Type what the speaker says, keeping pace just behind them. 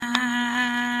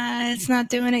It's not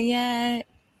doing it yet.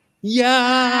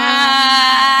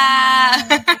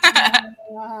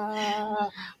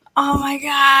 Oh my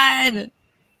God.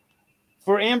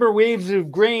 For amber waves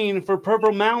of grain, for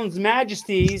purple mountains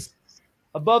majesties,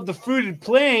 above the fruited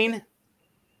plain.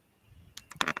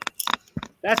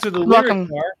 That's what the lyrics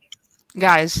Welcome, are.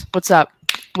 guys. What's up?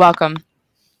 Welcome.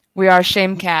 We are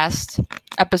Shamecast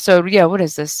episode. Yeah, what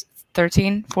is this?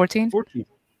 13? 14? 14.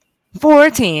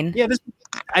 14. Yeah,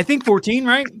 I think 14,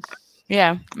 right?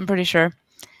 Yeah, I'm pretty sure.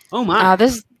 Oh my.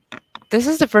 This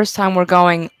is the first time we're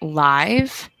going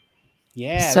live.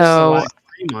 Yeah, So this is a live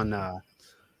stream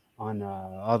on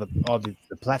all the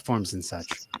platforms and such.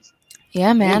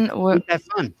 yeah, man. Ain't that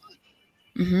fun?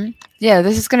 Yeah,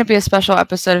 this is going to be a special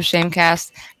episode of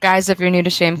Shamecast. Guys, if you're new to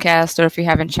Shamecast or if you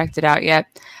haven't checked it out yet,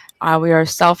 we are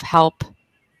self-help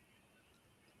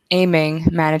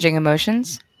managing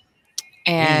emotions.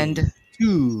 And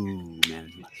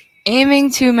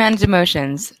aiming to manage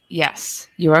emotions. Yes,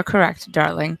 you are correct,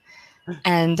 darling.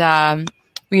 And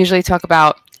we usually talk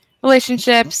about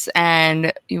relationships,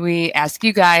 and we ask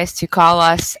you guys to call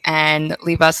us and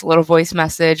leave us a little voice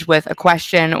message with a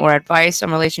question or advice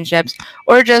on relationships,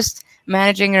 or just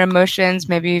managing your emotions.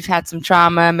 Maybe you've had some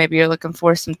trauma, maybe you're looking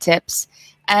for some tips,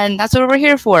 and that's what we're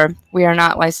here for. We are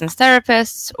not licensed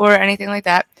therapists or anything like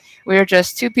that. We are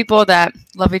just two people that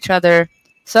love each other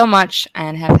so much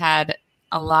and have had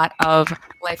a lot of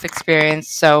life experience.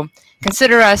 So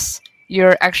consider us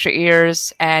your extra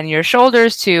ears and your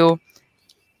shoulders to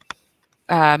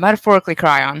metaphorically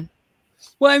cry on.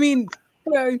 Well, I mean,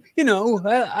 I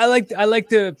like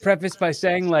to preface by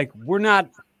saying, like, we're not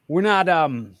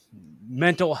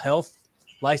mental health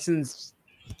licensed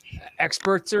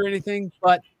experts or anything,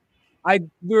 but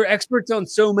we're experts on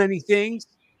so many things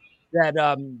that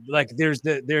like there's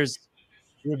the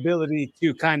ability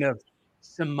to kind of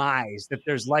surmise that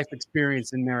there's life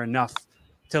experience in there enough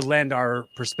to lend our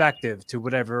perspective to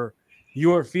whatever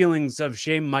your feelings of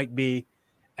shame might be,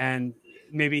 and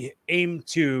maybe aim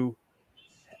to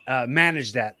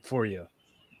manage that for you,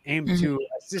 to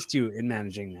assist you in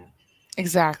managing that.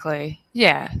 Exactly.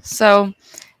 Yeah. So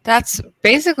that's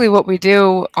basically what we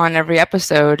do on every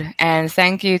episode. And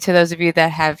thank you to those of you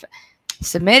that have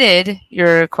submitted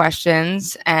your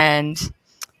questions. And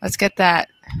let's get that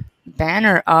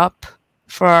banner up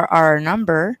for our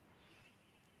number.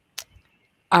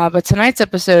 But tonight's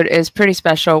episode is pretty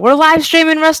special. We're live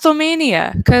streaming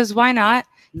WrestleMania because why not?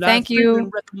 Thank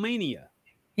you. WrestleMania.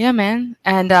 Yeah, man.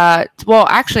 And well,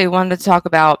 actually, wanted to talk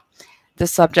about the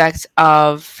subject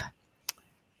of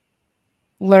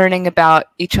learning about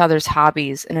each other's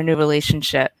hobbies in a new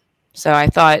relationship. So I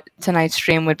thought tonight's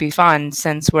stream would be fun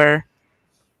since we're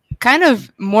kind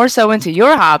of more so into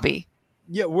your hobby.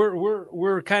 Yeah,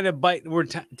 we're kind of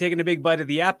taking a big bite of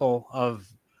the apple of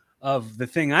the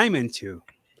thing I'm into,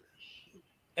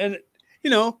 and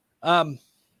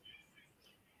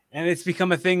and it's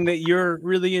become a thing that you're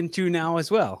really into now as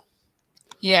well.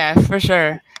 Yeah, for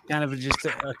sure. Kind of just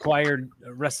acquired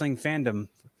wrestling fandom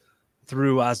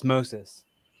through osmosis.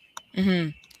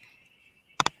 And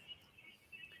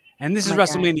this is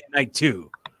WrestleMania Night 2.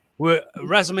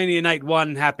 WrestleMania Night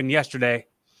 1 happened yesterday,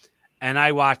 and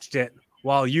I watched it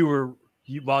while you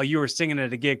were singing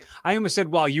at a gig. I almost said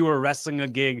while you were wrestling a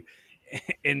gig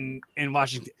in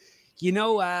Washington.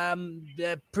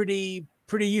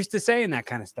 Pretty used to saying that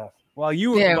kind of stuff. While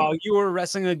you were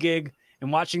wrestling a gig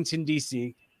in Washington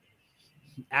D.C.,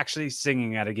 actually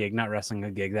singing at a gig, not wrestling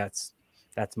a gig. That's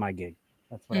my gig.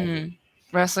 That's what I do.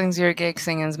 Wrestling's your gig,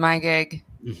 singing's my gig.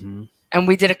 And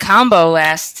we did a combo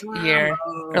last year.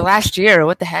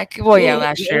 What the heck? Well, yeah,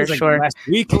 last year, sure.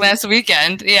 Last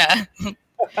weekend, yeah.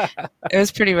 It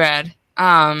was pretty rad.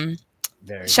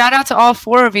 Shout out to all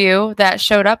 4 of you that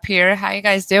showed up here. How you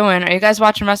guys doing? Are you guys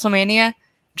watching WrestleMania?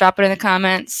 Drop it in the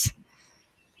comments.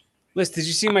 Liz, did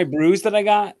you see my bruise that I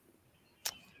got?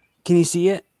 Can you see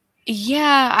it?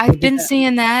 Yeah, I've been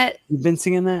seeing that. You've been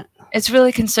seeing that? It's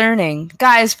really concerning.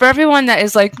 Guys, for everyone that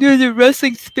is like, no, the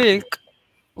wrestling's fake.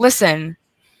 Listen,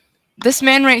 this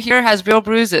man right here has real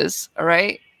bruises, all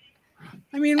right?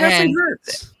 I mean, wrestling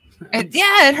hurts.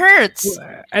 It hurts.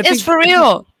 It's for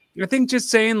real. I think just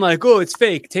saying like, oh, it's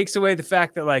fake takes away the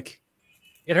fact that like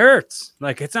it hurts.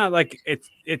 Like it's not like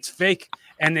it's fake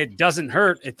and it doesn't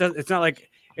hurt. It's not like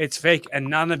it's fake and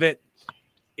none of it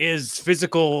is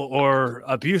physical or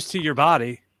abuse to your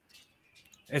body.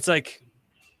 It's like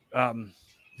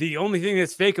the only thing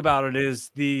that's fake about it is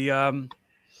the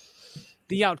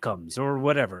outcomes or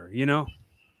whatever, And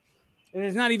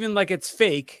it's not even like it's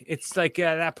fake. It's like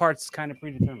that part's kind of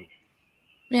predetermined.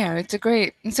 Yeah, it's a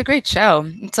great show.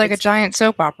 It's like a giant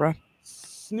soap opera.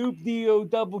 Snoop D-O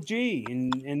double G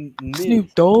and Miz.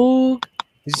 Snoop Dogg.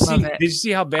 Love it. Did you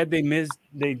see how bad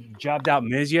they jobbed out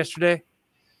Miz yesterday?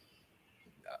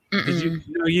 Did you? Mm-mm.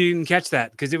 No, you didn't catch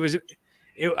that because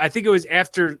I think it was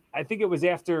after.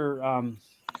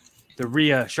 The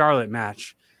Rhea Charlotte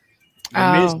match.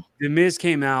 Oh. The Miz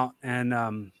came out and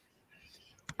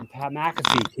Pat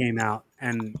McAfee came out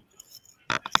and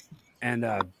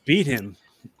beat him.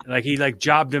 Like he like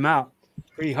jobbed him out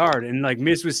pretty hard, and like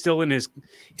Miz was still in his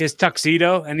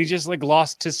tuxedo, and he just like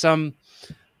lost to some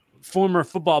former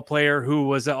football player who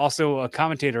was also a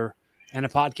commentator and a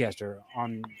podcaster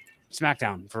on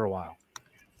SmackDown for a while.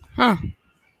 Huh.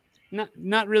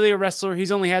 Not really a wrestler.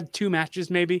 He's only had 2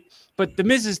 matches, maybe. But the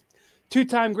Miz is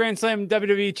 2-time Grand Slam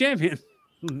WWE champion.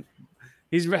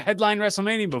 He's headlined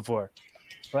WrestleMania before,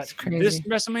 but this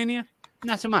WrestleMania,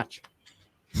 not so much.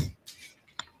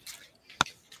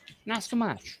 Not so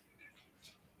much.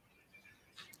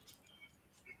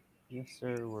 Yes,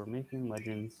 sir. We're making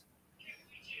legends.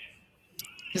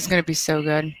 This is gonna be so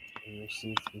good. In your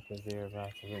seats because they are about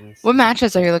to witness. What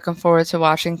matches are you looking forward to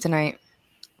watching tonight?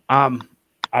 I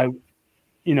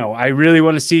really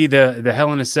want to see the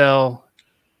Hell in a Cell,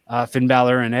 Finn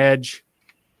Balor and Edge.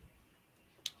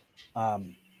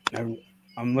 I'm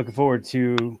looking forward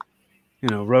to,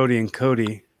 Rhodey and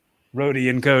Cody. Rhodey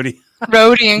and Cody.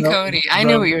 I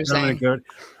knew what you were saying.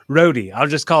 Rhodey. I'll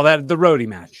just call that the Rhodey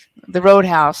match. The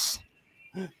Roadhouse.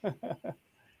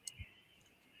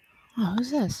 Oh,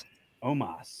 who's this?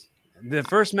 Omos. The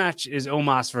first match is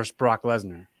Omos versus Brock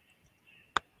Lesnar.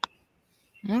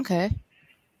 Okay.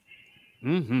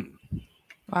 Mm-hmm.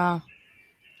 Wow.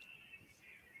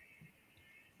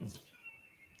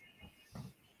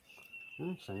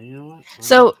 Actually, you know what?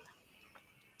 So,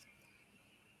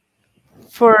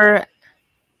 for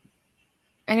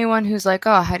anyone who's like,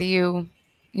 oh, how do you,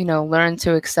 learn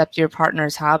to accept your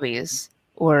partner's hobbies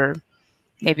or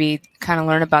maybe kind of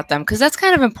learn about them? Because that's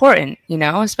kind of important,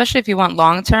 especially if you want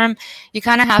long term, you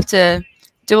kind of have to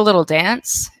do a little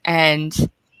dance. And,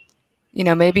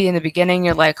 maybe in the beginning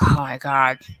you're like, oh my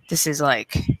God, this is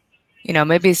like,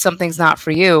 maybe something's not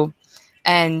for you.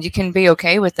 And you can be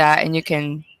okay with that. And you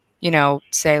can,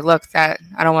 say, look, that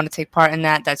I don't want to take part in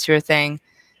that. That's your thing.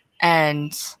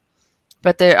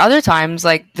 But there are other times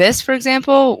like this, for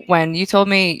example, when you told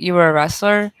me you were a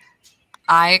wrestler,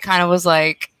 I kind of was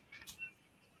like,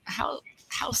 how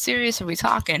serious are we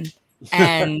talking?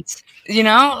 And,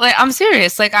 like I'm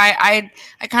serious. Like I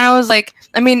kind of was like,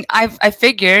 I mean, I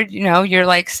figured, you're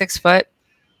like 6 foot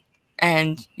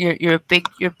and you're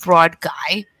you're broad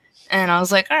guy. And I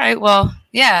was like, all right, well,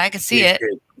 yeah, I can see it.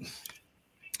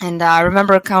 And I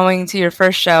remember coming to your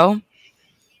first show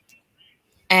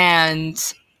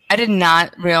and I did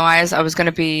not realize I was going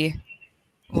to be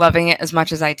loving it as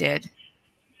much as I did.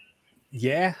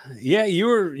 Yeah, you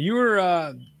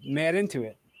were mad into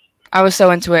it. I was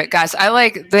so into it, guys.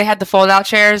 They had the fold-out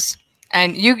chairs,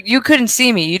 and you couldn't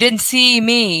see me. You didn't see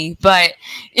me, but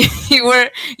you were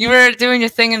doing your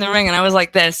thing in the ring, and I was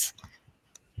like this.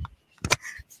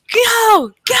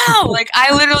 Go! Like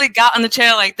I literally got on the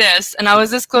chair like this, and I was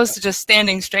this close to just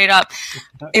standing straight up.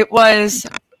 It was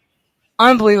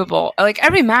unbelievable. Like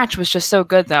every match was just so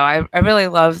good, though. I really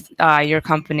loved your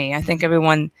company. I think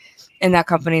everyone in that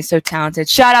company is so talented.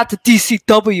 Shout out to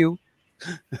DCW.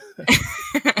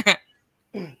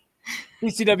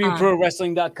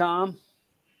 DCWProWrestling.com.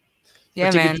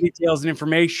 Yeah, man. Details and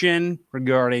information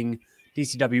regarding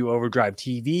DCW Overdrive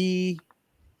TV,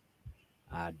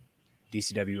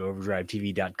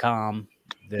 DCWOverdriveTV.com,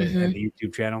 the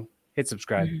YouTube channel. Hit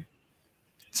subscribe. Mm-hmm.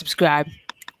 Subscribe.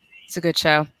 It's a good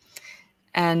show.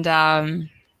 And I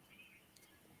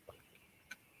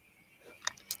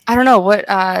don't know what.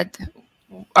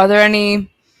 Are there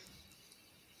any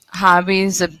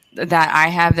hobbies that I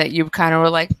have that you kind of were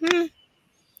like,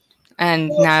 and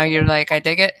now you're like, I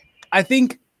dig it? I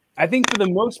think for the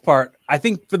most part,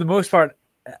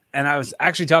 and I was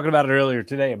actually talking about it earlier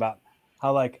today about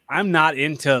how like I'm not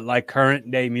into like current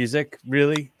day music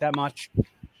really that much,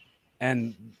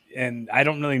 and I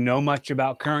don't really know much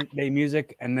about current day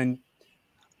music, and then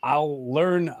I'll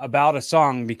learn about a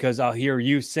song because I'll hear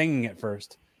you singing it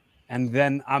first, and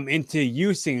then I'm into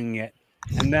you singing it,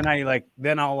 and then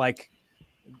I'll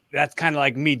that's kind of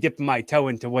like me dipping my toe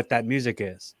into what that music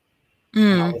is.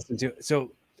 And I'll listen to it.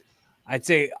 So I'd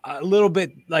say a little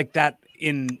bit like that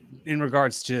in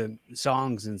regards to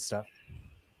songs and stuff.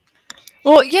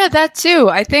 Well, yeah, that too.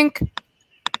 I think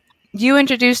you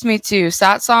introduced me to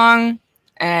Satsang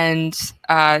and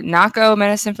Nako,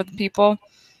 Medicine for the People,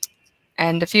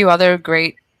 and a few other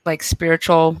great like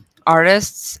spiritual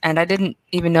artists. And I didn't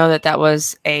even know that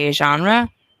was a genre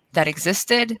that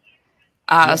existed.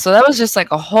 Yeah. So that was just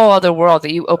like a whole other world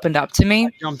that you opened up to I me.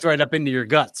 jumped right up into your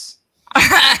guts.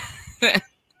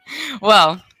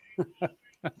 Well,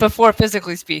 before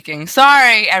physically speaking.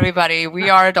 Sorry, everybody. We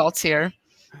are adults here.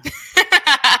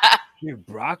 Dude,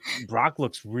 Brock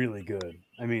looks really good.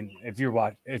 I mean, if I'm you're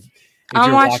watching,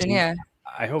 watching, yeah.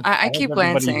 I hope I I hope keep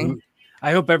everybody glancing.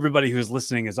 who's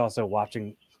listening is also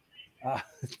watching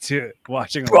to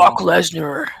watching Brock along.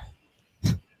 Lesnar.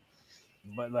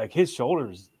 But like his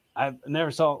shoulders, I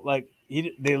never saw like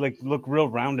they like look real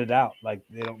rounded out. Like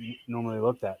they don't normally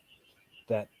look that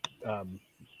um,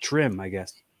 trim, I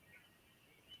guess.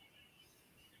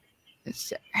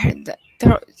 It's,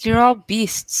 you're all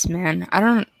beasts, man. I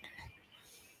don't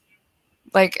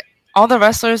like all the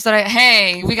wrestlers that I.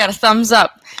 Hey, we got a thumbs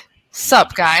up.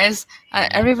 Sup, guys?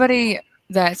 Everybody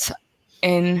that's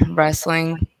in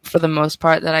wrestling, for the most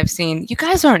part, that I've seen, you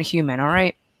guys aren't human, all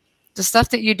right? The stuff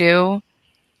that you do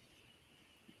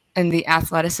and the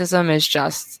athleticism is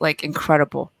just like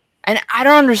incredible. And I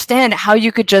don't understand how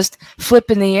you could just flip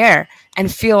in the air and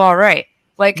feel all right.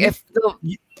 Like You, if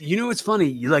the you know what's funny?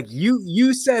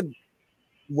 You said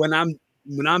when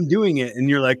I'm doing it, and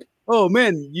you're like, "Oh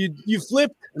man, you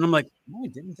flipped," and I'm like, "No, I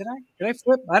didn't. Did I? Did I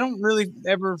flip? I don't really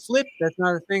ever flip. That's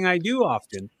not a thing I do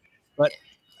often." But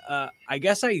I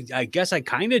guess I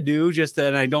kind of do, just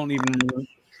that I don't even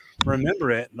remember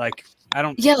it. Like I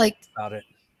don't yeah, like think about it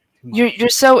too much. you're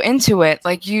so into it.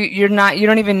 Like you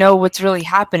don't even know what's really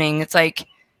happening. It's like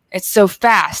it's so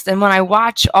fast. And when I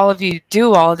watch all of you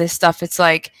do all of this stuff, it's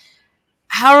like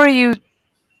how are you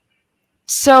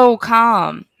so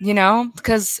calm, you know?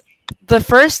 Because the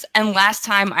first and last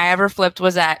time I ever flipped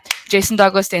was at Jason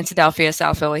Douglas Danceadelphia,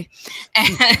 South Philly.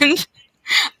 And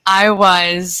I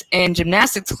was in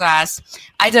gymnastics class.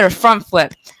 I did a front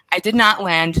flip. I did not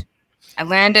land. I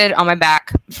landed on my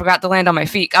back, forgot to land on my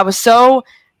feet. I was so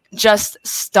just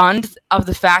stunned of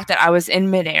the fact that I was in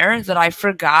midair that I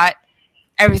forgot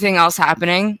everything else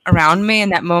happening around me in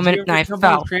that Did you moment and ever I jump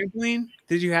on a fell. trampoline?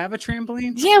 Did you have a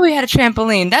trampoline? Yeah, we had a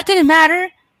trampoline. That didn't matter.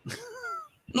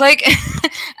 Like,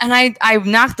 and I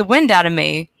knocked the wind out of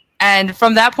me. And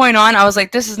from that point on, I was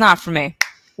like, this is not for me.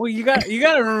 Well, you got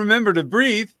to remember to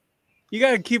breathe. You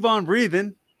got to keep on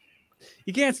breathing.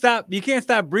 You can't stop. You can't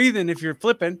stop breathing if you're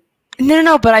flipping.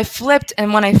 No, but I flipped,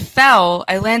 and when I fell,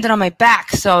 I landed on my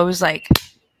back. So it was like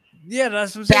Yeah,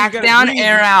 that's what I'm saying. You back got to down, breathe.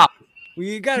 air out. Well,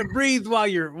 you got to breathe while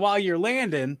you're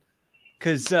landing,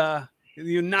 because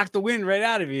you knock the wind right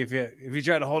out of you if you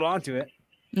try to hold on to it.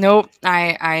 Nope,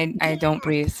 I don't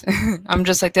breathe. I'm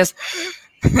just like this,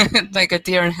 like a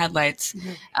deer in headlights.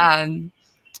 Um,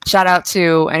 Shout out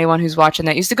to anyone who's watching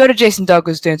that used to go to Jason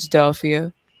Douglas Dance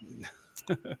Delphia.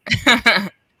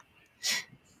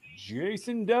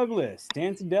 Jason Douglas,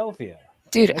 Danceadelphia.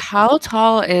 Dude, how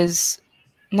tall is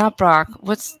not Brock?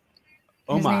 What's his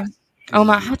Omos name? is his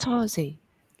Oma. name. How tall is he?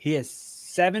 He is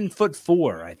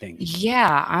 7'4", I think.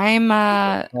 Yeah,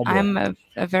 Oh boy. I'm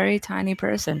a very tiny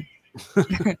person.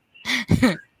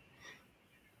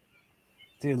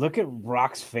 Dude, look at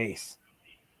Brock's face.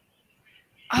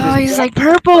 Oh, he's like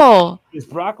purple. Does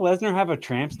Brock Lesnar have a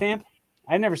tramp stamp?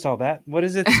 I never saw that. What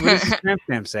is it? What does his tramp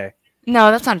stamp say?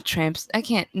 No, that's not a tramp. I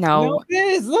can't. No, No, it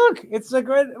is. Look, it's like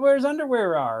right where his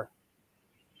underwear are.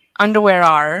 underwear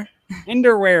are.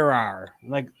 Underwear are.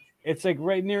 Like it's like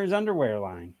right near his underwear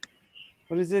line.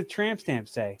 What does the tramp stamp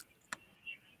say?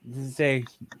 Does it say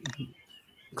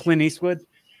Clint Eastwood?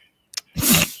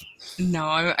 No,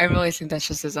 I really think that's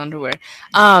just his underwear.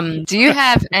 Do you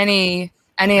have any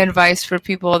advice for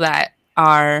people that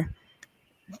are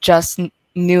just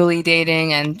newly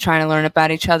dating and trying to learn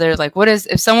about each other? Like, what is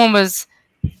if someone was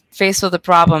faced with a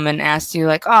problem and asked you,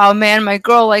 like, "Oh man, my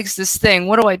girl likes this thing.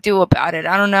 What do I do about it?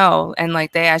 I don't know." And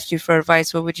like they asked you for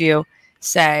advice, what would you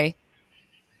say?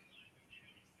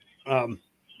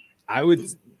 I would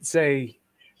say,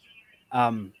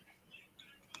 um,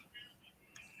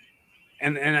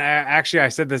 and I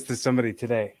said this to somebody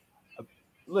today.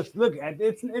 Look,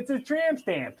 it's a tramp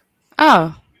stamp.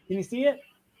 Oh, Can you see it?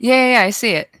 yeah, I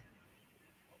see it.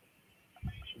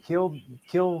 Kill,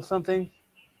 kill something.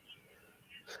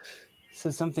 It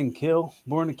says something. Kill,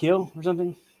 born to kill, or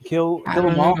something. I Kill them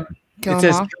don't know. all. Kill It them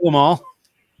says all. kill them all.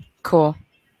 Cool.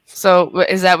 So,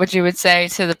 is that what you would say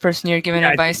to the person you're giving Yeah,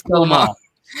 it's advice? kill Kill them them all. all.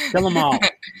 Kill them all.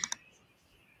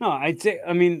 No, I'd say.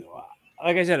 I mean,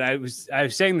 like I said, I was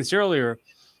saying this earlier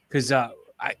because I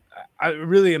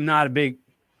really am not a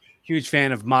huge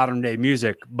fan of modern day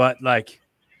music, but like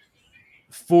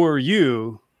for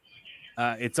you,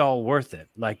 it's all worth it.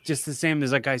 Like just the same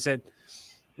as like I said,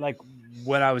 like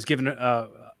when I was giving a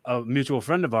mutual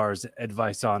friend of ours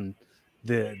advice on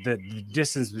the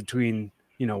distance between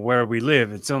where we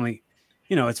live.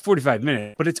 it's 45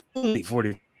 minutes, but it's only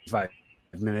 45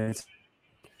 minutes.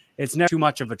 It's never too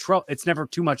much of a trouble. It's never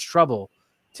too much trouble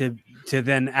to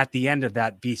then at the end of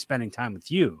that be spending time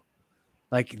with you.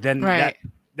 Like then Right.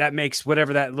 that makes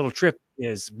whatever that little trip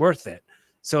is worth it.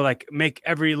 So like make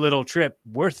every little trip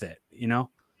worth it,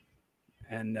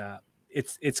 And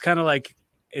it's kind of like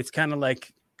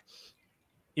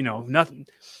nothing.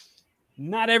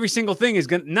 Not every single thing is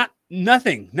gonna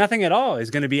nothing at all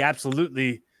is going to be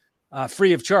absolutely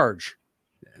free of charge.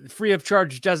 Free of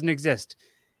charge doesn't exist.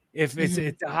 If Hmm.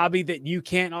 it's a hobby that you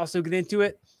can't also get into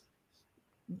it,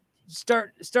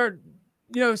 start start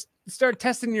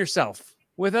testing yourself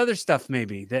with other stuff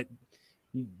maybe that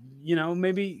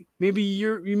maybe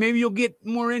you'll get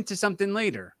more into something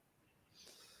later.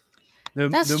 The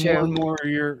That's more true. and more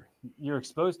you're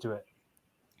exposed to it.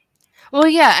 Well,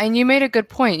 yeah, and you made a good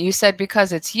point. You said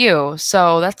because it's you,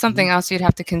 so that's something Mhm. else you'd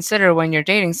have to consider when you're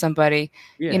dating somebody.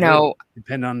 You Yeah, it would know,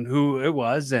 depend on who it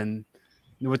was and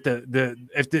what the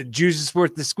if the juice is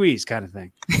worth the squeeze kind of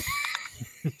thing.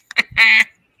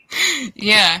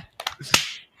 yeah.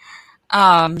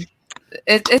 Um,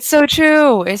 it's so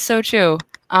true. It's so true.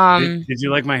 Did you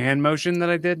like my hand motion that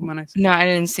I did when I said No, I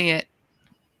didn't see it.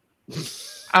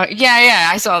 Yeah, yeah,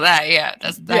 I saw that. Yeah, yeah,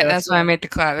 that's that's why I made the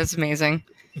clap. That's amazing.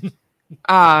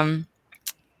 Um,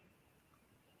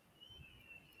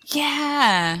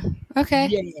 yeah. Okay.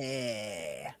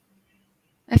 yeah.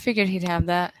 I figured he'd have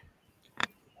that.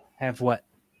 Have what?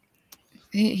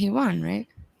 He won, right?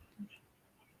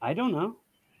 I don't know.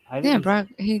 I Yeah, didn't. Brock.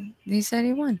 He said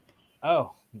he won.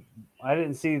 Oh, I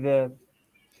didn't see the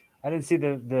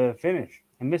finish.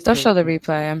 I missed They'll the. show the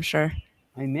replay, I'm sure.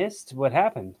 I missed what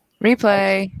happened. I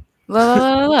Replay. La la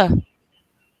la la.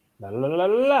 la la la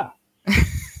la. La.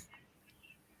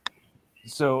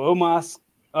 So Omos.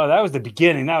 Oh, that was the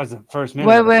beginning. That was the first minute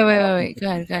Wait, of it. wait, wait, wait, wait. Go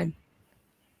ahead, go ahead.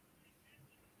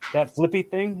 That flippy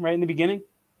thing right in the beginning.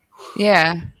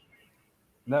 Yeah,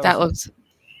 That that was looks.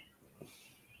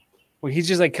 well. He's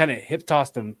just like kind of hip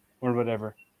tossed him or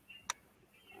whatever.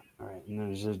 All right, and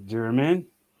there's a German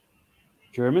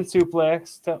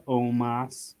suplex to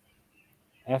Omos.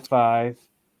 F5.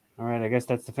 All right, I guess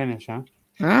that's the finish, huh?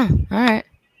 Oh, all right.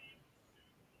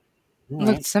 All Looked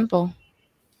right. simple.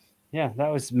 Yeah, that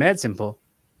was mad simple.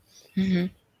 Hmm.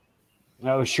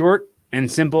 That was short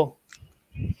and simple.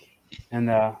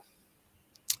 And I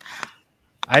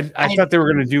I thought they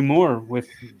were going to do more with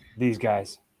these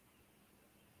guys.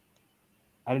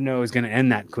 I didn't know it was going to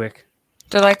end that quick.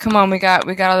 They're like, come on, we got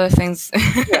other things.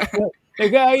 Yeah.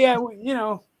 Like,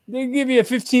 yeah, they give you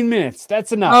 15 minutes.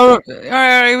 That's enough. Oh, all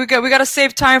right, we got to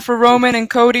save time for Roman and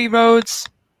Cody Rhodes.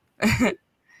 Yo,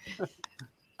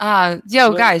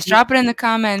 Well, guys, drop it in the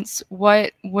comments.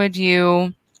 What would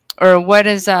you, or what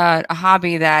is a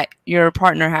hobby that your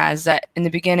partner has that in the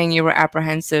beginning you were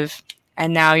apprehensive,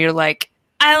 and now you're like,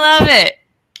 I love it.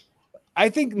 I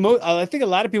think a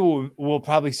lot of people will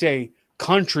probably say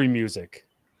country music.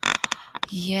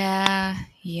 Yeah,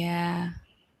 yeah.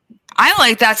 I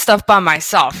like that stuff by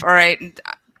myself. All right,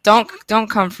 don't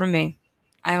come for me.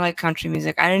 I like country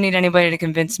music. I don't need anybody to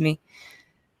convince me.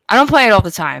 I don't play it all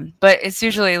the time, but it's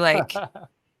usually like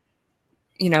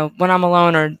when I'm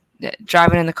alone or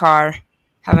driving in the car,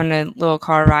 having a little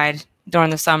car ride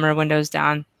during the summer, windows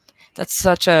down. That's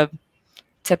such a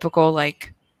typical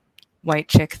like white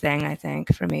chick thing, I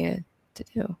think, for me to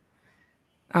do.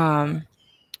 Um,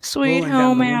 Sweet Rolling down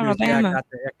Home the windows. Yeah, I Alabama. got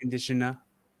the air conditioner,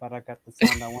 but I got the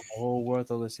sound I want the whole world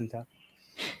to listen to.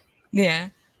 Yeah.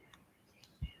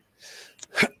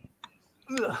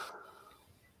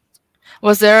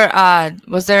 Was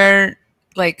there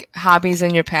like hobbies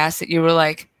in your past that you were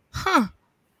like, huh?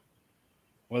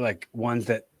 Or like ones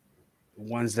that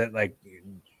like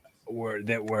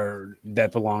that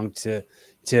belonged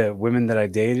to women that I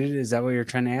dated. Is that what you're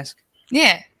trying to ask?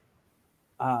 Yeah.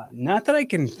 Not that I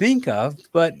can think of,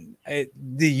 but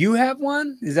do you have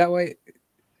one? Is that what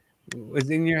was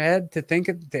in your head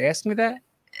to ask me that?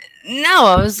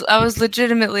 No, I was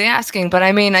legitimately asking, but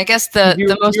I mean, I guess the You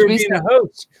most were being a recent.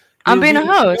 host. You I'm were being being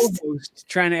a a show host. host,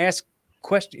 trying to ask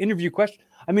interview question.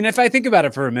 I mean, if I think about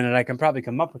it for a minute, I can probably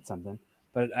come up with something.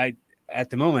 But at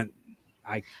the moment,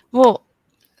 I Well,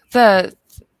 the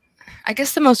I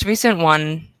guess the most recent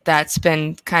one that's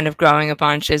been kind of growing a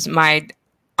bunch is my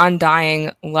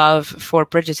undying love for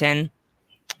Bridgerton.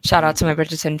 Shout out to my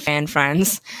Bridgerton fan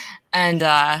friends. And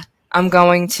I'm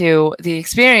going to the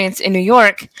experience in New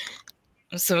York.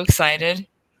 I'm so excited.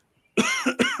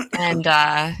 And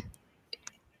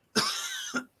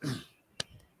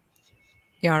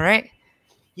you all right?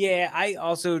 yeah, I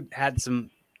also had some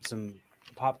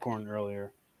popcorn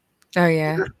earlier. Oh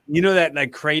yeah. You know that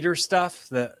like crater stuff,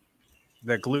 the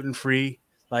the gluten free,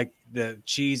 like the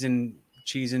cheese and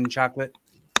chocolate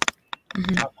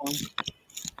popcorn.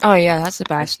 Oh yeah, that's the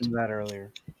I had best. some of that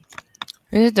earlier.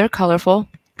 They're colorful.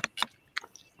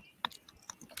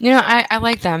 You know, I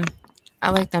like them. I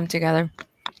like them together.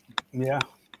 Yeah.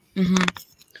 Hmm.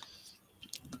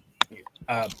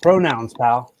 Pronouns,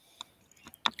 pal.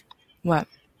 What?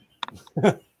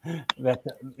 That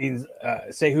means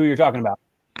say who you're talking about.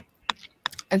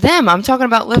 Them. I'm talking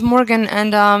about Liv Morgan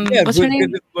and Yeah, what's her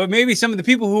name? but maybe some of the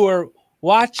people who are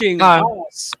watching Oh,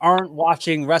 us aren't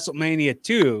watching WrestleMania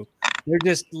 2. They're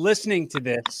just listening to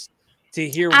this to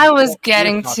hear I was what we're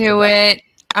getting talking to about. it.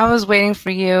 I was waiting for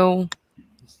you.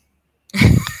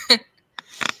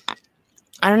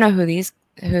 I don't know who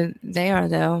they are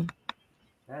though.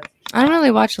 That's I don't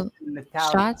really watch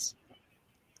Natalia. shots.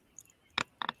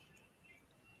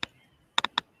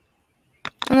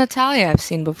 Well, Natalia, I've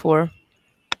seen before.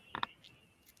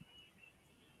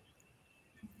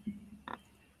 Okay,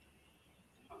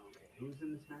 who's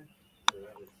in this match?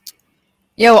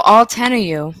 Yo, all 10 of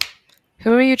you.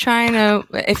 Who are you trying to?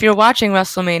 If you're watching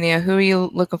WrestleMania, who are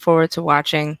you looking forward to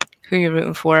watching? Who are you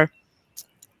rooting for?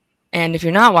 And if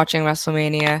you're not watching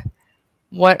WrestleMania,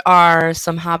 what are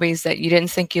some hobbies that you didn't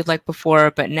think you'd like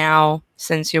before, but now,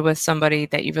 since you're with somebody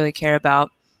that you really care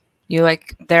about, you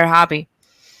like their hobby?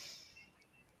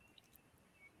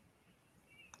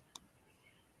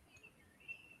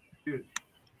 Dude,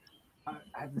 I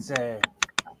have to say,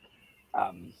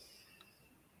 um,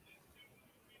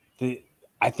 the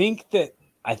I think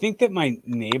that my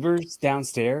neighbors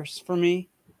downstairs for me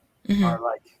Hmm.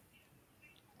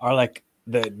 are like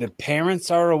the parents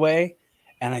are away,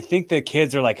 and I think the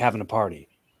kids are like having a party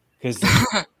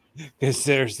because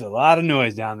there's a lot of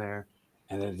noise down there,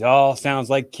 and it all sounds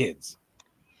like kids.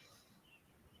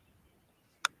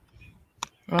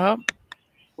 Well,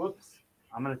 Whoops!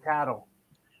 I'm gonna tattle.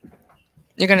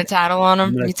 you're gonna tattle on I'm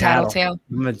them. gonna You tattle. tattletale.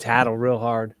 I'm gonna tattle real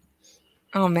hard.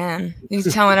 Oh man, you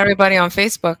telling everybody on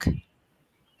Facebook.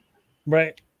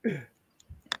 Right.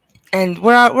 And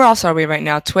where else are we right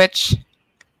now? Twitch,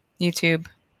 YouTube,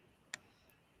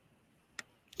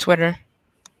 Twitter.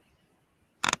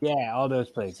 Yeah, all those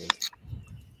places.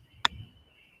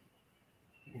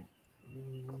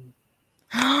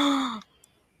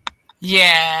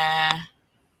 Yeah.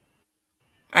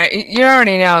 All right, you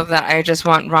already know that I just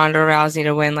want Ronda Rousey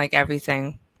to win like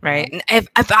everything, right? And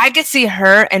if I could see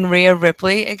her and Rhea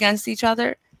Ripley against each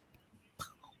other,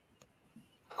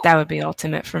 that would be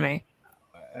ultimate for me.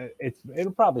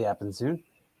 It'll probably happen soon.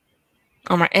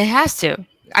 Oh my, it has to.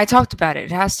 I talked about it.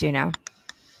 It has to now.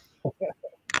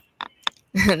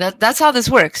 That's how this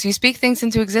works. You speak things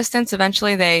into existence.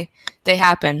 Eventually, they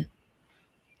happen.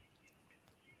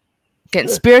 Getting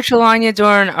spiritual on you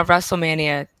during a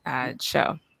WrestleMania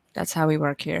show. That's how we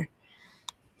work here.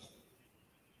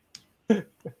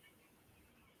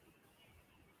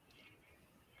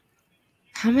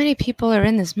 How many people are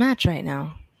in this match right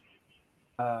now?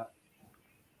 Uh,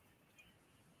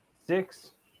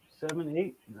 6, 7,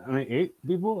 8. I mean, 8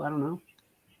 people. I don't know.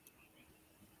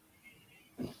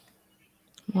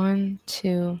 One,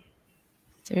 two,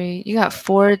 three. You got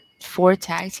four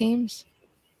tag teams?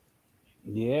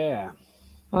 Yeah.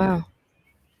 Wow.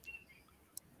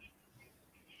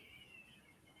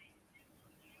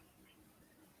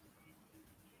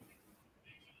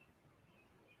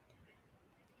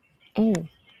 Oh.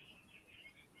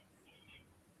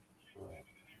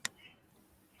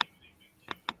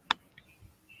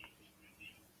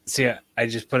 See, I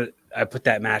just put it. I put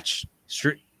that match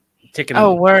straight ticking.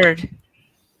 Oh, word.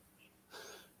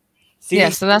 Yeah,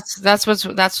 See. so that's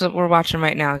what we're watching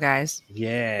right now, guys.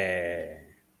 Yeah.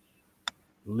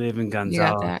 Liv and You got that.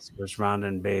 Gonzalez versus Ronda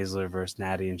and Baszler versus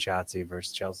Natty and Shotzi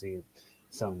versus Chelsea and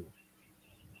Sonya.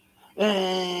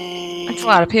 That's a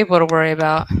lot of people to worry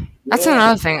about. That's Yeah.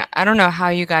 another thing. I don't know how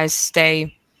you guys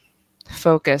stay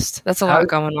focused. That's a How lot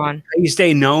going on. you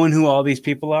stay knowing who all these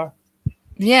people are?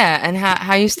 Yeah, and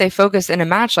how you stay focused in a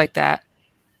match like that.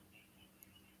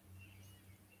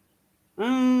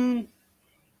 Um.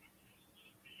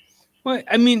 Well,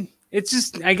 I mean, it's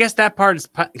just. I guess that part is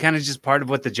kind of just part of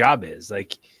what the job is.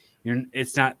 Like, you're.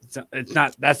 It's not. It's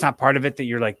not. That's not part of it that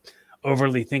you're like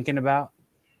overly thinking about.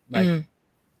 Like, Mm.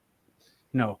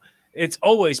 no, it's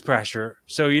always pressure.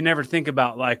 So you never think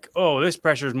about like, oh, this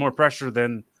pressure is more pressure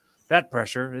than that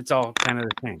pressure. It's all kind of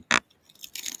the same.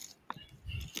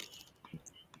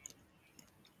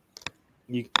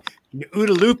 You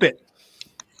OODA loop it.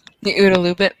 You OODA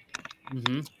loop it.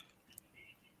 Mm-hmm.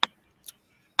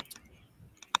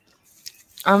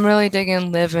 I'm really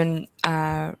digging Liv and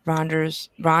Ronda's.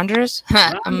 I'm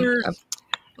Rounders.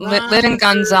 Lynn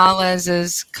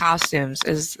Gonzalez's costumes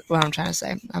is what I'm trying to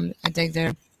say. I dig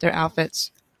their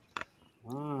outfits.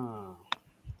 Ah.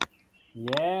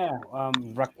 Yeah.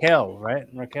 Raquel, right?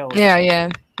 Raquel. Yeah.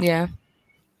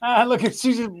 Look at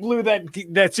she just blew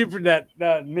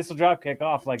that missile drop kick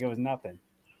off like it was nothing.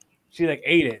 She like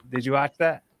ate it. Did you watch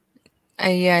that?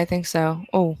 Yeah, I think so.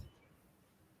 Oh.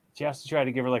 She also tried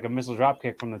to give her like a missile drop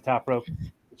kick from the top rope.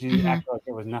 She just Hmm. acted like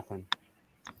it was nothing.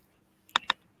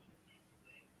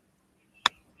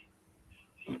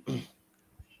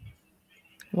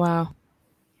 Wow.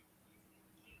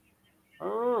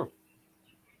 Oh,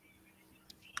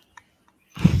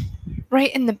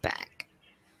 Right in the back.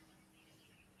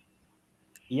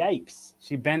 yikes!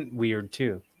 She bent weird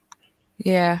too.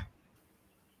 Yeah.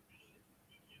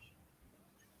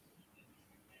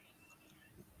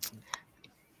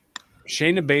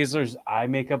 Shayna Baszler's eye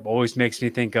makeup always makes me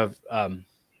think of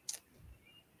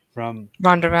from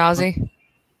Ronda Rousey.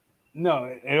 no,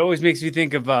 it always makes me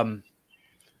think of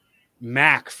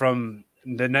Mac from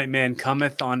The Nightman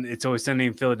Cometh on It's Always Sunny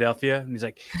in Philadelphia. And he's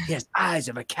like, he has eyes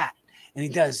of a cat, and he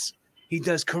does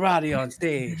karate on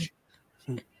stage.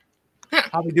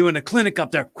 I'll be doing a clinic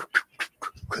up there.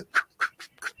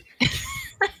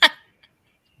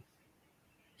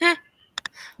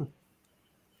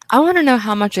 I want to know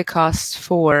how much it costs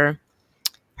for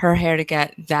her hair to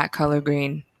get that color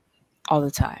green all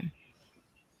the time.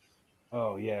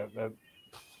 Oh yeah,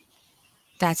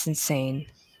 That's insane.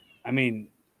 I mean,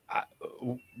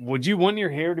 would you want your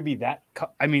hair to be that?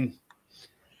 I mean,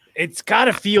 it's got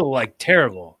to feel like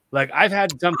terrible. Like I've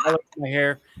had some color in my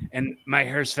hair, and my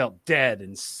hair's felt dead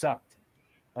and sucked.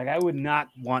 Like I would not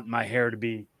want my hair to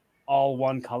be all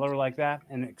one color like that,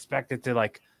 and expect it to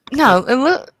like. No,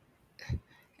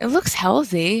 it looks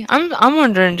healthy. I'm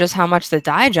wondering just how much the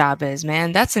dye job is,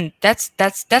 man. That's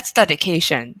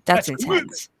dedication. That's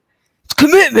intense. It's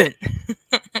commitment.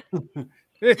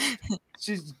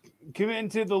 She's committing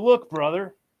to the look,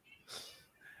 brother.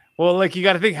 Well, like you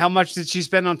got to think, how much did she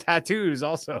spend on tattoos?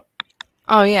 Also,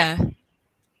 Oh yeah.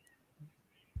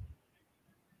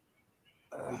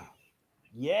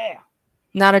 yeah.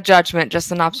 Not a judgment,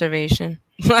 just an observation.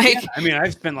 Like, Yeah, I mean,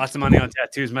 I've spent lots of money on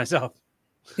tattoos myself.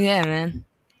 yeah, man.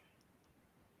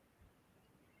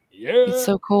 Yeah. It's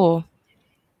so cool.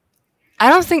 I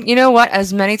don't think, you know what,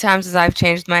 as many times as I've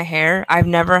changed my hair, I've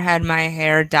never had my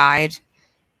hair dyed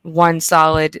one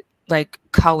solid, like,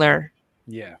 color.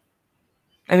 Yeah.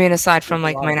 I mean, aside It's from, a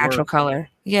like, lot my of natural work. color.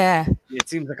 Yeah. It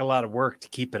seems like a lot of work to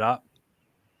keep it up.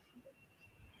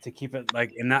 To keep it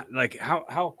like, and not like,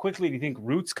 how quickly do you think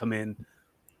roots come in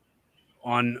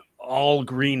on all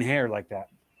green hair like that?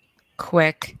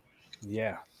 Quick.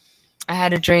 Yeah. I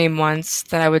had a dream once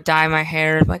that I would dye my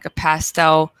hair like a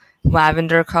pastel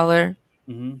lavender color.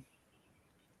 Mm-hmm.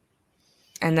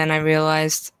 And then I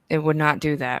realized it would not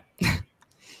do that.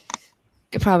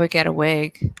 Could probably get a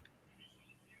wig.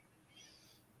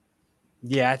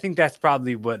 Yeah, I think that's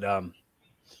probably what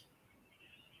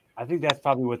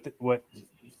what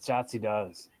Shotzi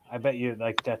does. I bet you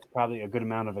like that's probably a good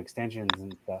amount of extensions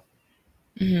and stuff.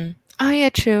 Hmm. Oh yeah,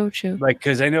 true. Like,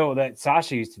 because I know that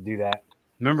Sasha used to do that.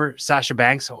 Remember Sasha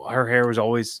Banks? Her hair was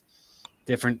always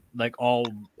different, like all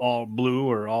blue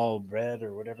or all red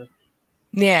or whatever.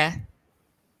 Yeah.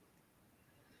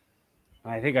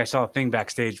 I think I saw a thing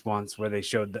backstage once where they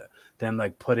showed them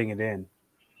like putting it in.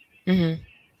 Hmm.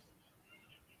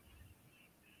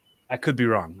 I could be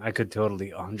wrong. I could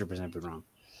totally 100% be wrong.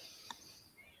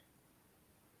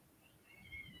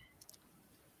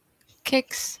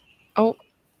 Kicks. Oh.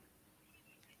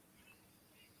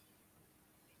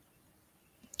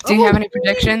 Do you have any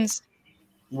predictions?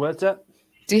 What's up?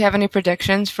 Do you have any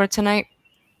predictions for tonight?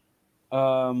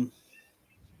 I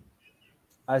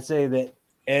say that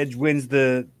Edge wins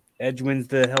the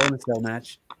Hell in a Cell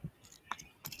match.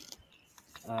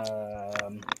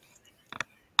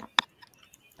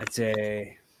 I'd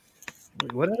say,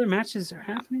 what other matches are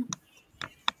happening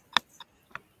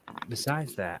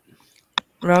besides that?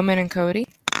 Roman and Cody?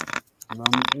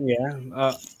 Yeah.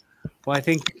 Well, I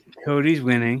think Cody's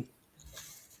winning.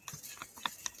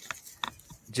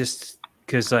 Just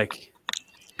because, like,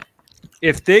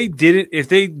 if they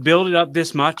build it up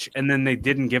this much and then they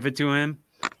didn't give it to him,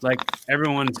 like,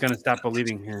 everyone's gonna stop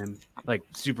believing him, like,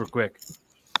 super quick.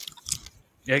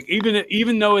 Like,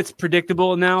 even though it's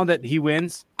predictable now that he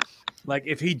wins, like,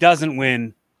 if he doesn't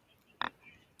win,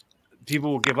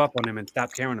 people will give up on him and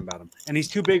stop caring about him. And he's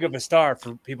too big of a star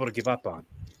for people to give up on.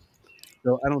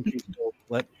 So I don't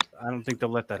think they'll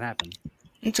let that happen.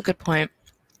 That's a good point.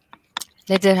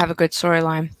 They did have a good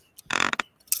storyline.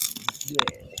 Yeah.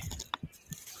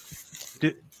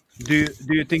 Do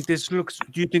you think this looks?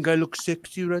 Do you think I look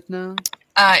sexy right now?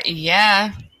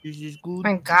 Yeah. This is good.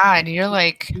 My God, you're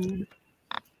like, Good.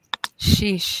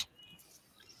 sheesh.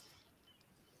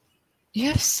 You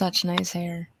have such nice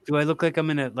hair. Do I look like I'm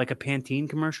in a Pantene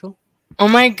commercial? Oh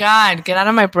my God, get out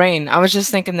of my brain. I was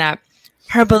just thinking that.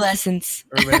 Herbal essence.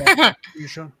 Or Red Apple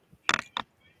commercial?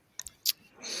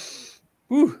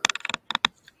 Woo.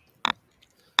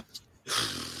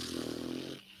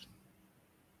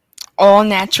 All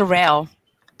natural.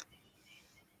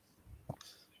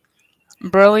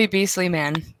 Burly, beastly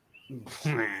man.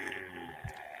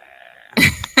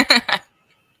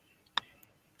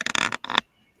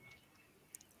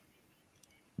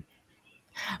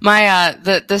 My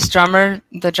this drummer,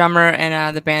 the drummer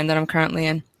in the band that I'm currently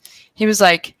in, he was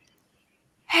like,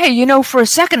 "Hey, you know, for a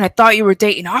second I thought you were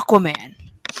dating Aquaman."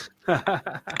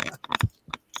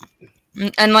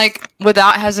 And like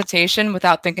without hesitation,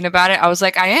 without thinking about it, I was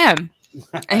like, "I am."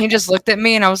 And he just looked at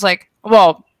me and I was like,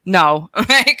 "Well, no."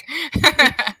 Like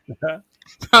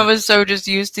I was so just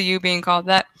used to you being called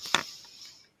that.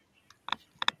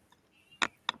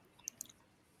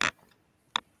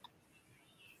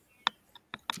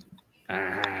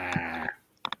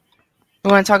 We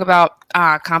want to talk about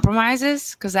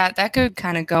compromises because that could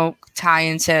kind of go tie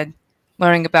into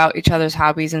learning about each other's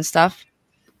hobbies and stuff.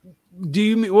 Do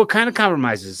you mean what kind of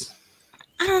compromises?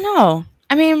 I don't know.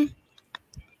 I mean,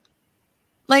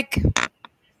 like,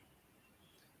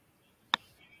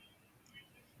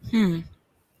 well,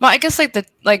 I guess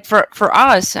like for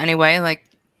us anyway, like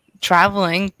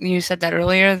traveling. You said that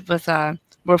earlier with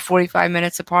we're 45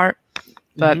 minutes apart,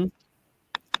 but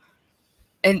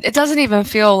Mm-hmm. it doesn't even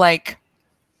feel like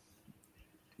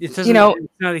It you doesn't. know. It's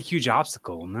not a huge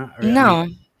obstacle. Not. I mean, No,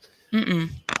 mm-mm.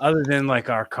 other than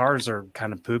like our cars are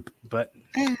kind of poop, but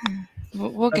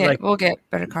We'll like get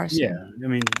better cars yeah. soon. I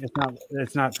mean,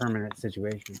 it's not a permanent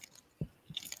situation.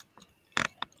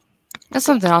 That's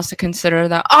something else to consider.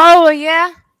 That oh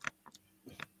yeah,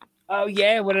 Oh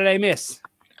yeah, what did I miss?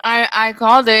 I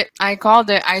called it. I called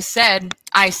it. I said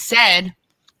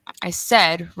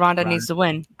Ronda Ron, needs to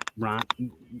win. Ron,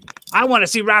 I want to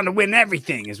see Ronda win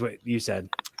everything, is what you said.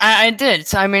 I did.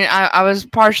 So I mean, I was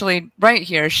partially right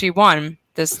here. She won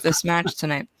this match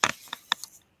tonight.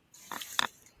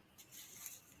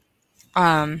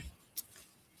 Um.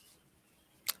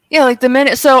 Yeah, like the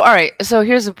minute. So all right. So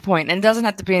here's the point, and it doesn't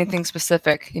have to be anything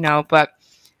specific, you know. But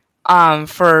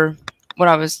for what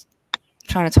I was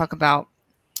trying to talk about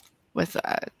with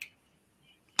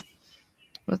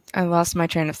I lost my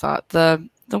train of thought. The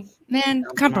man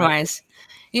compromise.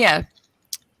 Yeah.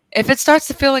 If it starts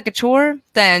to feel like a chore,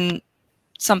 then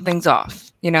something's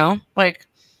off. You know, like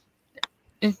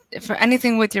if for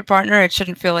anything with your partner, it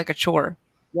shouldn't feel like a chore.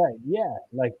 Right? Yeah,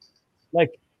 like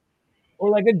or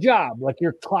like a job, like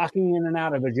you're clocking in and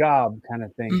out of a job kind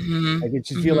of thing. Mm-hmm. Like it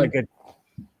should feel Mm-hmm.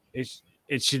 like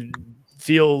it should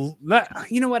feel.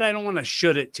 You know what? I don't want to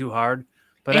should it too hard,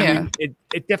 but I Yeah. mean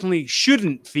it definitely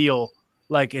shouldn't feel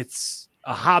like it's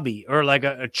a hobby or like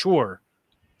a chore.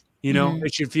 You know, Mm-hmm.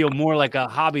 it should feel more like a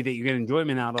hobby that you get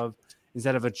enjoyment out of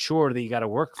instead of a chore that you got to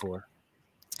work for.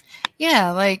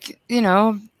 Yeah, like you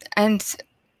know, and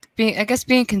I guess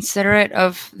being considerate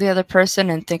of the other person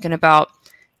and thinking about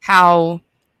how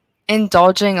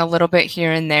indulging a little bit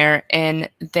here and there in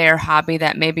their hobby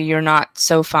that maybe you're not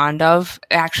so fond of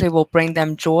actually will bring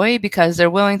them joy because they're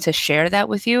willing to share that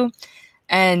with you,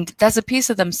 and that's a piece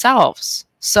of themselves.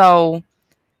 So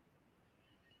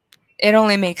it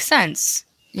only makes sense,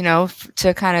 you know,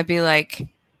 to kind of be like,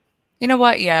 you know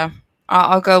what, yeah,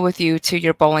 I'll go with you to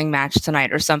your bowling match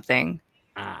tonight or something,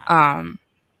 Ah, um,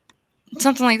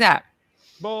 something like that.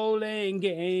 bowling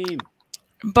game,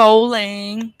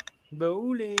 Bowling.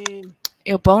 bowling.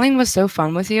 Yo, bowling was so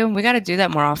fun with you. We got to do that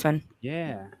more often.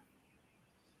 Yeah.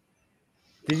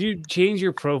 Did you change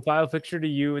your profile picture to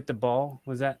you with the ball?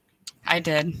 Was that I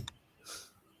did.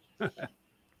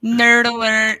 Nerd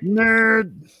alert.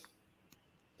 nerd?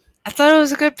 I thought it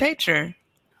was a good picture.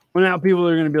 Well, now people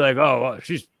are going to be like, "Oh, well,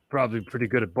 she's probably pretty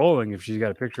good at bowling if she's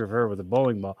got a picture of her with a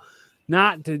bowling ball."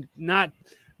 Not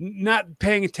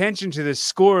paying attention to the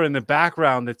score in the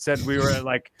background that said we were at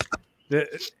like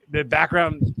the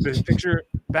background, the picture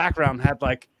background had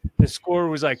like the score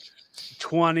was like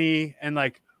 20 and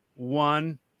like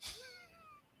 1.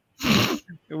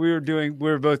 We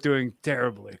were both doing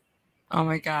terribly. Oh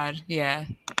my god, yeah.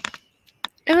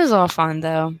 It was all fun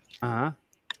though. Uh-huh.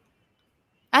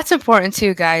 That's important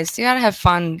too, guys. You gotta have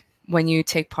fun when you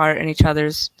take part in each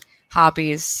other's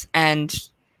hobbies and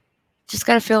just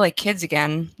gotta feel like kids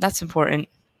again. That's important.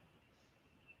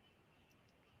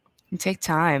 You take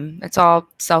time. It's all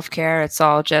self care. It's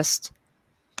all just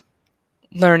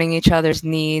learning each other's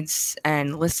needs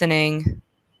and listening,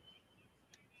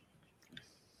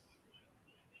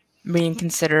 being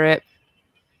considerate.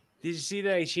 Did you see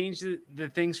that I changed the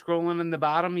thing scrolling in the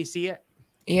bottom? You see it?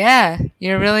 Yeah,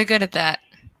 you're really good at that.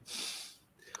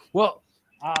 Well,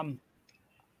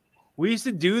 we used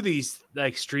to do these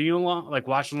like stream along, like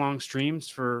watch along streams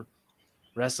for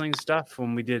wrestling stuff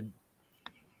when we did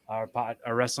our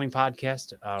wrestling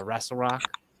podcast, Wrestle Rock.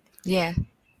 Yeah.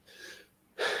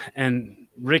 And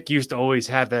Rick used to always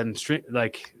have that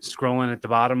like scrolling at the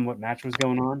bottom what match was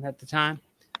going on at the time.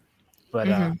 But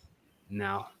Hmm.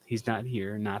 now he's not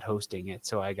here, not hosting it,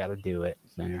 so I got to do it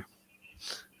there.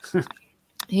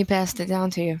 He passed it down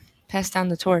to you. Passed down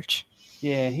the torch.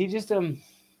 Yeah, he just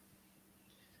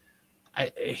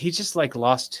like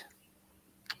lost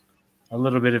a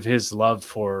little bit of his love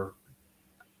for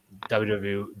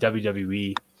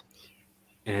WWE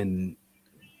and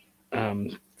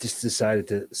just decided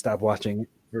to stop watching it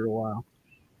for a while.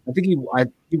 I think he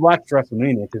watched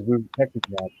WrestleMania because we were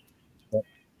technically out, but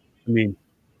I mean,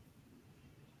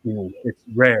 it's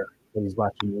rare that he's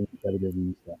watching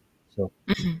WWE stuff. So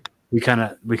we kind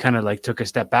of like took a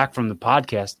step back from the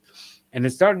podcast, and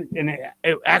it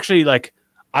actually like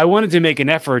I wanted to make an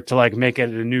effort to like make it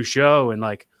a new show and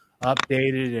like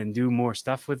update it and do more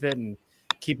stuff with it and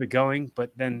keep it going,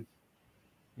 but then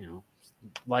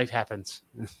life happens.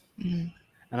 Mhm.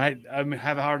 And I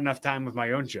have a hard enough time with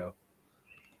my own show.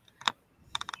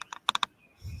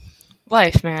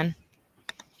 Life, man.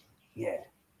 Yeah.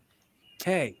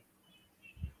 Hey,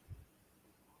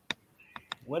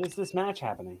 what is this match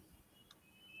happening?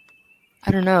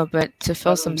 I don't know, but to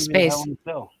fill some space.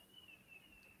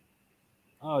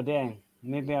 Oh, dang.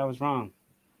 Maybe I was wrong.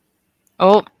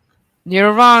 Oh,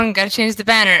 you're wrong. Gotta change the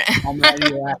banner.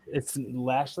 It's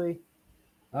Lashley.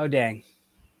 Oh, dang.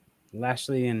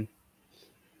 Lashley and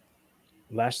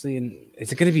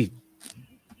is it going to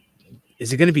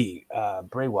be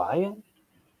Bray Wyatt?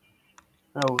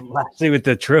 Oh, Lashley with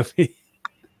the trophy.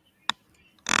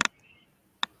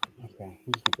 Okay,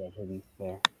 who's the guy hidden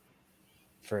there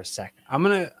for a sec? I'm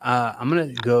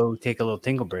gonna go take a little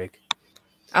tingle break.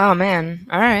 Oh man!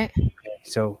 All right. Okay,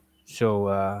 so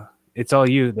it's all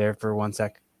you there for 1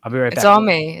 sec. I'll be right back. It's all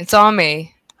me. It's all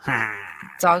me.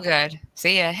 It's all good.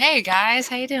 See ya. Hey guys,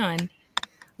 how you doing?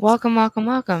 Welcome, welcome,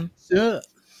 welcome.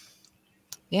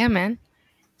 Yeah, man.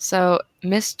 So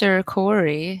Mr.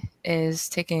 Corey is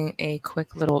taking a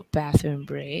quick little bathroom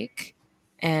break,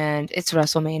 and it's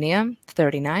WrestleMania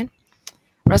 39.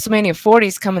 WrestleMania 40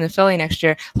 is coming to Philly next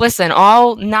year. Listen,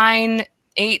 all 9,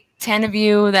 8, 10 of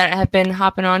you that have been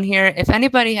hopping on here, if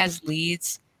anybody has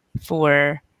leads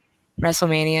for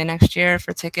WrestleMania next year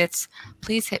for tickets,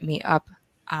 please hit me up.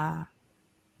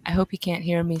 I hope you can't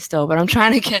hear me still, but I'm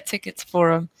trying to get tickets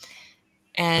for them.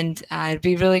 And it'd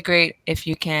be really great if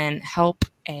you can help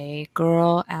a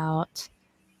girl out.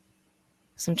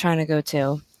 So I'm trying to go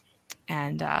too.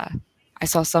 And I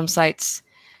saw some sites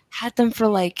had them for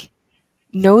like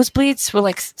nosebleeds were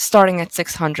like starting at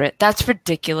 600. That's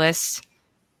ridiculous.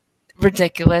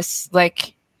 Ridiculous.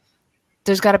 Like,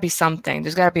 there's got to be something.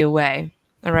 There's got to be a way.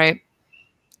 All right.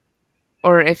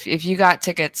 Or if you got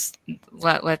tickets,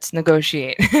 let's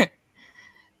negotiate.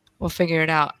 We'll figure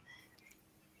it out.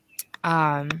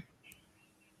 But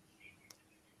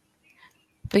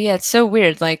yeah, it's so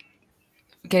weird. Like,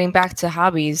 getting back to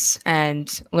hobbies and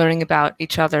learning about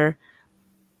each other.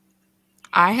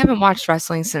 I haven't watched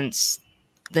wrestling since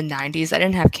the 90s. I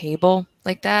didn't have cable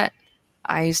like that.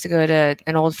 I used to go to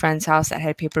an old friend's house that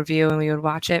had pay-per-view and we would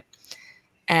watch it.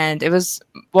 And it was,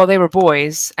 well, they were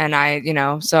boys. And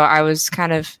so I was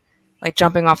kind of like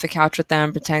jumping off the couch with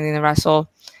them, pretending to wrestle.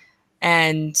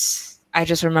 And I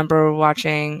just remember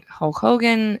watching Hulk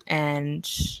Hogan and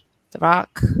The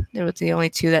Rock. They were the only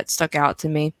two that stuck out to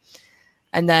me.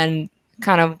 And then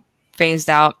kind of phased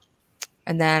out.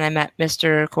 And then I met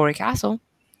Mr. Corey Castle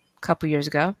a couple years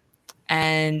ago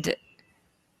and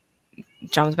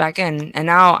jumped back in. And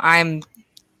now I'm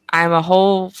a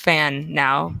whole fan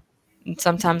now. And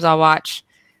sometimes I'll watch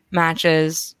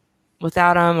matches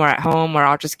without him or at home, or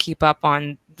I'll just keep up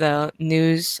on the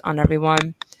news on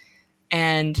everyone.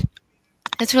 And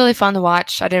it's really fun to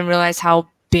watch. I didn't realize how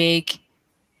big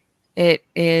it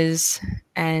is.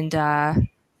 And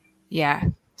yeah,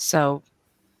 so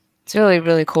it's really,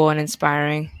 really cool and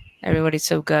inspiring. Everybody's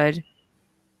so good.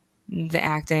 The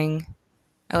acting.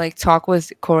 I like talk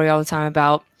with Corey all the time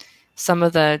about some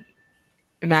of the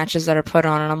matches that are put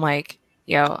on, and I'm like,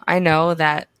 yo, I know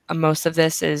that most of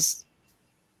this is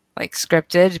like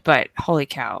scripted, but holy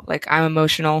cow, like I'm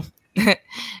emotional.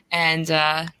 And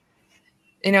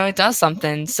it does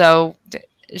something. So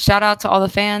shout out to all the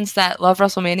fans that love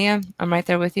WrestleMania. I'm right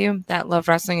there with you, that love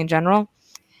wrestling in general.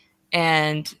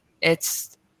 And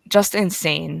it's just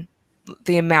insane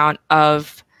the amount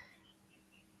of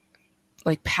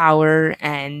like power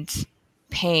and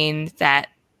pain that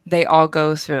they all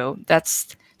go through.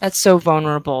 That's so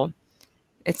vulnerable.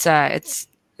 It's a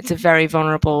very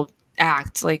vulnerable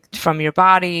act, like from your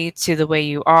body to the way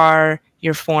you are,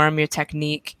 your form, your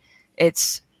technique.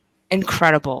 It's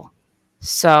incredible.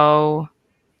 So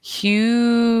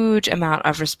huge amount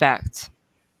of respect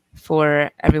for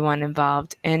everyone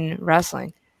involved in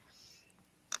wrestling.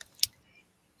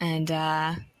 And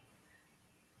I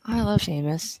love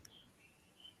Sheamus.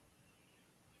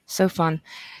 So fun.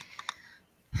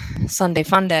 Sunday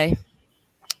fun day.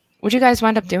 What'd you guys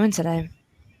wind up doing today?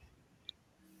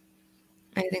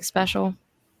 Anything special?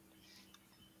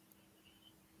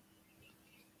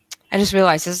 I just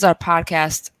realized this is our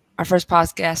podcast, our first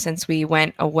podcast since we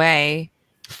went away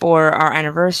for our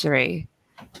anniversary.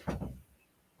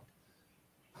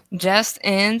 Just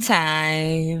in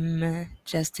time.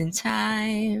 Just in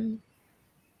time.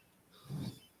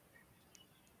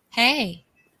 Hey.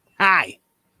 Hi.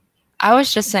 I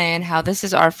was just saying how this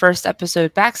is our first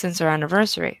episode back since our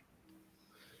anniversary.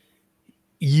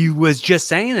 You was just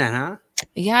saying that, huh?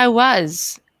 Yeah, I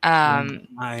was.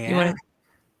 Yeah.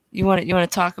 You want to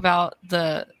talk about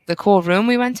the cool room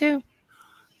we went to?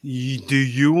 Do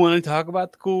you want to talk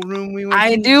about the cool room we went to?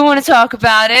 I do want to talk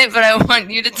about it, but I want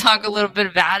you to talk a little bit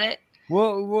about it.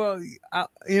 Well,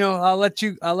 I'll let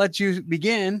you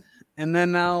begin, and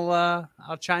then I'll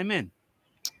chime in.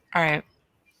 All right.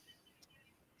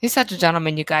 He's such a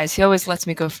gentleman, you guys. He always lets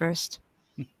me go first.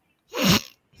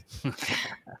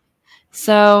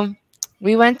 So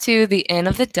we went to the Inn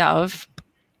of the Dove,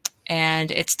 and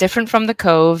it's different from the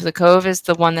Cove. The Cove is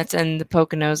the one that's in the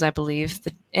Poconos, I believe.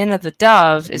 The Inn of the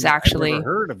Dove is actually... I've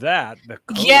never heard of that.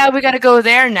 Yeah, we got to go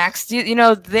there next. You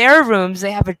know, their rooms,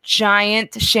 they have a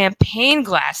giant champagne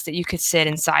glass that you could sit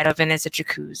inside of, and it's a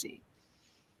jacuzzi.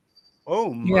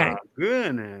 Oh, my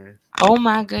goodness. Oh,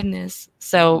 my goodness.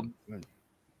 So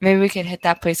maybe we can hit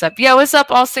that place up. Yeah, what's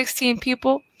up, all 16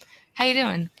 people? How you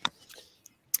doing?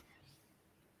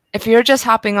 If you're just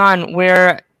hopping on,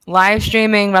 we're live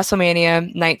streaming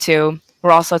WrestleMania Night 2.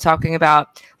 We're also talking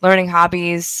about learning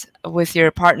hobbies with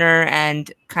your partner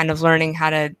and kind of learning how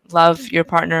to love your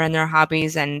partner and their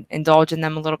hobbies and indulge in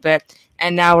them a little bit.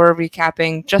 And now we're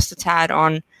recapping just a tad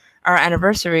on our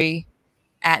anniversary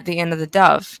at the Inn of the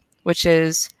Dove, which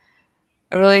is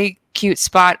a really cute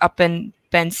spot up in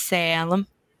Ben Salem.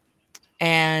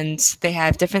 And they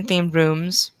have different themed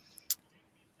rooms.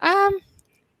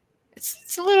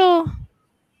 It's a little...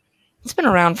 It's been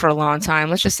around for a long time.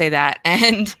 Let's just say that.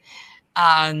 And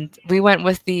we went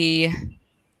with the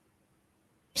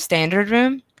standard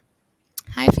room.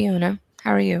 Hi, Fiona.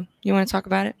 How are you? You want to talk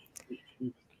about it?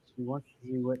 She wants to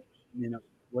see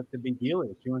what the big deal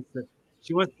is. She wants to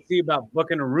see about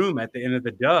booking a room at the Inn of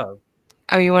the Dove.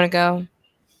 Oh, you want to go?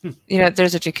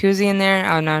 There's a jacuzzi in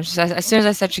there. Oh no! As soon as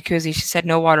I said jacuzzi, she said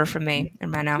no water for me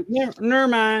and ran out. Never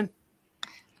mind.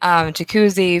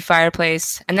 Jacuzzi,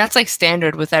 fireplace, and that's like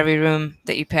standard with every room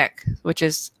that you pick, which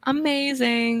is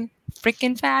amazing,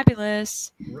 freaking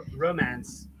fabulous.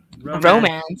 Romance,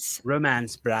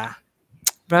 brah.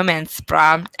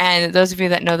 And those of you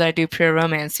that know that I do pure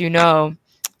romance, you know,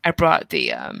 I brought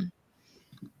the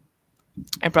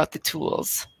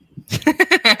tools.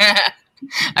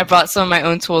 I brought some of my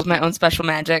own tools, my own special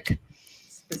magic.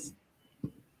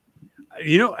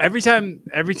 Every time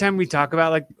we talk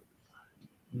about like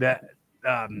that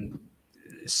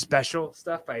special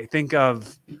stuff, I think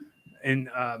of in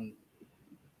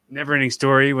Neverending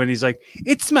Story when he's like,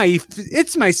 it's my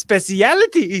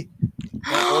speciality.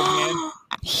 That old man.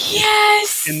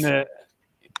 Yes. In the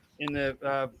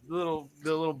little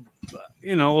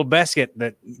little basket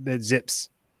that zips.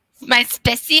 My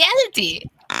speciality.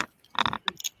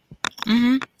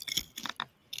 Mm-hmm.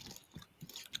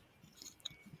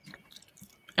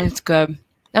 It's good.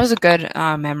 That was a good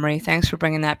memory. Thanks for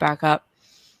bringing that back up.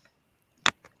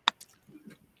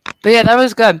 But yeah, that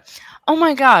was good. Oh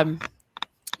my god.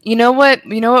 You know what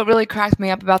really cracked me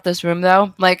up about this room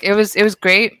though? Like it was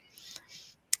great.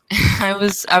 I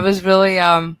was really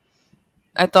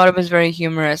I thought it was very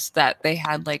humorous that they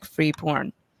had like free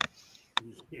porn.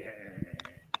 Yeah.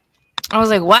 I was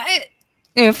like, what?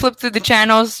 Flip through the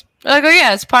channels. They're like, oh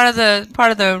yeah, it's part of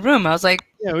the room. I was like,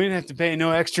 yeah, we didn't have to pay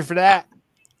no extra for that.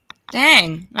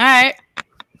 Dang. All right.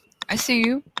 I see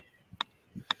you.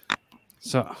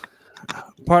 So,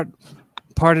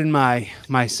 pardon my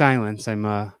silence. I'm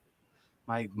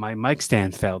my mic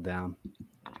stand fell down.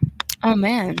 Oh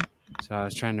man. So I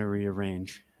was trying to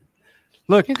rearrange.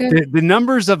 Look, You're good. the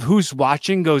numbers of who's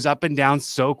watching goes up and down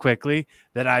so quickly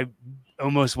that I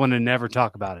almost want to never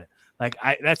talk about it. Like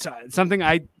that's something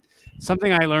I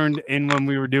learned in when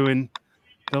we were doing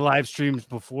the live streams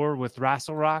before with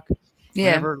Wrestle Rock.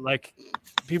 Yeah. Whenever like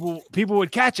people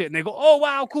would catch it and they go, "Oh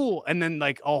wow, cool," and then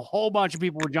like a whole bunch of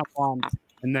people would jump on,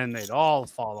 and then they'd all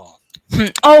fall off.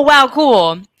 Oh wow,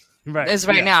 cool. Right, Is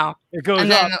right now. it goes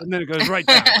And then- up and then it goes right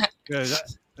down. It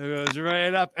goes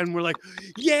right up, and we're like,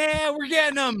 "Yeah, we're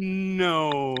getting them."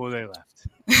 No, they left.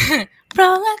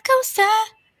 Roller coaster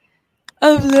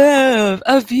of love,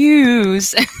 of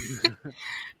views.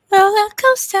 Roller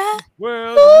coaster.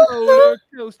 World roller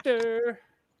coaster.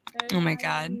 Oh my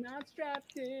God. Not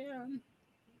strapped in.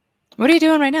 What are you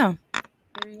doing right now?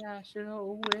 You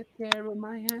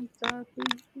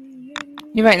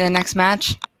writing the next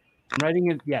match? I'm writing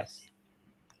it. Yes.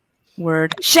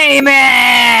 Word.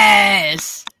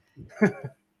 Sheamus!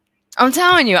 I'm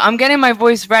telling you, I'm getting my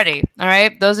voice ready. All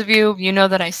right? Those of you, you know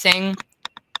that I sing.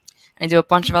 I do a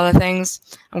bunch of other things.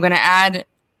 I'm going to add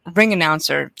ring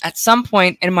announcer at some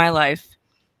point in my life.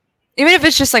 Even if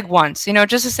it's just like once, you know,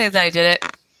 just to say that I did it.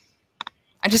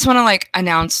 I just want to like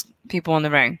announce people in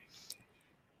the ring.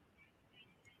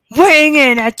 Weighing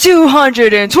in at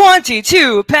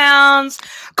 222 pounds,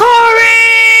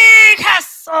 Corey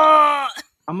Castle!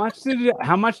 How much did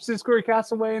Corey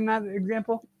Castle weigh in that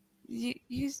example? You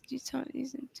told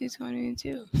he's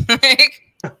 222. Like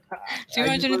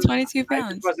 222 I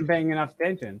pounds. just wasn't paying enough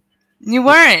attention. You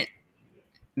weren't.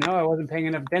 No, I wasn't paying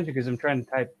enough attention because I'm trying to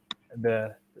type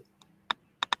the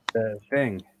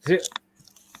thing. See,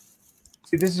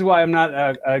 this is why I'm not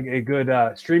a good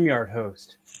StreamYard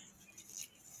host.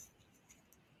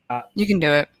 You can do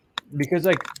it. Because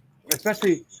like,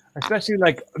 especially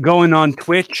like going on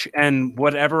Twitch and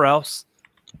whatever else,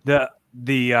 the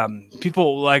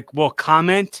people like will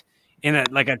comment in a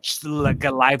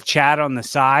live chat on the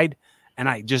side, and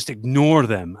I just ignore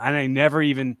them, and I never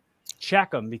even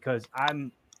check them because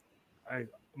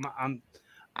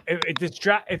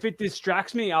if it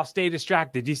distracts me, I'll stay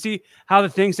distracted. Do you see how the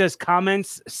thing says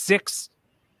comments 6?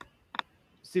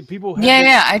 See, people.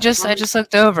 Yeah. I just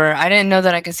looked over. I didn't know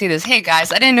that I could see this. Hey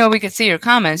guys, I didn't know we could see your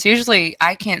comments. Usually,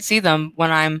 I can't see them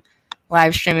when I'm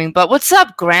live streaming. But what's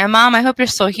up, Grandmom? I hope you're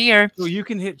still here. So you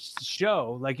can hit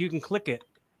show, like you can click it,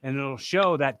 and it'll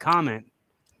show that comment.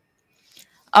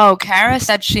 Oh, Kara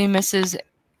said she misses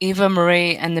Eva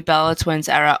Marie and the Bella Twins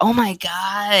era. Oh my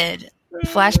God!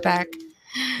 Flashback.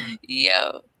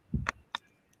 Yo.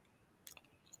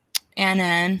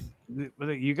 And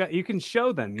You can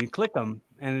show them. You click them,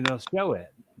 and it'll show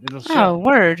it. It'll show. Oh,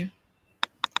 word.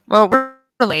 Well, we're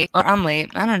late, or I'm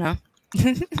late. I don't know.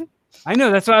 I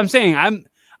know. That's what I'm saying. I'm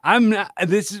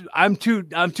too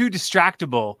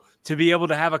distractible to be able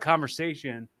to have a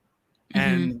conversation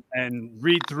and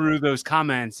read through those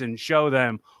comments and show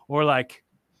them, or like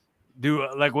do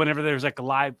like whenever there's like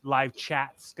a live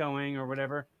chats going or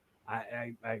whatever.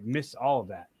 I miss all of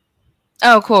that.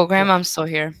 Oh, cool. Grandmom's still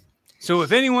here. So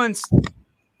if anyone's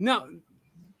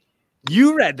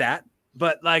you read that,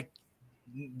 but like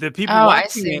the people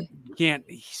watching it can't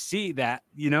see that,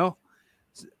 you know.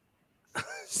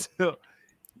 So, well,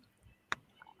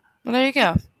 there you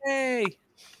go. Hey.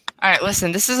 All right,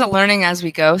 listen. This is a learning as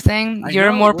we go thing.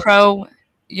 You're more pro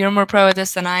at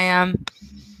this than I am.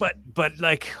 But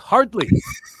like hardly,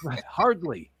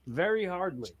 very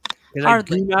hardly.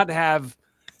 Hardly. I do not have.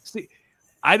 See,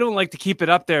 I don't like to keep it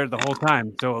up there the whole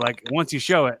time. So like once you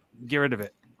show it, get rid of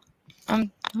it. Hold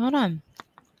on.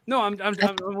 No,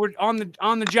 we're on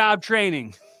the job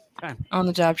training. On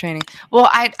the job training. Well,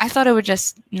 I thought it would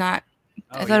just not.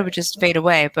 I thought it would just fade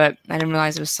away, but I didn't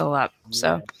realize it was still up. Yeah.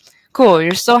 So cool.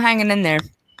 You're still hanging in there.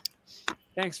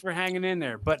 Thanks for hanging in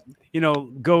there. But you know,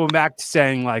 going back to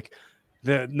saying like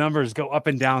the numbers go up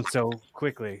and down so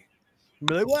quickly. You'd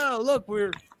be like, wow, look, we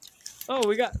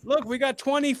got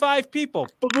 25 people.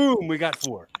 Boom, we got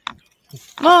 4.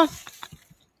 Well,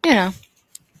 you know,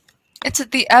 it's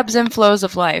the ebbs and flows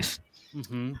of life.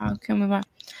 Mm-hmm. How can we?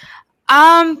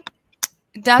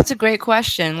 That's a great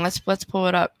question. Let's pull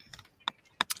it up.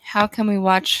 How can we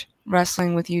watch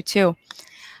wrestling with you too?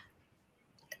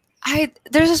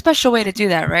 There's a special way to do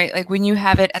that, right? Like when you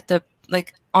have it at the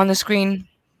on the screen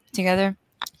together.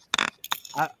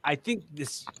 I think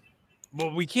this.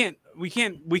 Well, we can't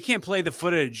play the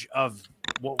footage of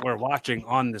what we're watching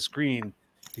on the screen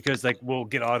because like we'll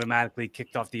get automatically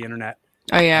kicked off the internet.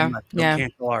 Oh yeah, and, they'll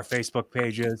cancel our Facebook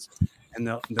pages, and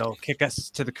they'll kick us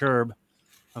to the curb.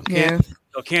 Okay,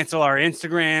 they'll cancel our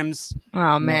Instagrams.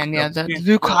 Oh man,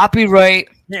 the copyright.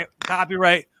 Yeah,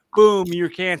 copyright. Boom, you're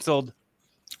canceled.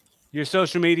 Your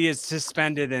social media is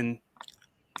suspended, and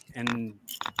and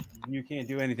you can't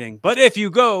do anything. But if you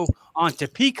go onto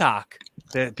Peacock,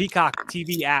 the Peacock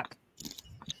TV app,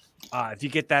 if you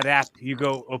get that app, you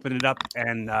go open it up,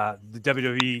 and the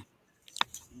WWE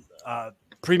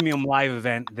premium live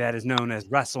event that is known as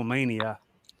WrestleMania.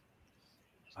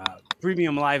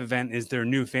 Premium live event is their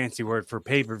new fancy word for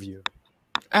pay-per-view.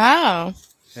 Oh,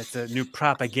 That's a new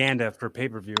propaganda for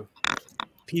pay-per-view.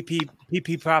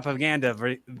 PP propaganda.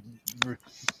 I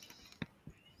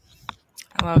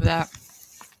love that.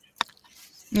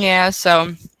 Yeah,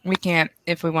 so we can't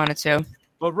if we wanted to.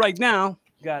 But right now,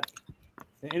 got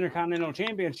the Intercontinental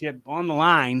Championship on the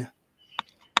line.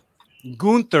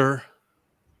 Gunther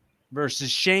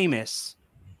versus Sheamus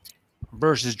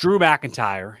versus Drew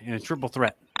McIntyre in a triple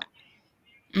threat.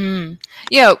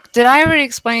 Yo, did I already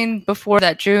explain before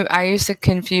that I used to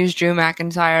confuse Drew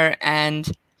McIntyre and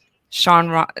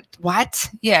what?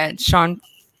 Yeah, Sean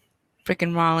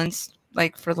freaking Rollins,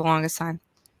 like, for the longest time.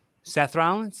 Seth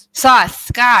Rollins? Seth,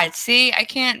 God, see, I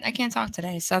can't talk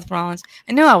today. Seth Rollins.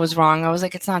 I knew I was wrong. I was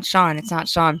like, it's not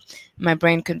Sean. My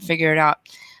brain couldn't figure it out.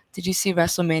 Did you see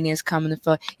WrestleMania is coming to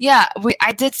Philly? Yeah,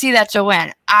 I did see that,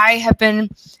 Joanne. I have been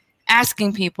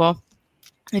asking people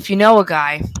if you know a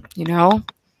guy,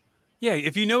 Yeah,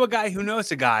 if you know a guy who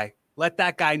knows a guy, let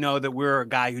that guy know that we're a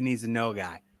guy who needs to know a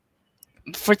guy.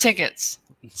 For tickets,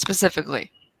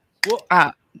 specifically. Well,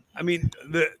 I mean,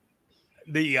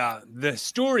 the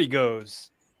story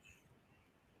goes,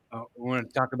 we're going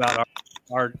to talk about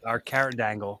our carrot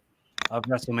dangle of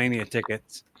WrestleMania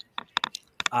tickets.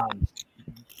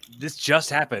 This just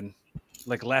happened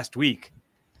like last week.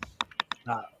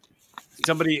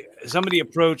 Somebody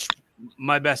approached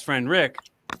my best friend Rick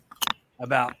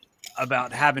about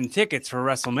having tickets for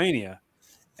WrestleMania,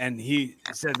 and he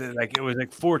said that like it was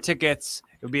like 4 tickets,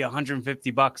 it would be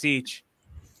 $150 each.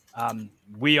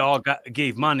 We all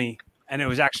gave money, and it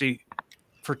was actually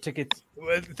for tickets.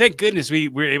 Thank goodness we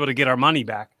were able to get our money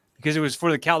back, because it was for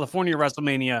the California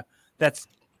WrestleMania that's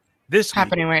this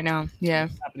happening right now. Yeah,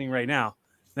 happening right now.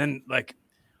 Then like,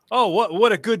 oh,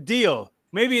 what a good deal.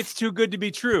 Maybe it's too good to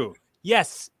be true.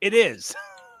 Yes, it is.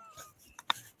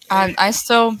 I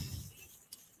still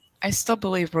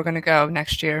believe we're gonna go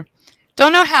next year.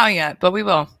 Don't know how yet, but we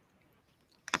will.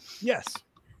 Yes.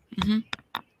 Mm-hmm.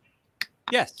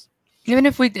 Yes. Even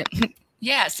if we did.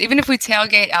 Yes, even if we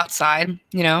tailgate outside,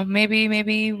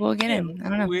 maybe we'll get in. I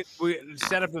don't know. We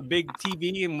set up a big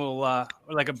TV, and we'll or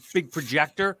like a big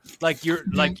projector, like your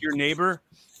neighbor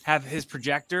have his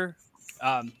projector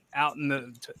out in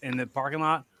the parking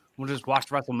lot. We'll just watch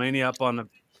WrestleMania up on a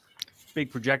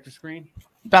big projector screen.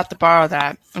 About to borrow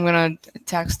that. I'm gonna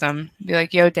text them. Be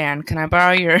like, "Yo, Dan, can I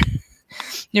borrow your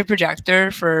your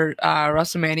projector for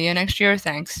WrestleMania next year?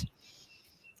 Thanks."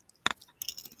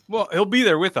 Well, he'll be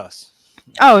there with us.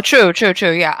 Oh, true.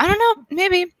 Yeah, I don't know.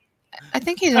 Maybe. I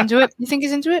think he's into it. You think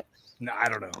he's into it? No, I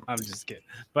don't know. I'm just kidding.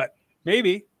 But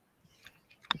maybe.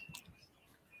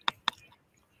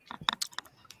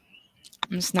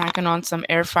 I'm snacking on some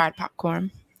air fried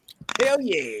popcorn. Hell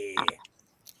yeah.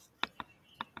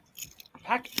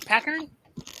 Packer?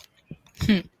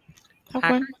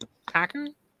 Popcorn? Packer?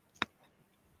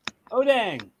 Oh,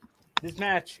 dang. This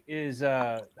match is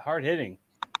hard hitting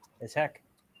as heck.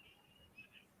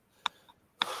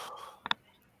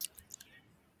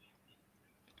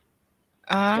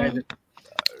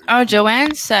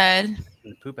 Joanne said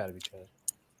poop out of each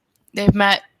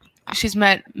other. She's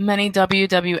met many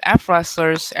WWF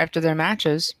wrestlers after their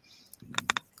matches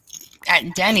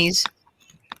at Denny's.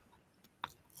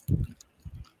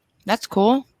 That's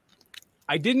cool.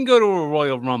 I didn't go to a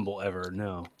Royal Rumble ever,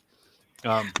 no.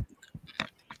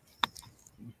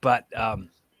 But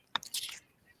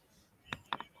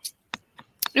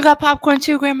you got popcorn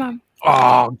too, Grandma.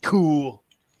 Oh, cool.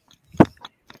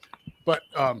 But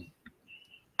the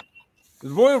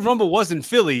Royal Rumble was in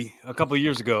Philly a couple of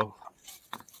years ago.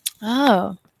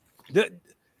 Oh.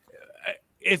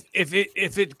 If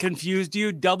it confused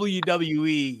you,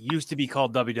 WWE used to be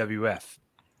called WWF,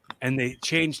 and they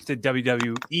changed to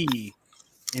WWE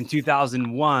in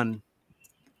 2001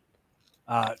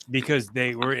 because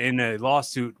they were in a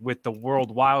lawsuit with the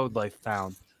World Wildlife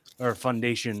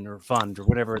Foundation or Fund or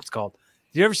whatever it's called.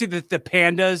 Did you ever see the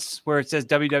pandas where it says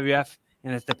WWF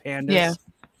and it's the pandas?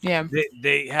 Yeah.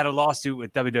 They had a lawsuit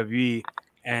with WWE,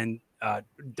 and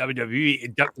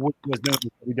WWE, which was known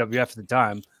as WWF at the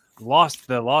time, lost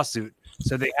the lawsuit,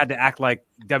 so they had to act like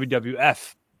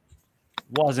WWF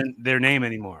wasn't their name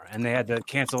anymore, and they had to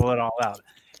cancel it all out.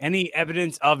 Any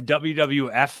evidence of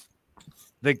WWF,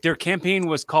 like their campaign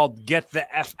was called "Get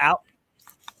the F Out,"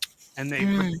 and they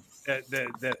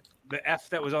the F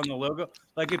that was on the logo.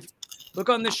 Like if look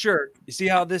on this shirt, you see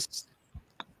how this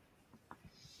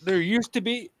there used to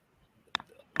be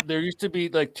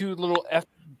like two little F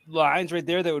lines right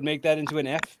there that would make that into an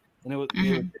F, and it would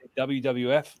say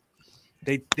WWF.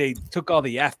 They took all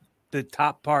the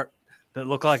top part that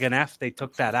looked like an F. They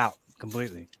took that out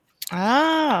completely.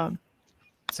 Oh.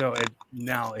 So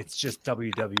now it's just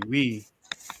WWE.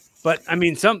 But I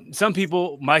mean, some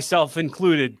people, myself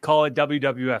included, call it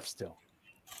WWF still.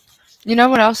 You know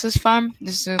what else is fun?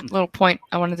 This is a little point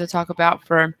I wanted to talk about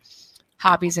for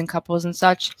hobbies and couples and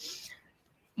such.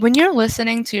 When you're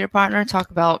listening to your partner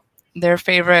talk about their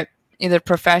favorite either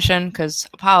profession, because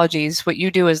apologies, what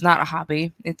you do is not a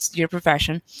hobby, it's your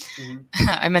profession.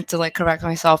 I meant to like correct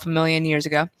myself a million years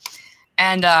ago.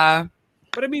 And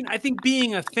but I mean, I think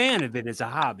being a fan of it is a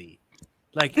hobby.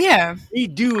 Like me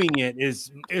doing it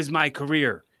is my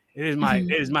career. It is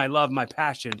my love, my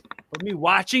passion. But me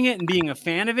watching it and being a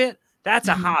fan of it, that's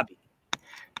a hobby.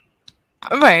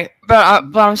 Right. But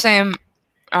I'm saying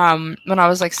when I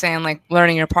was like saying like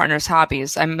learning your partner's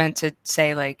hobbies, I meant to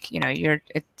say like,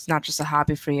 it's not just a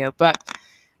hobby for you, but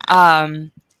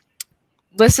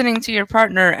listening to your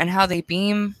partner and how they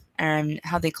beam and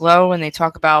how they glow when they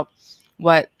talk about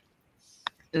what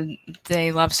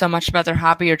they love so much about their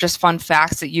hobby or just fun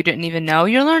facts that you didn't even know,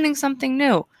 you're learning something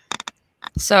new.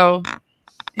 So,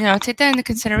 take that into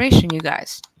consideration, you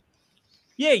guys.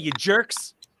 Yeah, you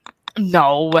jerks.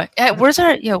 No. Where's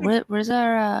our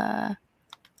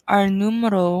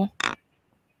numero? I'm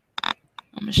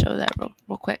gonna show that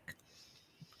real quick.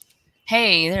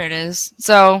 Hey, there it is.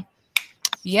 So,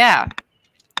 yeah.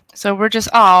 So we're just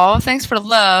thanks for the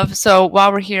love. So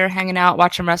while we're here hanging out,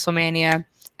 watching WrestleMania,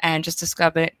 and just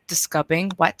discussing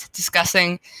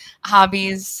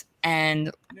hobbies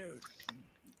and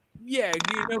yeah,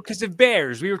 because of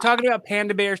bears. We were talking about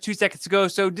panda bears 2 seconds ago.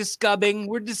 So we're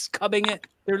discussing it.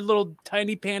 They're little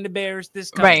tiny panda bears.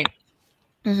 Right.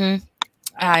 If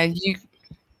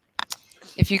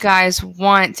you guys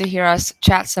want to hear us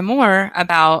chat some more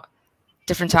about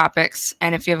different topics,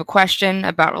 and if you have a question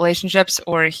about relationships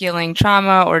or healing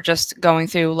trauma or just going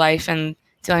through life and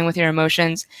dealing with your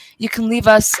emotions, you can leave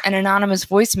us an anonymous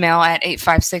voicemail at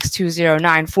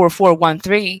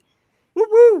 856-209-4413.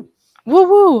 Woo-woo!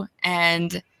 Woo-woo!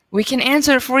 And we can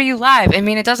answer it for you live. I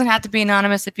mean, it doesn't have to be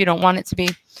anonymous if you don't want it to be.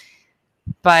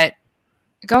 But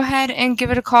go ahead and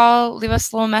give it a call. Leave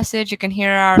us a little message. You can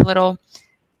hear our little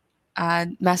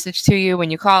message to you when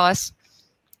you call us.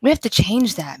 We have to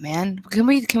change that, man. Can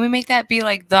we make that be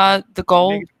like the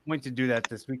goal? Make a point to do that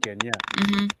this weekend, yeah.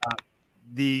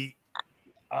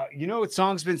 What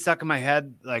song's been stuck in my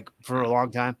head like for a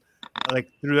long time, like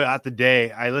throughout the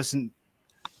day. I listened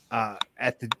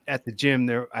at the gym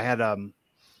there. I had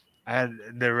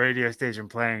the radio station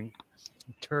playing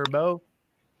Turbo,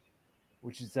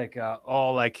 which is like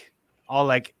all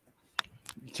 2000s,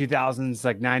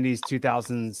 like 90s,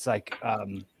 2000s, like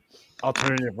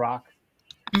alternative rock.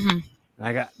 And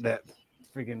I got that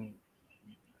freaking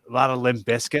a lot of Limp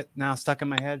Bizkit now stuck in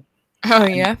my head. Oh,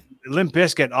 yeah. Limp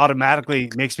Bizkit automatically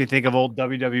makes me think of old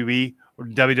WWE or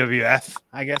WWF,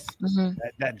 I guess.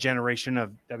 That generation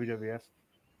of WWF.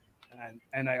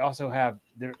 And I also have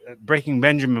Breaking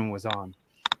Benjamin was on.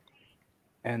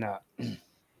 And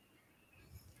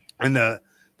the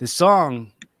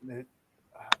song,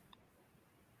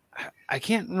 I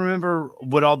can't remember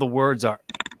what all the words are.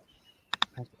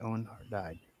 Owen Hart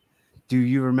died. Do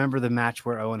you remember the match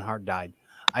where Owen Hart died?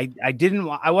 I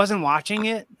wasn't watching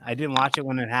it. I didn't watch it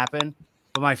when it happened,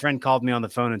 but my friend called me on the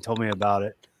phone and told me about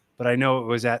it. But I know it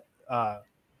was at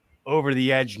Over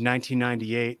the Edge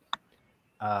 1998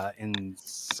 in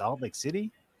Salt Lake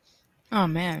City. Oh,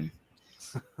 man.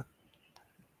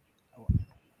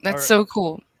 That's so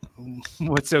cool.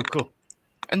 What's so cool?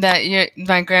 That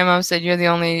my grandma said you're the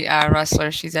only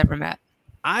wrestler she's ever met.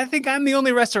 I think I'm the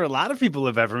only wrestler a lot of people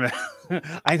have ever met.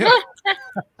 I know.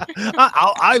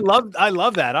 I love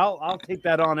that. I'll take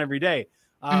that on every day.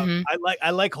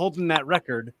 I like holding that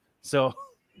record. So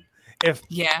if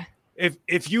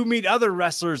you meet other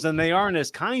wrestlers and they aren't as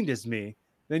kind as me,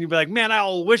 then you'd be like, man,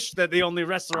 I'll wish that the only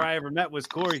wrestler I ever met was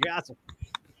Corey Castle.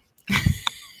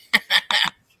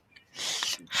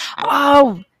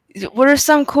 Oh, what are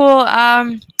some cool?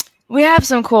 We have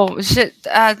some cool shit.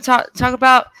 Talk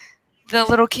about the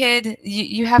little kid.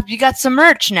 You got some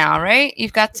merch now, right?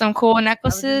 You've got some cool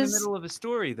necklaces. I was in the middle of a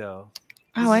story, though.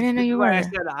 I didn't know you were. I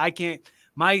said I can't.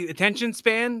 My attention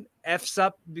span f's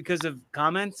up because of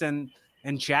comments and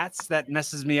chats. That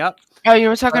messes me up. Oh, you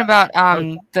were talking about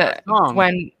when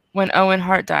Owen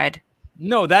Hart died.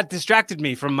 No, that distracted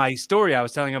me from my story. I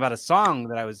was telling about a song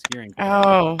that I was hearing today.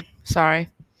 Oh, sorry.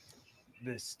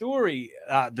 The story,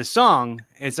 the song,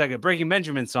 it's like a Breaking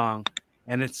Benjamin song,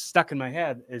 and it's stuck in my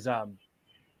head. Is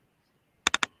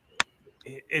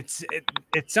it's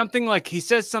something like he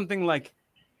says something like,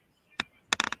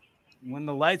 when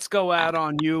the lights go out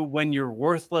on you, when your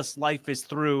worthless life is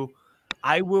through,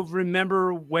 I will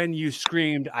remember when you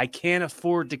screamed, I can't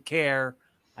afford to care.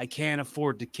 I can't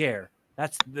afford to care.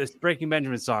 That's this Breaking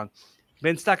Benjamin song.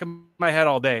 Been stuck in my head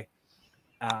all day.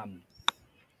 Um,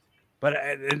 but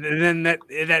and then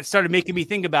that started making me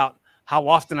think about how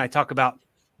often I talk about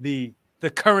the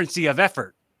currency of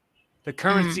effort, the Mm-hmm.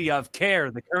 currency of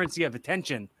care, the currency of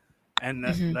attention, and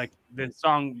Mm-hmm. like the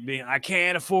song being "I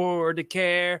can't afford to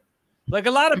care." Like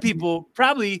a lot of Mm-hmm. people,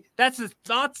 probably that's the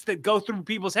thoughts that go through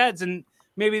people's heads, and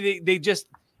maybe they just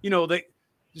they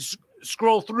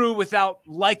scroll through without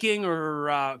liking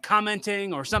or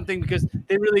commenting or something because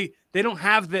they don't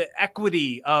have the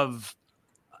equity of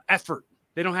effort.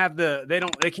 They don't have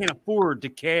they can't afford to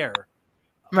care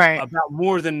Right. about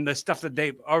more than the stuff that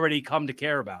they've already come to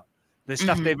care about, the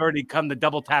stuff Mm-hmm. they've already come to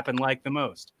double tap and like the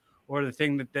most, or the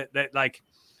thing that like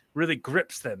really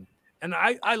grips them. And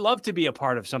I love to be a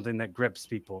part of something that grips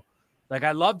people. Like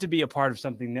I love to be a part of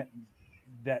something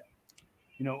that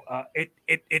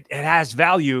it has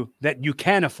value that you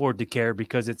can afford to care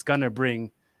because it's going to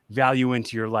bring value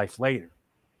into your life later.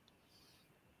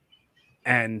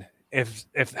 And if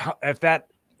that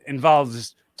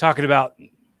involves talking about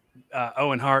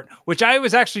Owen Hart, which I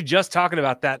was actually just talking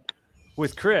about that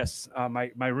with Chris,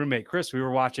 my roommate Chris. We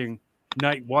were watching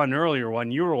night one earlier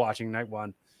when you were watching night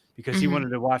one because he Mm-hmm. wanted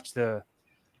to watch the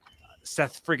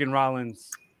Seth friggin'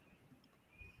 Rollins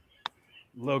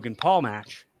Logan Paul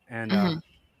match, and Mm-hmm.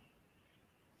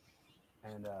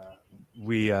 and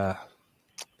we were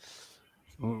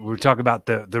talking about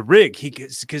the rig. He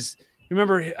because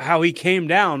remember how he came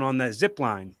down on that zip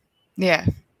line, Yeah.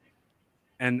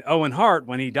 and Owen Hart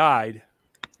when he died.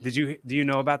 Do you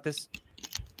know about this?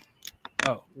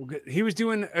 Oh, he was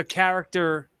doing a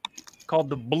character called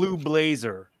the Blue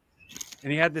Blazer,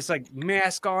 and he had this like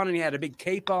mask on, and he had a big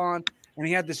cape on, and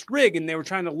he had this rig, and they were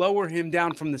trying to lower him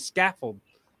down from the scaffold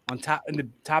on top in the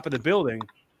top of the building,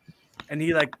 and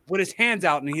he like put his hands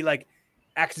out, and he like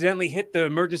accidentally hit the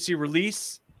emergency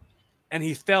release, and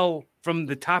he fell from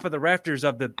the top of the rafters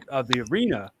of the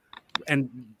arena,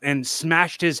 and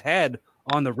smashed his head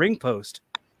on the ring post,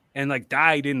 and like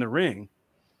died in the ring,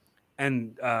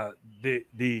 and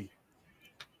the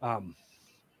um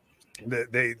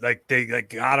they like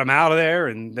got him out of there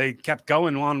and they kept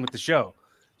going on with the show.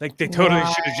 Like they totally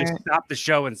What? should have just stopped the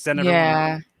show and sent everyone home,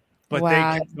 Yeah. but they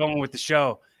Wow. kept going with the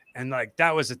show. And like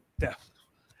that was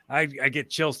I get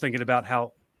chills thinking about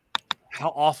how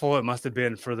awful it must have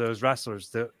been for those wrestlers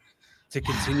to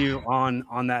continue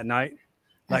on that night.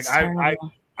 Like That's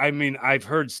terrible. I mean I've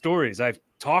heard stories. I've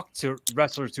talked to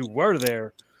wrestlers who were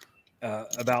there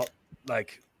about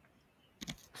like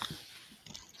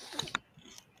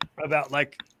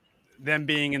like them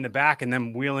being in the back and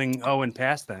them wheeling Owen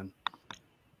past them.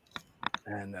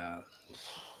 And Oh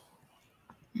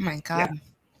my yeah, God.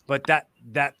 but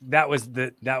that was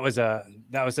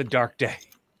a dark day.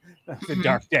 That's a Mhm.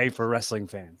 dark day for wrestling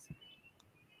fans.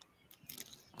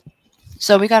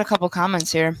 So we got a couple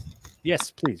comments here.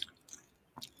 Yes, please.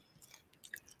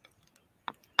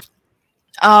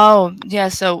 Oh, yeah.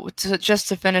 So just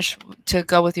to finish, to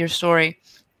go with your story,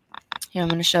 here, I'm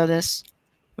going to show this,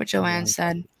 what Joanne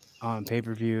said. On pay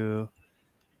per view,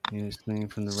 he was swinging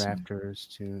from the rafters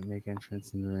to make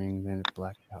entrance in the ring. Then it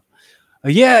blacked out.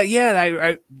 Yeah.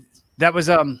 I that was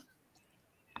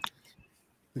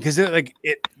because like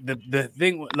the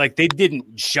thing like they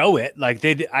didn't show it like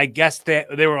I guess they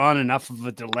were on enough of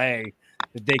a delay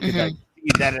that they could like Hmm.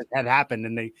 see that it had happened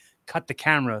and they cut the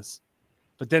cameras,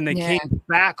 but then they Yeah. came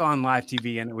back on live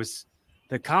TV and it was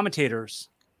the commentators.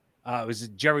 It was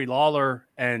Jerry Lawler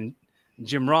and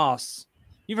Jim Ross.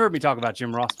 You've heard me talk about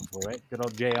Jim Ross before, right? Good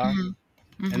old JR. Hmm.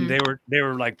 And Hmm. they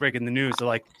were like breaking the news. They're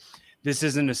like, this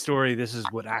isn't a story. This is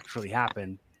what actually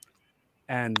happened.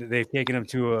 And they've taken him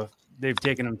to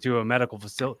a medical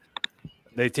facility.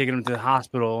 They've taken him to the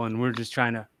hospital, and we're just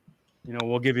trying to,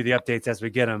 we'll give you the updates as we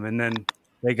get them. And then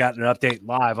they got an update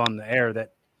live on the air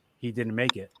that he didn't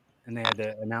make it, and they had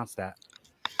to announce that.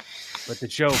 But the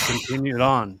show continued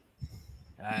on,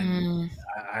 and Mm.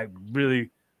 I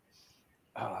really,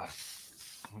 uh,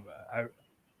 I,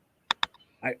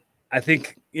 I, I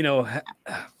think if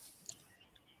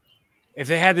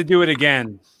they had to do it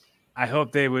again, I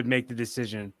hope they would make the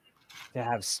decision to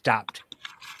have stopped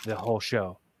the whole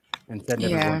show and send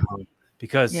everyone Yeah. home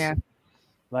because Yeah.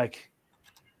 like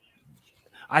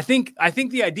I think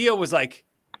the idea was like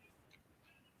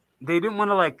they didn't want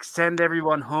to like send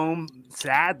everyone home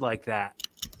sad like that.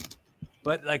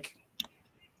 But like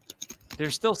they're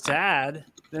still sad.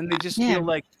 Then they just Yeah. feel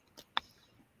like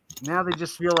now they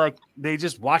just feel like they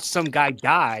just watched some guy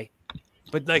die,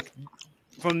 but like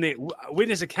from the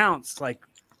witness accounts, like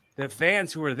the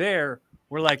fans who were there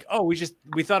were like, "Oh, we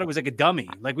thought it was like a dummy.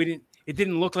 Like it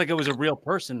didn't look like it was a real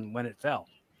person when it fell."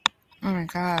 Oh my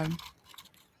god.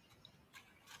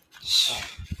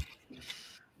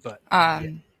 But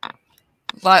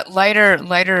Lighter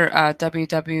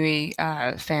WWE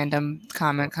fandom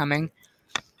comment coming.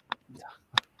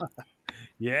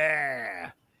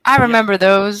 yeah, I remember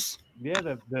those. yeah,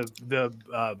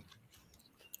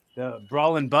 the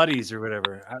brawling buddies or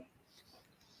whatever.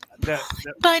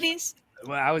 Buddies.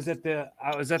 Well, I was at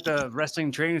the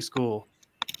wrestling training school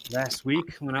last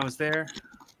week when I was there.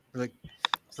 Like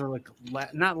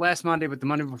not last Monday, but the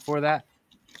Monday before that,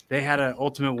 they had an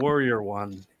Ultimate Warrior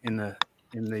one in the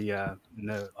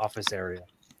office area.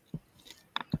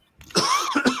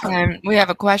 And we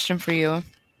have a question for you.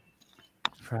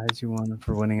 Prize you won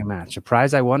for winning a match. A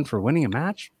prize I won for winning a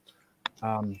match.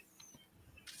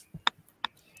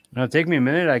 It'll take me a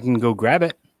minute. I can go grab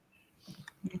it.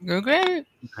 Go great.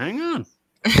 Hang on.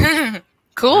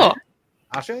 Cool.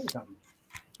 I'll show you something.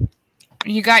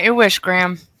 You got your wish,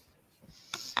 Graham.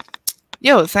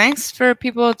 Yo, thanks for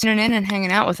people tuning in and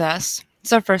hanging out with us.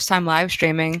 It's our first time live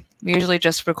streaming. We usually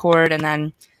just record and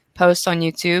then post on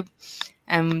YouTube.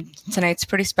 And tonight's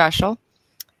pretty special.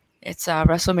 It's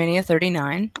WrestleMania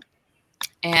 39.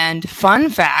 And fun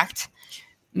fact,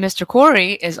 Mr.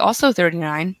 Corey is also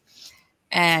 39.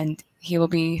 And he will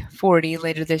be 40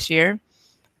 later this year.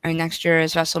 And next year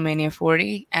is WrestleMania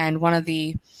 40. And one of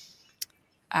the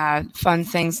fun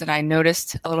things that I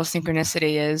noticed, a little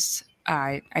synchronicity, is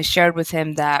I shared with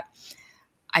him that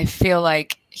I feel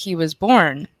like he was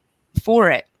born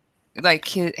for it. Like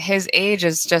his age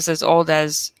is just as old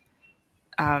as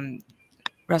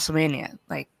WrestleMania.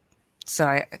 Like, so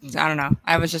I don't know.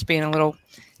 I was just being a little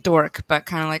dork, but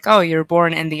kind of like, oh, you're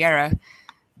born in the era.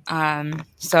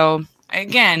 So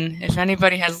again, if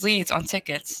anybody has leads on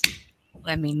tickets,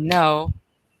 let me know,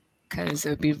 because it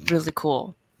would be really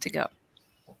cool to go.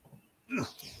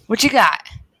 What you got?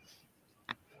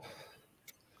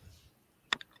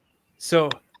 So,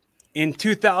 in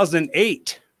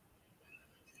 2008,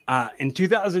 I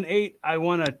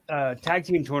won a tag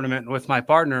team tournament with my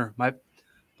partner, my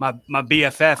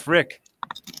BFF Rick,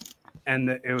 and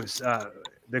it was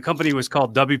the company was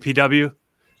called WPW,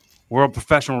 World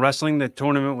Professional Wrestling. The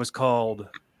tournament was called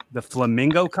the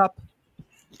Flamingo Cup.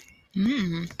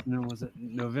 And was it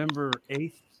November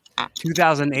 8th,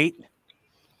 2008?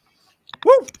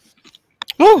 Woo!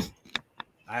 Woo!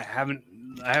 I haven't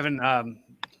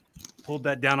pulled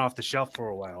that down off the shelf for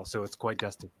a while, so it's quite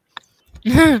dusty.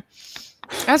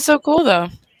 That's so cool, though.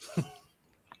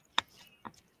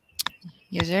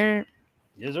 Yes, sir.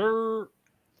 Yes, sir.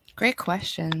 Great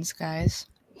questions, guys.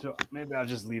 So maybe I'll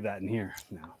just leave that in here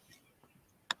now.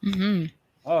 Mm-hmm.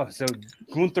 Oh, so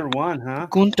Gunther won, huh?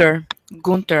 Gunther.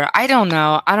 I don't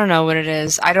know. I don't know what it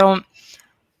is. I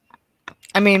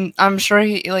mean, I'm sure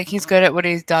he's good at what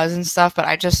he does and stuff, but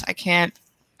I can't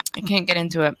get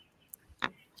into it.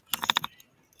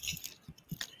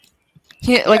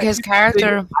 His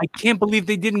character. I can't believe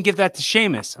they didn't give that to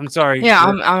Sheamus. I'm sorry. Yeah,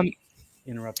 I'm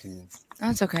interrupting you.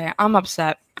 That's okay. I'm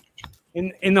upset.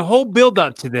 In the whole build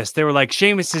up to this, they were like,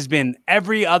 Sheamus has been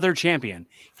every other champion.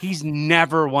 He's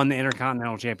never won the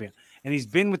Intercontinental Champion. And he's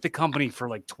been with the company for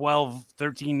like 12,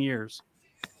 13 years.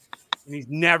 And he's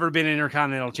never been an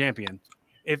Intercontinental Champion.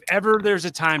 If ever there's a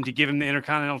time to give him the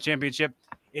Intercontinental Championship,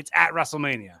 it's at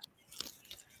WrestleMania.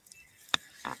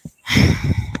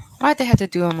 Why'd they have to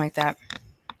do him like that?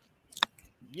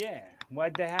 Yeah,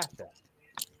 why'd they have to?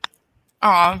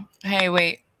 Oh, hey,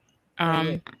 wait.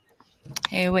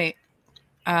 Hey, wait.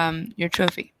 Your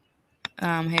trophy.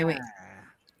 Hey, wait.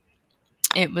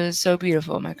 It was so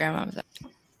beautiful. My grandma was up.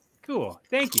 Cool.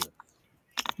 Thank you.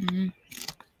 Mm-hmm.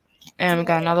 And we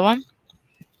got another one.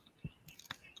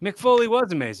 Mick Foley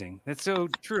was amazing. That's so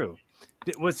true.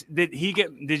 Did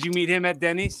you meet him at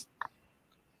Denny's?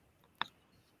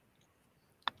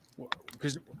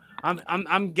 Because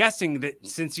I'm guessing that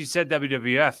since you said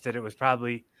WWF, that it was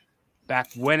probably back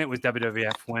when it was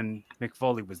WWF when Mick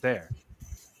Foley was there.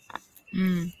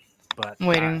 But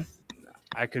waiting.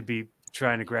 I could be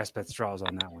trying to grasp at straws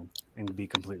on that one and be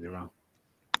completely wrong.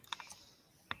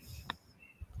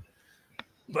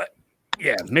 But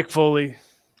yeah, Mick Foley.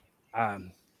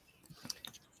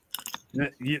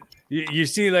 You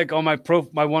see, like on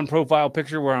my one profile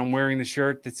picture where I'm wearing the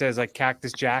shirt that says like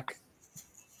Cactus Jack.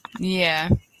 Yeah,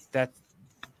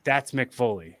 that's Mick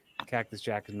Foley. Cactus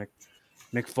Jack is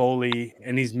Mick Foley,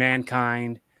 and he's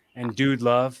Mankind and Dude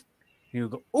Love. He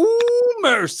would go, "Ooh,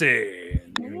 mercy!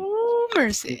 Ooh,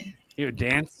 mercy!" He would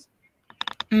dance.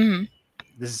 Mm-hmm.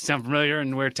 Does it sound familiar?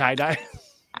 And wear tie-dye?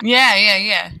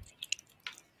 Yeah.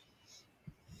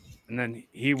 And then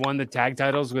he won the tag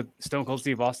titles with Stone Cold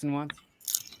Steve Austin once.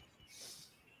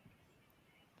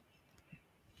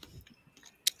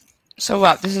 So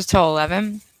what? This is till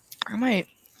 11. I might.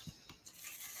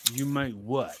 You might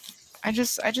what? I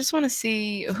just want to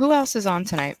see who else is on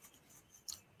tonight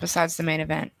besides the main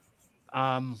event.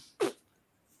 Well,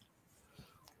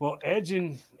 Edge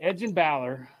and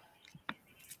Balor,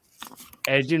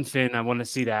 Edge and Finn. I want to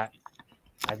see that.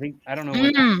 I don't know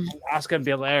when Mm. Asuka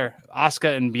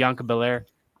and Bianca Belair.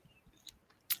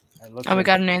 It looks Oh, we like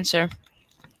got an answer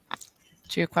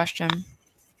to your question.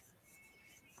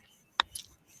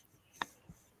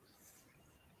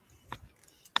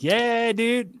 yeah,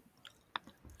 dude.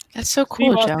 That's so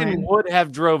Steve cool, Austin Joanne. would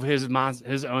have drove his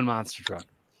own monster truck.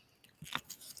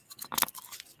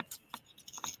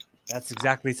 That's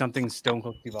exactly something Stone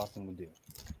Cold Steve Austin would do.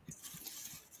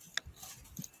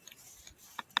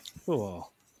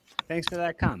 Cool. Thanks for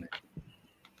that comment.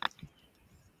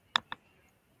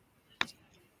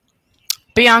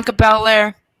 Bianca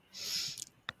Belair.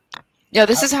 Yo,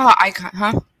 this is how I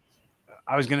huh?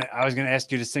 I was gonna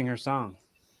ask you to sing her song.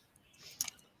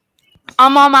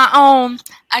 I'm on my own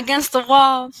against the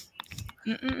wall.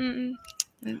 The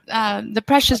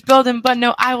pressure's building, but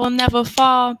no, I will never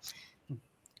fall.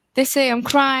 They say I'm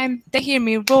crying, they hear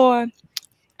me roar,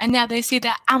 and now they see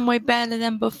that I'm way better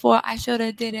than before. I should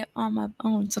have did it on my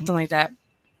own, something like that.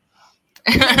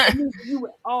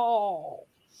 Oh,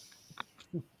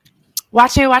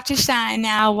 Watch me shine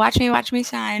now. Watch me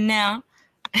shine now.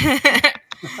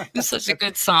 It's such a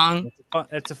good song.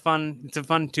 it's a fun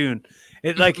tune.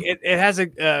 It has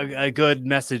a good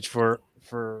message for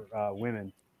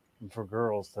women and for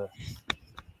girls to,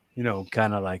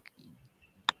 kind of like,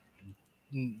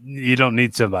 you don't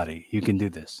need somebody. You can do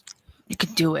this. You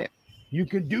could do it. You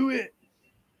can do it.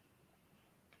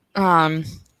 I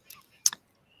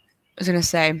was gonna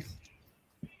say.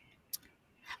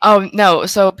 Oh no!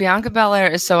 So Bianca Belair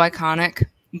is so iconic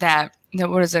that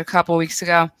what is it? A couple weeks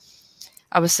ago,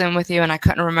 I was sitting with you and I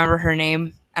couldn't remember her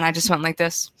name, and I just went like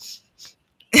this,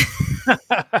 and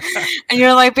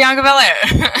you're like Bianca Belair.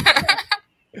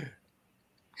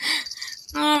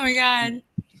 Oh my god!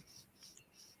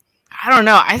 I don't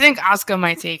know. I think Asuka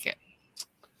might take it.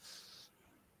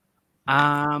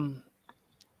 I'm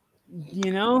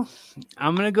gonna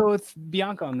go with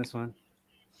Bianca on this one.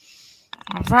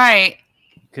 All right.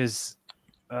 Because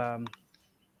I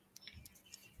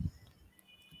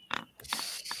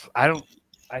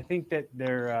think that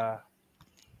they're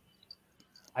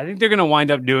gonna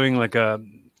wind up doing like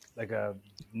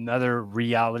another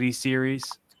reality series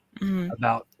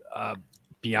about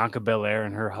Bianca Belair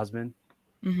and her husband.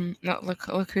 No,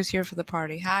 look who's here for the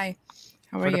party. Hi,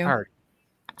 how are For the you? party.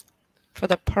 For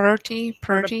the party?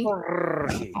 For the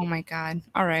party. Oh my god!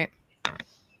 All right.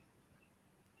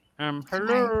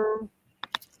 Hello.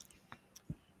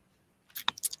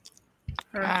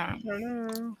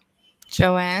 Hello.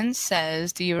 Joanne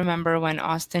says, "Do you remember when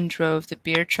Austin drove the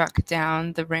beer truck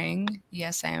down the ring?"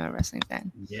 Yes, I am a wrestling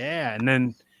fan. Yeah,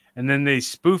 and then they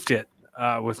spoofed it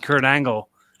with Kurt Angle,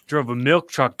 drove a milk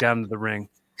truck down to the ring.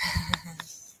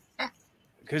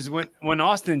 Because when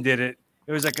Austin did it,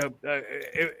 it was like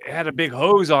it had a big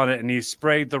hose on it, and he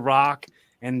sprayed The Rock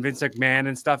and Vince McMahon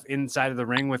and stuff inside of the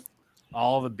ring with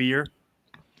all the beer.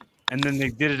 And then they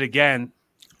did it again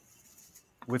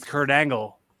with Kurt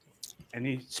Angle, and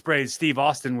he sprayed Steve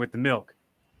Austin with the milk.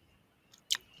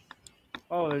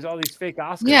 Oh, there's all these fake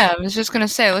Oscars. Yeah, I was just gonna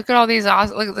say, look at all these.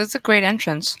 Look, that's a great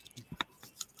entrance.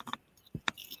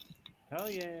 Hell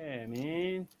yeah,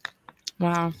 man!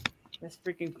 Wow. That's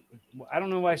freaking. I don't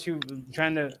know why she was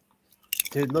trying to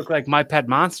look like My Pet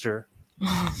Monster.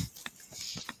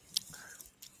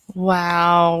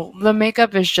 Wow, the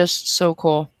makeup is just so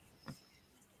cool.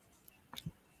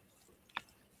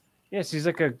 Yeah, she's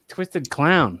like a twisted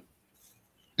clown.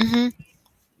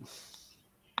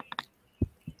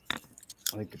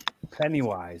 Like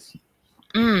Pennywise.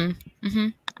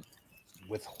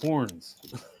 With horns.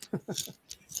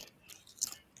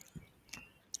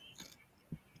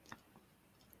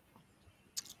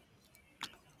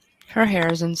 Her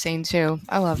hair is insane too.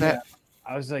 I love it.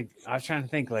 I was trying to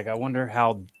think, like, I wonder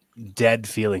how dead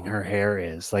feeling her hair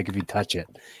is. Like, if you touch it,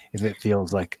 if it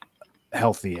feels like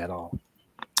healthy at all.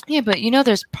 Yeah, but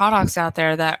there's products out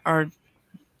there that are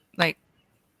like,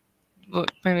 well,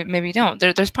 maybe you don't.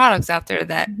 There's products out there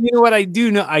that. You know what I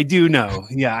do know?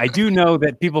 Yeah, I do know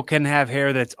that people can have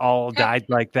hair that's all dyed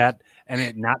like that and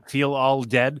it not feel all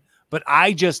dead. But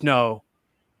I just know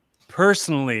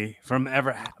personally from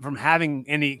having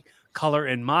any color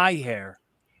in my hair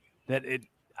that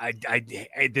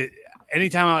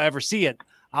anytime I ever see it,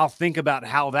 I'll think about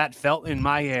how that felt in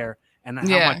my hair and how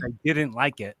much I didn't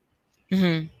like it.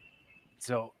 Mm-hmm.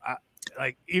 So,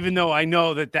 like, even though I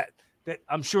know that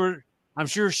I'm sure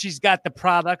she's got the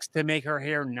products to make her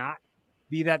hair not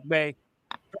be that way.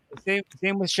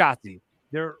 Same with Shotzi.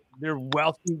 They're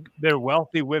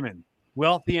wealthy women,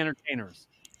 wealthy entertainers.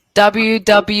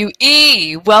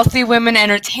 WWE, Wealthy Women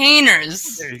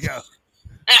Entertainers. There you go.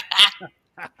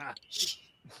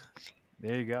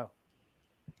 There you go.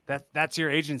 That's your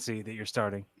agency that you're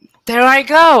starting. There I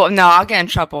go. No, I'll get in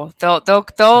trouble. They'll They're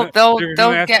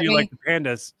gonna have to get be me. like the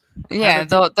pandas. Yeah, Have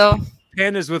it they'll be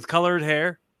pandas with colored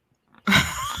hair.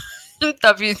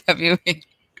 WWE.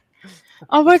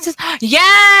 Oh, what's this?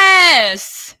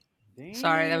 Yes. Damn.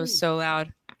 Sorry, that was so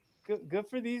loud. Good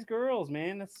for these girls,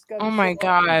 man. That's gotta Oh be my so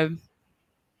awesome.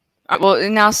 god. Well,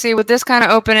 now see with this kind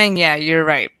of opening, yeah, you're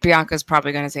right. Bianca's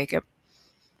probably gonna take it.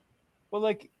 Well,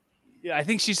 like, yeah, I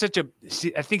think she's such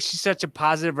a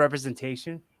positive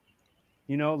representation.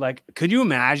 You know, like, could you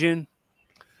imagine?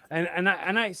 And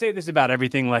I say this about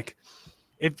everything. Like,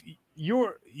 if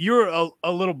you're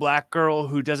a little black girl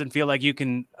who doesn't feel like you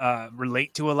can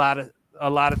relate to a lot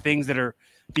of things that are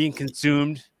being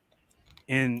consumed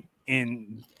in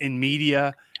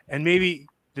media, and maybe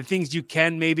the things you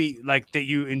can maybe like that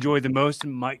you enjoy the most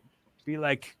might be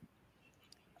like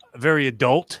very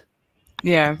adult.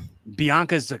 Yeah.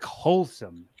 Bianca's like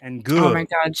wholesome and good. Oh my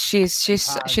god,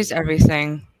 she's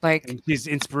everything. Like, and she's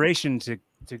inspiration to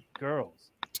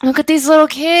girls. look at these little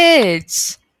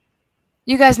kids.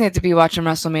 You guys need to be watching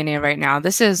WrestleMania right now.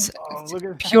 This is Look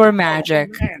at pure that. magic.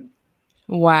 Oh, man.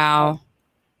 Wow.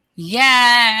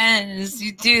 Yes,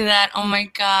 you do that. Oh my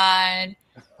god.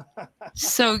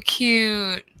 So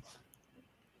cute.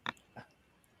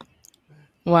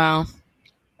 Wow.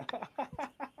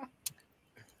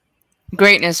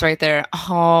 Greatness right there.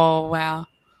 Oh, wow.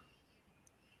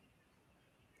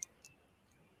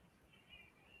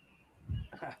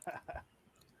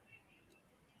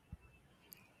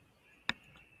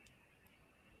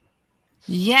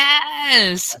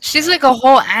 Yes. She's like a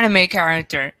whole anime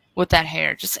character with that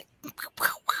hair. Just like.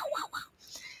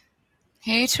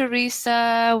 Hey,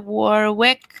 Teresa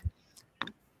Warwick.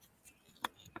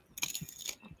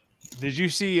 Did you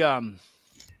see you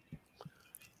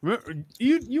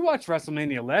watched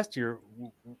WrestleMania last year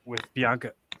with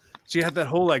Bianca? She had that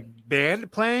whole like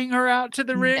band playing her out to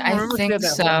the ring. I Remember she think had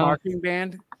that so. whole marching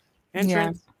band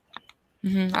entrance?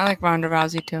 Yeah. I like Ronda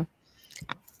Rousey too.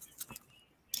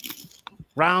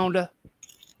 Round up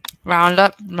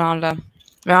Rousey.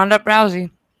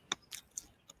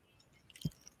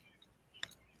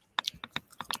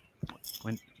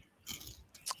 when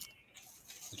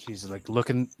she's like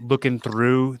looking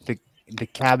through the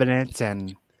cabinets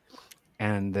and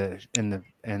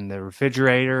the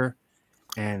refrigerator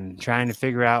and trying to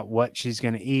figure out what she's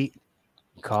gonna eat.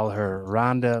 Call her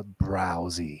Ronda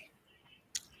Rousey.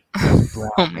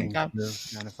 Oh my god.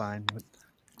 Trying to find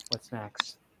what's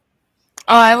next.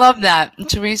 Oh, I love that.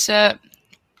 Teresa,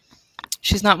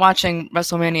 she's not watching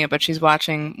WrestleMania, but she's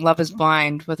watching Love is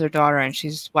Blind with her daughter, and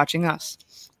she's watching us.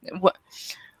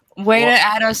 Way to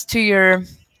add us to your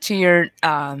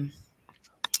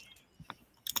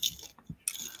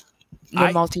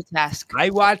multitask. I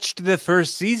watched the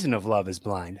first season of Love is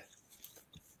Blind.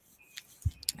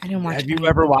 I didn't watch it. Have you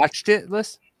ever watched it,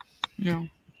 Liz? No.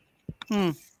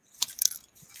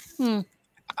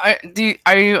 Are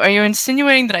you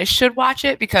insinuating that I should watch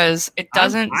it because it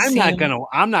doesn't? I'm not gonna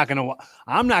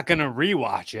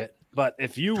rewatch it. But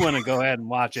if you want to go ahead and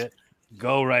watch it,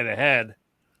 go right ahead.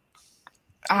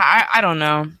 I don't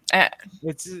know.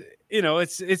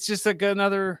 It's just like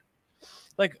another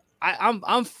like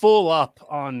I'm full up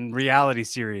on reality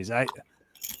series. I've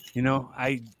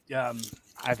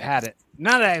had it.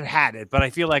 Not that I've had it, but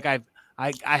I feel like I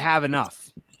have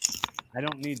enough. I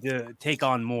don't need to take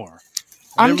on more.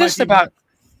 I'm just about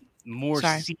more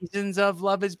seasons of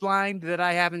Love is Blind that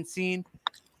I haven't seen.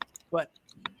 But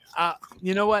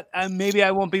you know what? Maybe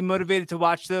I won't be motivated to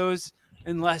watch those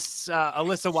unless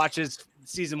Alyssa watches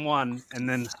season 1, and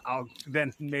then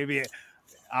maybe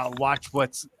I'll watch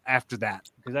what's after that,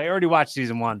 because I already watched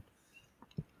season 1,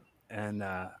 and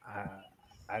I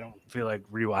don't feel like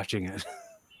rewatching it.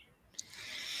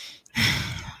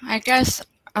 I guess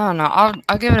I don't know.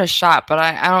 I'll give it a shot, but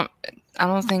I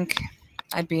don't think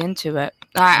I'd be into it.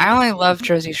 I only love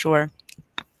Jersey Shore.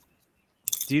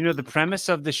 Do you know the premise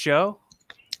of the show?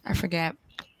 I forget.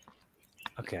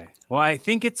 Okay. Well, I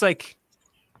think it's like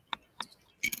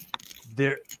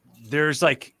there's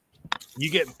like you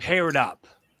get paired up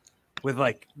with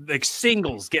like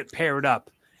singles get paired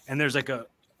up, and there's like a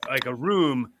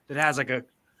room that has like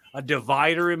a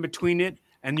divider in between it,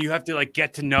 and you have to like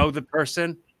get to know the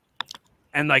person,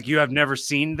 and like you have never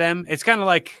seen them. It's kind of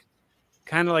like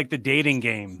the dating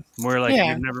game where like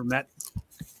Yeah. you've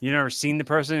never seen the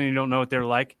person, and you don't know what they're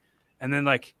like, and then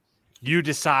like you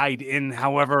decide in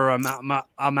however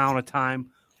amount of time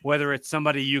whether it's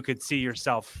somebody you could see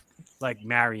yourself like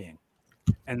marrying,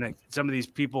 and like some of these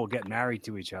people get married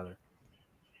to each other.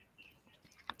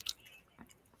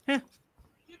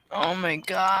 Oh my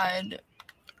god.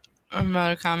 I'm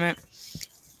about to comment.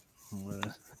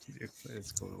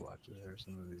 It's cool to watch. There,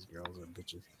 some of these girls are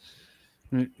bitches.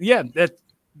 Yeah, that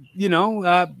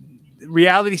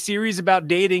reality series about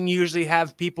dating usually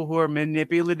have people who are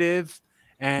manipulative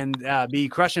and be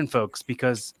crushing folks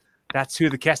because that's who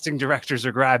the casting directors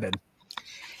are grabbing.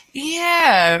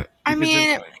 Yeah, I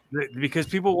Because mean, because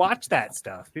people watch that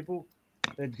stuff. People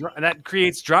that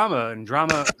creates drama, and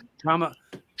drama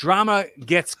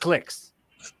gets clicks.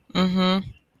 mm-hmm.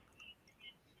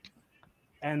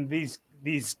 And these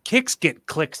kicks get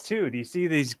clicks too. Do you see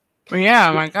these?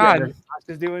 Yeah, oh my god.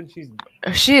 She's doing.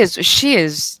 She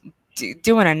is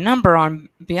doing a number on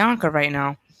Bianca right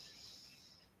now.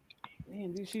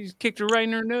 Man, dude, she's kicked her right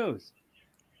in her nose.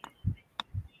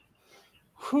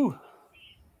 Whew.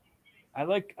 I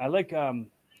like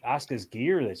Asuka's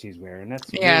gear that she's wearing.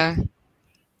 That's Yeah. Really,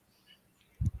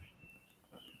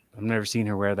 I've never seen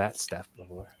her wear that stuff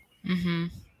before. Mm-hmm.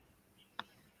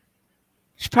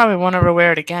 She probably won't ever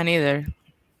wear it again either.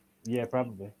 Yeah,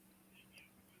 probably.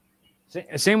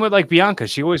 Same with like Bianca.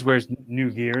 She always wears new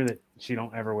gear that she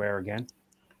don't ever wear again.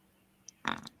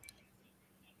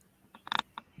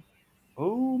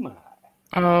 Oh my.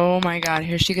 Oh my god,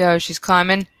 here she goes. She's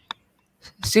climbing.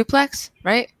 Suplex,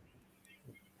 right?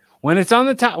 When it's on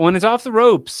the top, when it's off the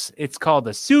ropes, it's called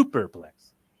a superplex.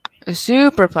 A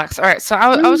superplex. All right, so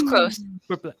I was close.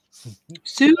 Superplex.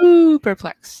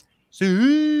 Superplex.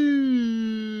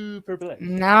 Superplex.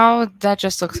 Now that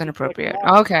just looks inappropriate.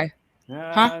 Okay.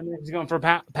 Huh? He's going for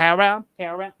power bomb.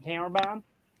 Power bomb.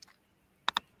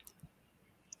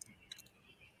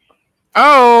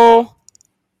 Oh.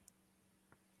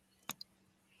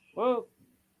 Whoa.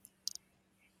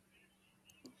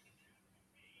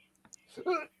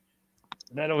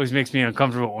 That always makes me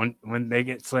uncomfortable when they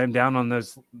get slammed down on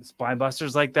those spine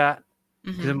busters like that.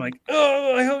 Because I'm like,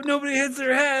 oh, I hope nobody hits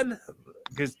their head.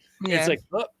 Because it's like,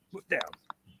 up, down.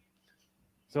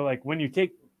 So like when you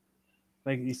take,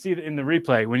 like you see it in the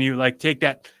replay, when you like take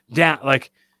that down,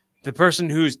 like the person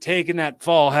who's taking that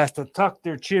fall has to tuck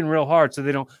their chin real hard so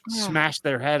they don't smash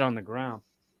their head on the ground.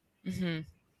 Mm-hmm.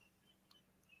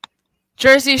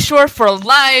 Jersey Shore for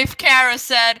life, Kara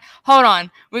said. Hold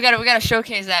on. We gotta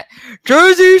showcase that.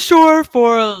 Jersey Shore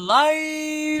for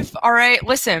life. All right,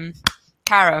 listen.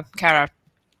 Kara.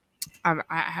 I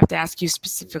have to ask you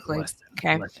specifically.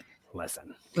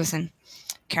 Listen.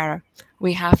 Kara,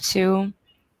 we have to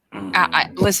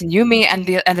listen, you, me, and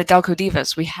the Delco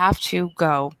Divas, we have to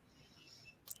go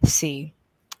see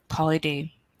Pauly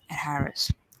D at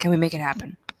Harris. Can we make it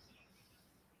happen?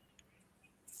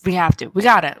 We have to. We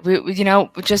got it. We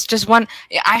just one.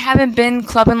 I haven't been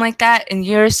clubbing like that in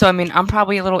years, so I mean, I'm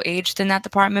probably a little aged in that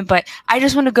department, but I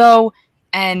just want to go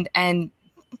and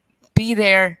be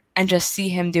there and just see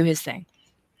him do his thing.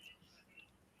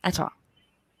 That's all.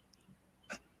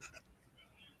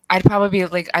 I'd probably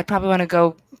want to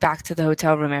go back to the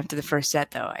hotel room after the first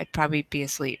set, though. I'd probably be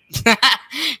asleep.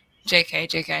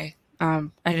 JK.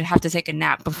 I'd have to take a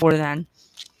nap before then.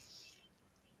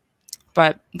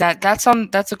 But that's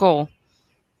a goal.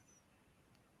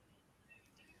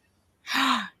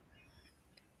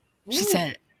 She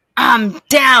said, "I'm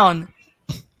down."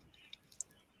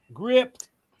 Gripped.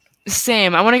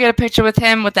 Same. I want to get a picture with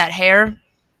him with that hair.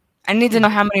 I need to know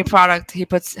how many product he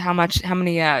puts, how many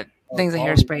things of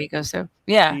hairspray he goes to.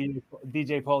 Yeah.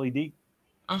 DJ Pauly D.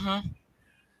 Uh-huh.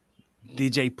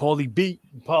 DJ Pauly D.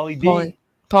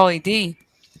 Pauly D.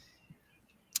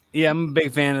 Yeah, I'm a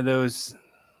big fan of those.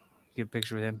 Get a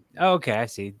picture with him. Oh, okay, I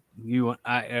see.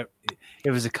 It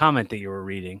was a comment that you were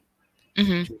reading.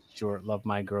 Mm-hmm. Sure, love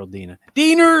my girl Dina.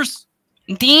 Deaners.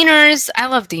 I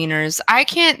love Deaners. I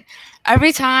can't.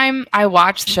 Every time I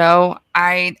watch the show,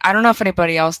 I don't know if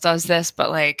anybody else does this, but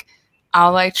like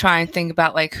I'll like try and think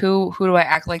about like who do I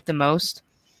act like the most,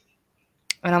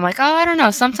 and I'm like, oh, I don't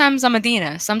know. Sometimes I'm a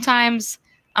Dina. Sometimes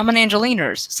I'm an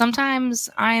Angeliners. Sometimes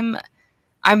I'm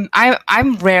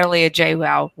rarely a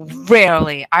JWoww.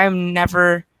 Rarely. I'm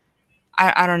never.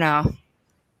 I don't know.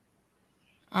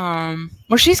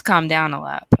 Well, she's calmed down a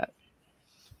lot, but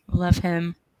I love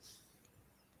him.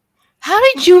 How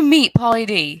did you meet Pauly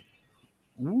D?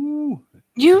 Ooh.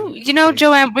 You know,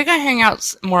 Joanne, we're gonna hang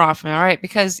out more often, all right?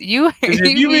 Because you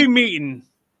be meeting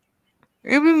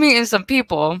We'll be meeting some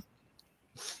people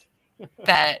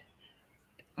that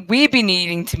we be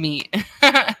needing to meet.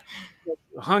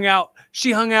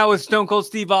 She hung out with Stone Cold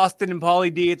Steve Austin and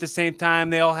Paulie D at the same time.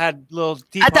 They all had little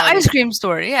tea At the parties. ice cream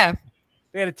store, yeah.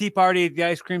 They had a tea party at the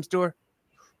ice cream store.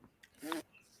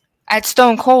 At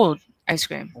Stone Cold ice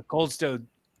cream. Cold Stone.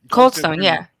 Cold Stone,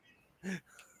 yeah.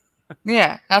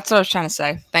 Yeah, that's what I was trying to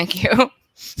say. Thank you.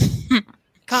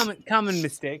 Common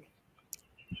mistake.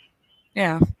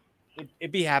 Yeah.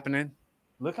 It be happening.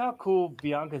 Look how cool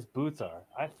Bianca's boots are.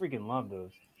 I freaking love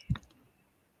those.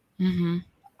 Mm-hmm.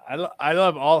 I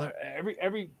love all her,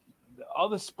 every all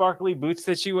the sparkly boots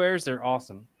that she wears. They're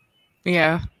awesome.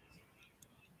 Yeah.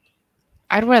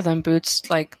 I'd wear them boots,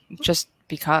 like, just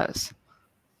because.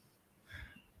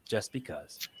 Just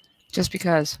because. Just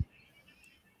because.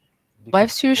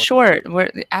 Life's too short.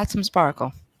 Add some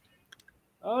sparkle.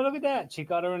 Oh, look at that. She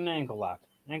got her an ankle lock.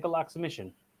 Ankle lock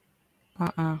submission.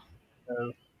 Uh-uh.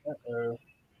 Uh-oh.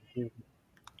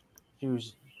 She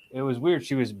was. It was weird.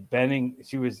 She was bending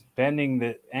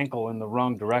the ankle in the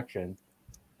wrong direction,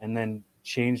 and then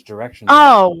changed directions.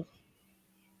 Oh!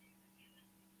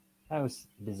 That was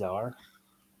bizarre.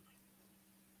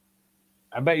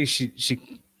 I bet you she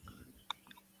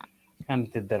kind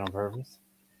of did that on purpose.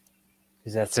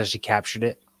 Because that's how she captured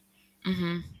it.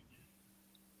 Mm-hmm.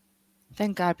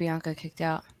 Thank God Bianca kicked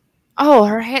out. Oh,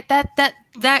 her hair,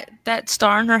 that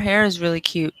star in her hair is really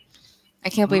cute. I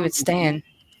can't believe it's staying.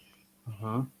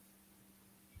 Uh-huh.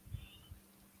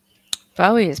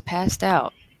 Bowie is passed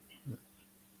out.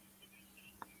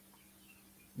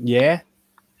 Yeah?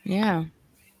 Yeah.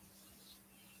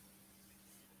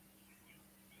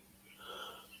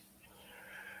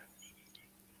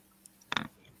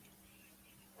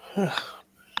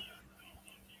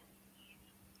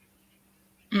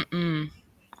 Mm-mm.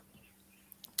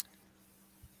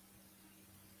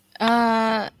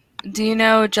 Do you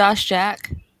know Josh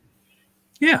Jack?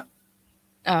 Yeah.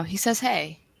 Oh, he says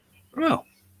hey. Oh.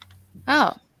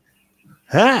 Oh.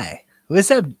 Hi.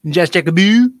 What's up, Josh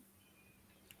Jackaboo?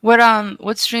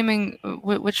 What streaming?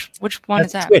 Which one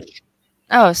is that? Twitch.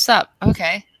 Oh, sup.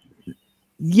 Okay.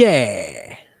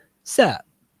 Yeah. Sup.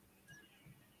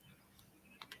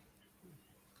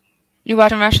 You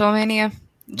watching WrestleMania?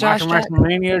 Josh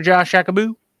WrestleMania, Josh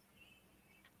Jackaboo?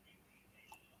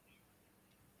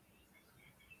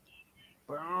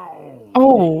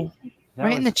 Oh,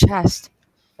 right in the chest.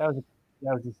 That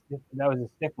was a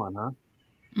stiff one, huh?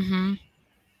 Mm-hmm.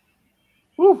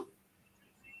 Woo.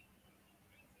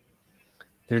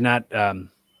 They're not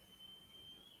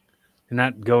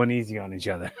going easy on each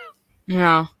other.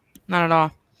 No, not at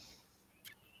all.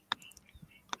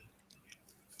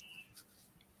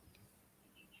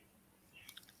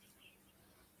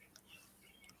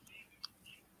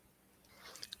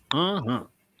 Uh-huh.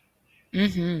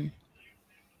 Mm-hmm.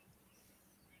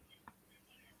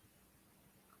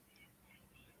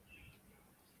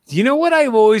 Do you know what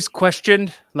I've always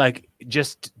questioned? Like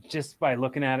just by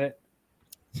looking at it.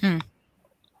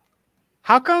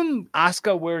 How come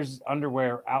Asuka wears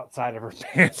underwear outside of her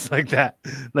pants like that?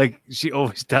 Like she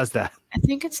always does that. I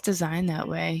think it's designed that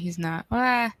way. He's not.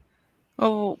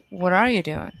 Well, what are you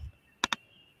doing?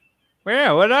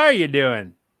 Yeah, what are you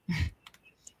doing?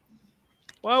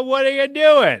 Well, what are you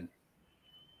doing?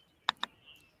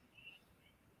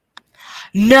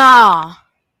 Nah.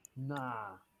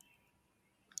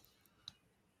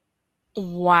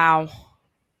 Wow.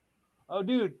 Oh,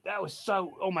 dude, that was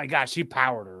so. Oh my gosh, she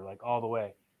powered her like all the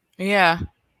way. Yeah.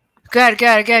 Good.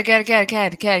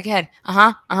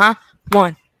 Uh-huh.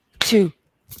 1, 2.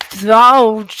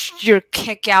 Oh, your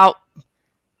kick out.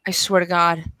 I swear to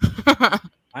God.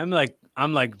 I'm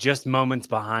like just moments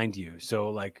behind you. So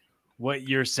like what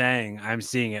you're saying, I'm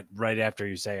seeing it right after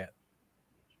you say it.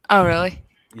 Oh, really?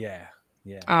 Yeah.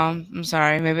 I'm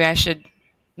sorry. Maybe I should.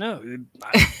 No.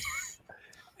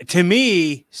 To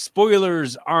me,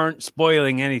 spoilers aren't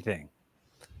spoiling anything.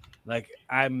 Like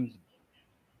I'm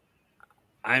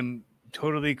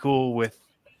totally cool with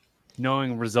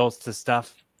knowing results to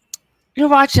stuff. You're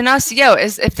watching us,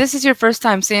 if this is your first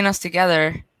time seeing us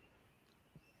together,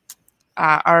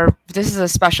 this is a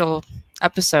special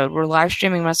episode. We're live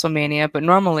streaming WrestleMania, but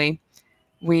normally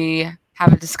we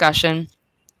have a discussion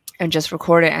and just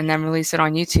record it and then release it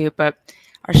on YouTube. But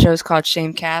our show is called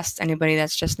S.H.A.M.E Cast. Anybody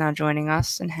that's just now joining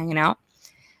us and hanging out,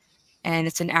 and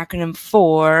it's an acronym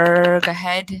for. Go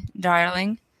ahead,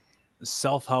 darling.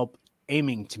 Self-help,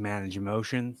 aiming to manage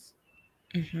emotions.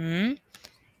 Mm-hmm.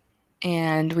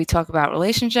 And we talk about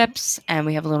relationships, and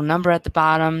we have a little number at the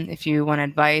bottom if you want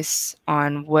advice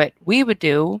on what we would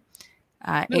do.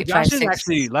 No, Josh has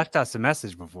actually left us a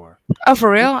message before. Oh,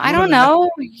 for real? I don't know.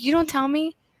 You don't tell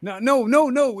me.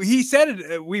 No. He said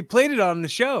it. We played it on the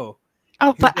show.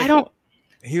 Oh, but I don't.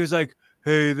 He was like,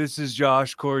 "Hey, this is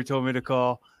Josh. Corey told me to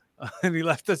call," and he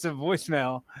left us a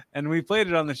voicemail, and we played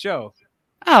it on the show.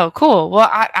 Oh, cool. Well,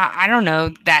 I don't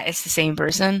know that it's the same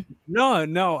person.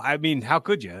 No. I mean, how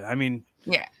could you? I mean,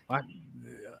 Yeah.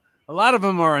 a lot of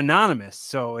them are anonymous,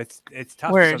 so it's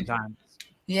tough Word. sometimes.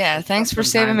 Yeah. It's Thanks tough for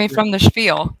saving sometimes me from the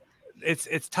spiel.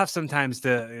 it's tough sometimes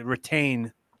to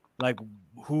retain like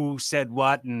who said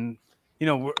what, and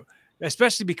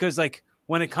especially because like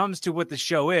when it comes to what the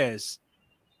show is,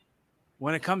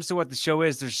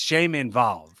 there's shame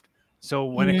involved. So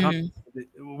when it comes,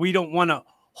 we don't want to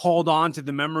hold on to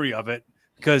the memory of it,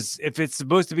 because if it's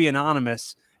supposed to be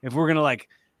anonymous, if we're gonna like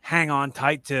hang on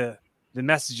tight to the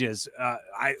messages,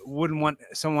 I wouldn't want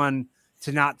someone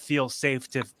to not feel safe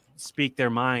to speak their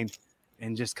mind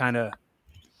and just kind of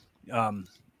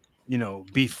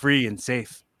be free and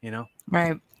safe,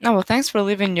 Right. Oh, well, thanks for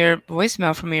leaving your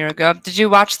voicemail from a year ago. Did you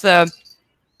watch the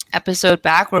episode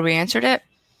back where we answered it,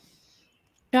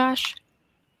 Josh?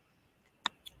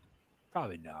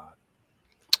 Probably not.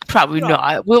 Probably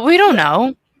not. Well, we don't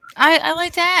know. I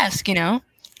like to ask, and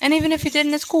even if you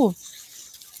didn't, it's cool.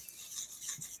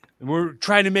 We're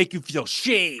trying to make you feel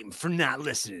shame for not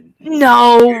listening.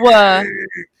 No.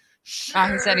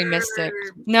 He said he missed it.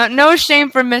 No shame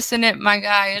for missing it, my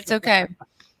guy. It's okay.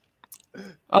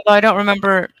 Although I don't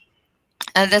remember.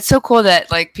 That's so cool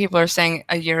that like people are saying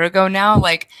a year ago now.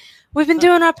 Like we've been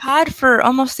doing our pod for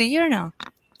almost a year now.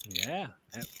 Yeah.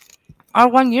 Our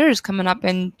 1 year is coming up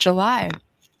in July.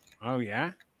 Oh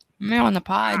yeah. We're on the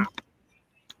pod.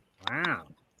 Wow.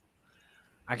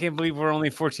 I can't believe we're only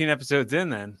 14 episodes in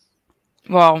then.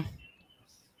 Well,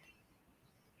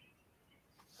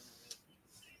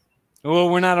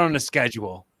 we're not on a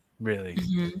schedule, really.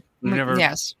 Mm-hmm.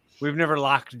 We've never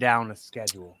locked down a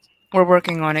schedule. We're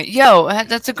working on it. Yo,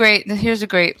 here's a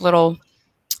great little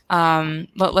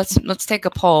let's take a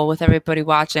poll with everybody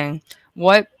watching.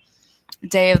 What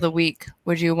day of the week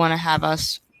would you want to have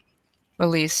us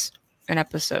release an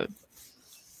episode?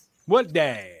 What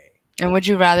day? And would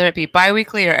you rather it be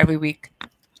bi-weekly or every week?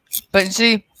 But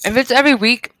see, if it's every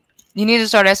week, you need to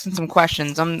start asking some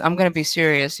questions. I'm gonna be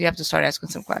serious. You have to start asking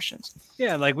some questions.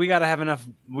 Yeah, like we gotta have enough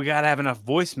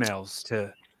voicemails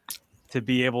to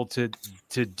be able to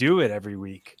do it every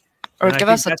week. Or give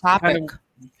us a topic.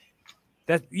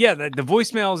 The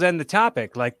voicemails and the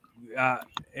topic. Like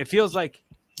it feels like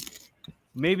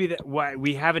maybe that why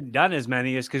we haven't done as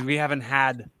many is because we haven't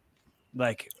had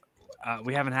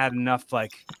enough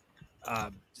like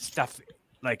stuff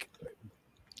like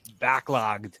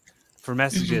backlogged for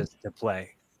messages to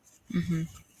play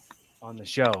on the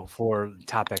show for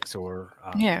topics or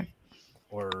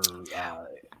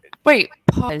wait,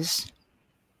 pause.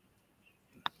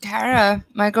 Kara,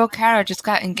 my girl Kara just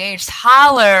got engaged.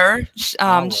 Holler!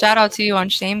 Shout out to you on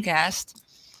Shamecast.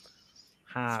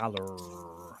 Holler.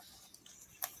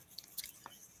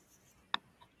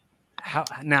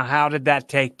 How did that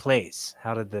take place?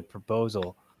 How did the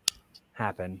proposal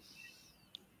happen?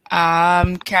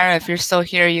 Kara, if you're still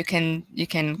here, you can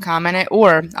comment it,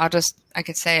 or I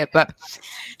could say it, but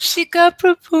she got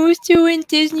proposed to in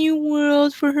Disney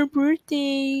World for her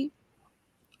birthday.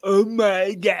 Oh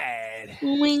my god!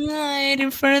 Oh my god!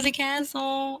 In front of the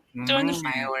castle, during the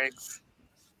fireworks.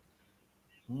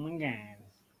 Oh my god!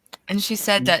 And she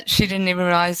said that she didn't even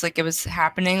realize like it was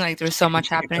happening. Like there was so much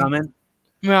happening.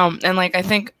 No, and like I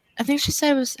think she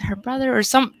said it was her brother or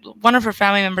one of her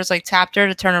family members like tapped her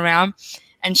to turn around,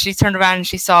 and she turned around and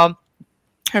she saw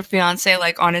her fiance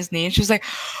like on his knee, and she was like,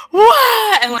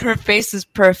 "What?" And like her face is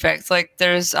perfect. Like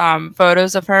there's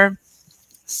photos of her,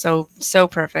 so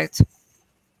perfect,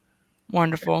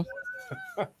 wonderful.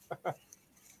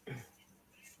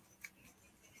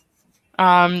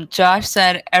 Josh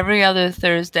said every other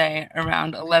Thursday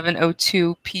around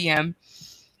 11:02 p.m.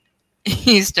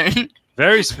 Eastern.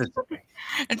 Very specific.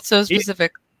 It's so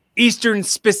specific. Eastern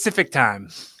specific time.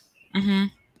 Mm-hmm.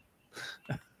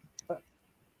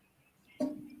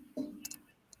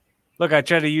 Look, I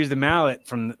tried to use the mallet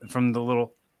from the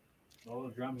little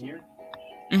drum here.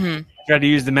 Mm-hmm. I tried to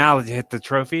use the mallet to hit the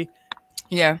trophy.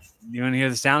 Yeah. You want to hear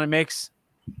the sound it makes?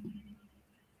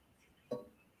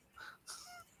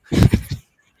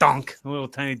 Donk. A little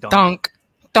tiny donk. Donk.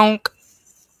 Donk.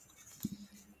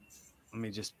 Let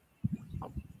me just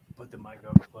put the mic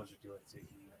over closer to it so you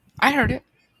can hear it. I heard it.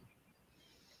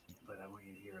 But I want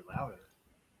you to hear it louder.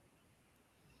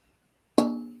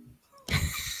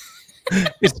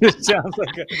 It just sounds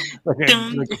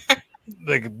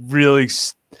like really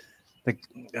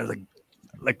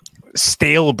like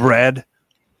stale bread.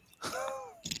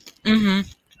 Mm-hmm.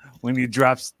 When you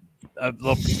drop a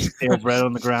little piece of stale bread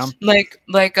on the ground.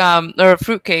 Or a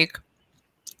fruitcake.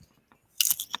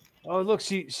 Oh, look,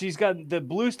 she's got the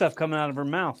blue stuff coming out of her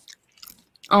mouth.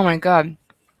 Oh my god.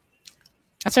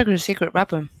 That's like her secret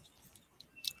weapon.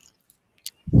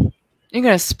 You're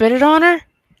gonna spit it on her?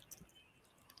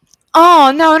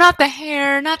 Oh no, not the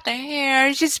hair, not the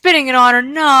hair. She's spitting it on her.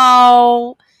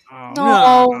 No. Oh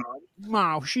no, No.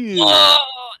 no, shoot. Oh,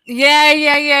 yeah.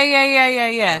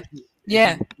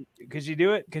 Yeah. Could she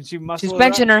do it? Can she muscle She's it up?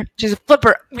 benching her. She's a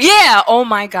flipper. Yeah. Oh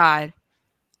my god.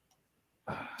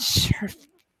 Sure.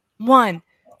 1,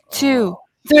 2,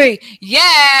 3.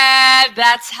 Yeah,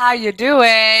 that's how you do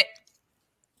it.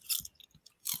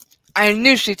 I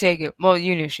knew she'd take it. Well,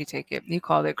 you knew she'd take it. You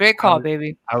called it. Great call,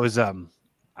 baby. I was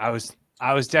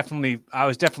definitely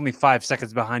 5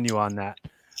 seconds behind you on that.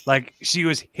 Like she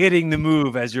was hitting the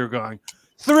move as you're going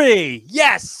 3.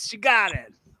 Yes, she got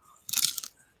it.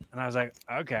 And I was like,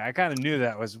 okay, I kind of knew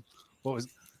that was what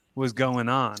was going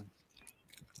on.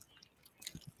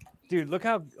 Dude, look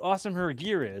how awesome her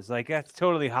gear is. Like that's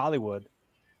totally Hollywood.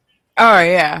 Oh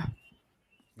yeah.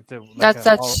 That's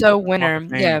so Walk winner. of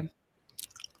Fame. Yeah.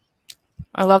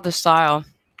 I love the style.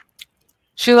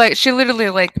 She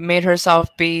literally made herself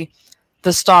be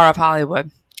the star of Hollywood.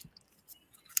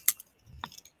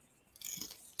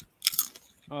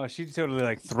 Oh, she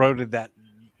totally throated that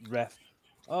ref.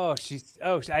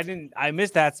 I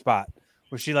missed that spot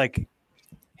where she tried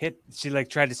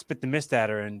to spit the mist at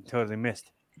her and totally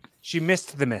missed. She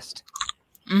missed the mist.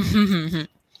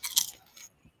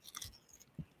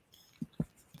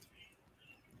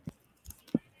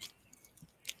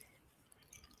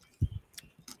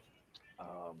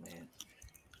 Oh man.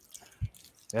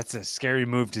 That's a scary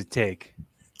move to take.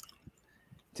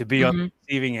 To be on the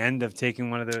receiving end of taking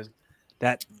one of those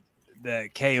the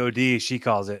KOD she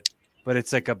calls it, but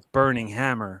it's like a burning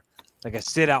hammer, like a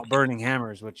sit out burning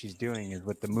hammer is what she's doing, is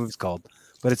what the move's called.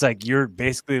 But it's like you're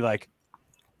basically like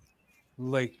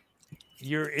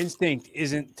your instinct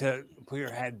isn't to put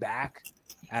your head back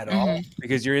at all,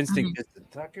 because your instinct is to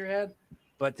tuck your head,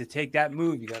 but to take that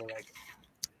move you gotta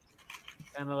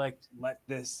let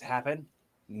this happen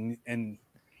and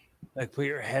put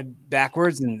your head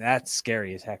backwards, and that's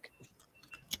scary as heck.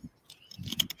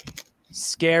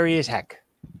 Scary as heck.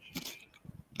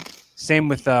 Same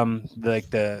with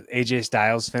the AJ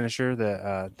Styles finisher,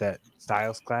 that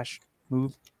Styles Clash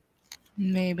move.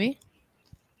 Maybe.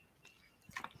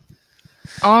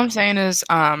 All I'm saying is,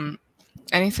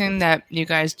 anything that you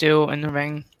guys do in the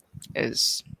ring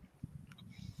is,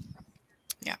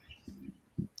 yeah,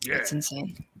 it's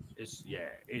insane. It's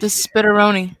The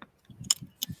spitteroni.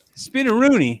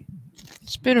 Spinneroonie.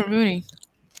 Spitteroonie.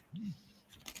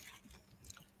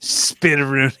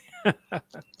 Spitteroonie.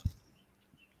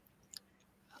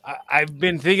 I've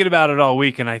been thinking about it all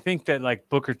week, and I think that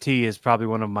Booker T is probably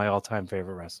one of my all-time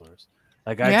favorite wrestlers.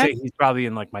 I'd say he's probably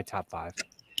in my top 5.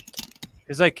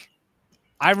 Because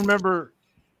I remember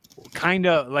kind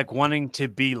of wanting to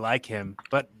be like him,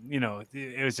 but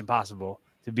it was impossible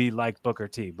to be like Booker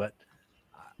T. But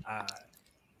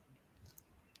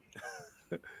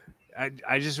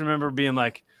I just remember being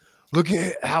like, look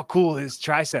at how cool his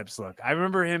triceps look. I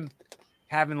remember him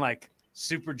having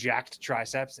super jacked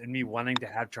triceps and me wanting to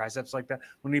have triceps like that.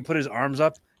 When he put his arms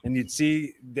up and you'd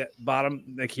see the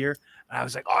bottom here, I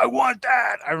was like, oh, I want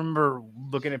that. I remember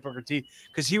looking at Booker T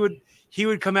because he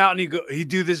would come out and he'd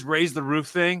do this raise the roof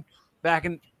thing back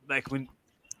in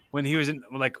when he was in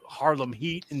Harlem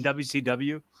Heat in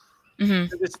WCW. So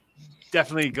this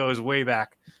definitely goes way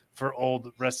back for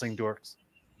old wrestling dorks.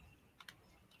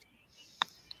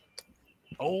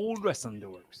 Old wrestling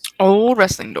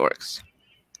dorks.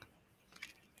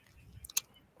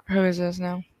 Who is this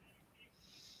now?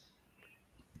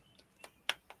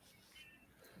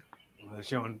 They're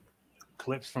showing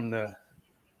clips from the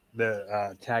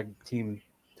tag team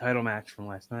title match from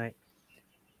last night.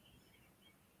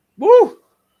 Woo!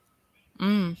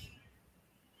 And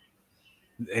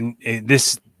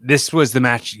this was the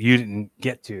match you didn't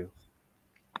get to.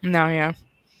 No, yeah.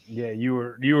 Yeah, you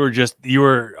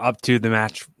were up to the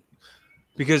match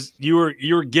because you were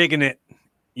gigging it.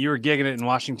 You were gigging it in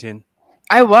Washington.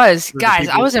 I was, guys.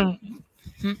 I was in.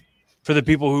 For the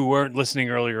people who weren't listening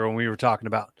earlier when we were talking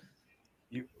about,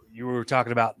 you were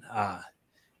talking about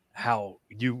how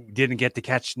you didn't get to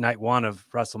catch night 1 of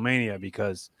WrestleMania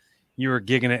because you were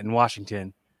gigging it in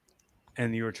Washington,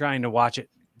 and you were trying to watch it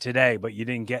today, but you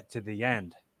didn't get to the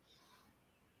end.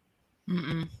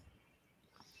 Well,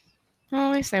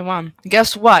 at least they won.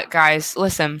 Guess what, guys?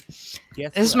 Listen,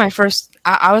 this is my first.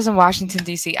 I was in Washington,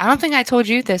 D.C. I don't think I told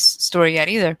you this story yet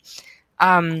either.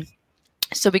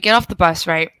 So we get off the bus,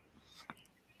 right?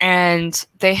 and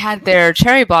they had their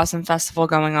cherry blossom festival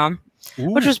going on,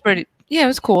 which Ooh. was pretty. Yeah, it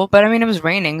was cool. But I mean, it was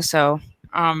raining, so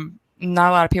not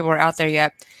a lot of people were out there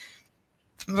yet.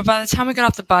 But by the time we got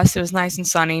off the bus, it was nice and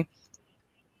sunny.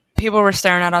 People were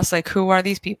staring at us like, "Who are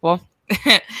these people?"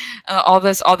 All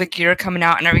the gear coming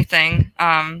out and everything.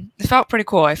 It felt pretty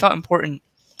cool. I felt important.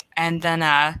 And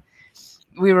then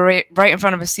we were right in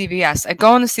front of a CVS. I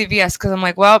go in the CVS because I'm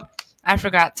like, well, I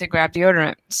forgot to grab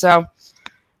deodorant. So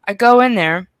I go in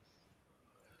there.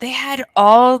 They had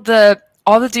all the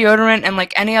deodorant and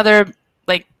like any other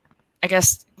like I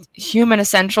guess human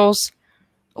essentials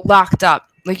locked up.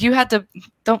 Like you had to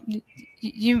don't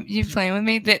you playing with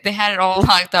me? They had it all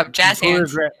locked up. Jazz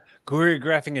hands.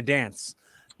 Choreographing a dance.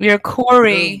 We are The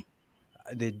choreographing.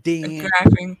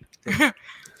 dance.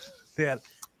 They had,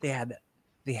 they had,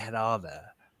 they had all the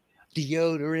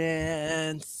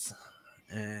deodorants,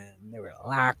 and they were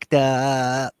locked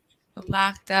up.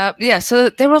 Locked up. Yeah, so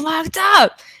they were locked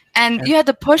up. And you had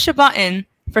to push a button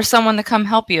for someone to come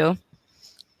help you.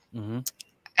 Mm-hmm.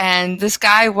 And this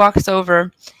guy walks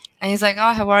over and he's like,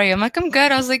 "Oh, how are you?" I'm like, "I'm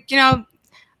good." I was like,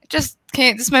 just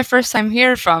can't. This is my first time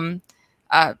here from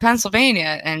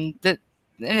Pennsylvania, and it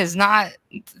is not.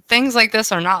 Things like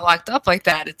this are not locked up like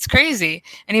that. It's crazy.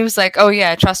 And he was like, "Oh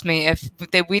yeah, trust me. If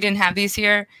we didn't have these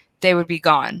here, they would be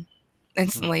gone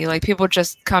instantly. Like people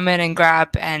just come in and grab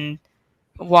and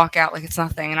walk out like it's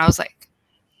nothing." And I was like,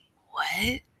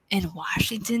 "What in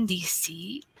Washington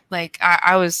D.C.?" Like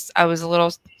I was a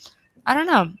little. I don't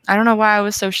know. I don't know why I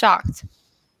was so shocked.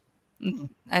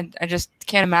 I just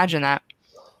can't imagine that.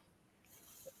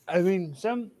 I mean,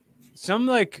 some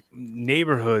like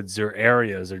neighborhoods or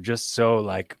areas are just so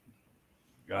like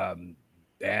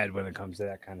bad when it comes to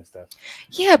that kind of stuff.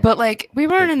 Yeah, but like we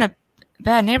weren't in a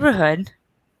bad neighborhood.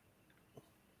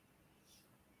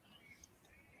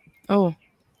 Oh,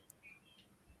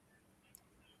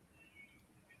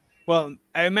 Well,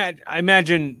 I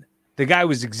imagine the guy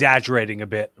was exaggerating a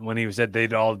bit when he said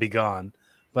they'd all be gone,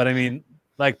 but I mean,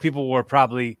 like people were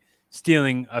probably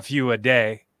stealing a few a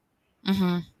day.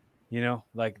 mm-hmm.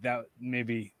 Like that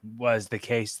maybe was the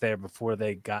case there before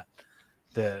they got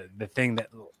the thing that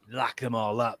locked them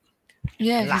all up.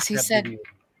 Yeah, because Locked up the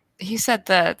he said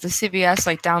the CVS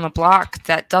like down the block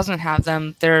that doesn't have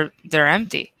them, they're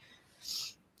empty.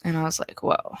 And I was like,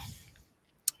 whoa,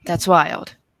 that's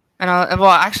wild. And well,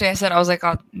 actually, I said I was like,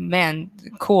 oh man,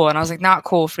 cool. And I was like, not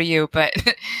cool for you, but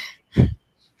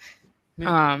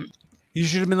um, You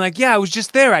should have been like, yeah, I was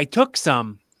just there. I took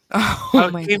some. oh I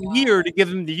my came god, here to give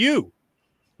them to you.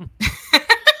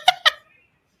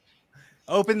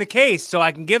 Open the case so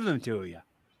I can give them to you.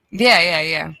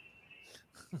 yeah,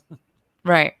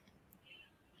 right.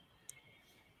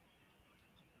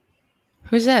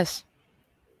 Who's this?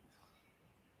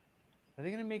 Are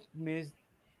they gonna make Miz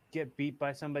get beat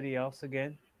by somebody else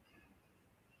again?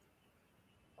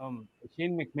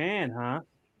 Shane McMahon, huh?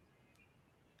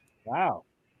 Wow.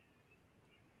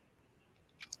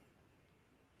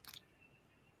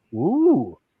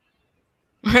 Ooh.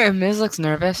 Miz looks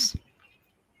nervous.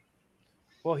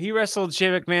 Well, he wrestled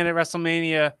Shane McMahon at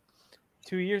WrestleMania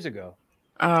 2 years ago.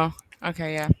 Oh,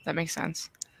 okay, yeah, that makes sense.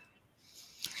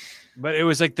 But it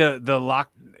was like the lock.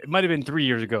 It might have been 3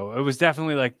 years ago. It was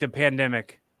definitely like the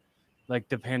pandemic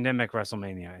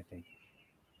WrestleMania. I think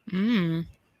Mm.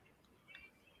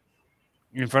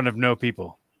 in front of no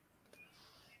people.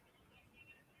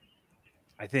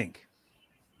 I think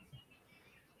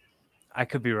I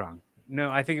could be wrong.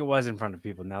 No, I think it was in front of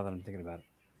people. Now that I'm thinking about it,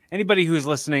 anybody who's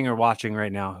listening or watching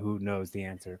right now who knows the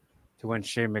answer to when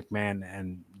Shane McMahon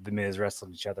and The Miz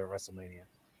wrestled each other at WrestleMania,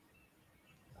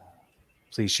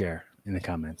 please share in the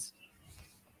comments.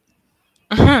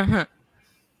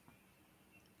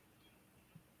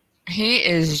 He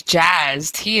is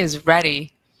jazzed. He is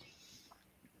ready.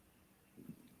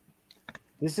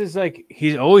 This is like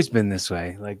he's always been this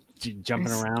way, like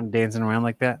jumping around, dancing around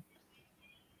like that.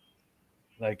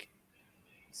 Like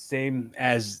same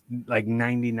as like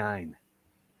 99.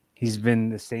 He's been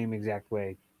the same exact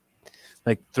way.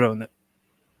 Like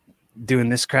doing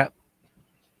this crap.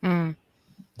 Mm.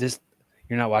 This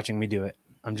you're not watching me do it.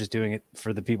 I'm just doing it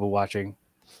for the people watching.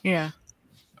 Yeah.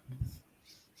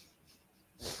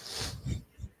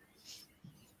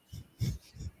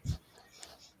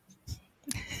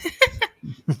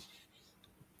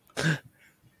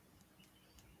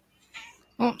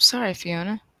 Oh, sorry,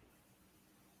 Fiona.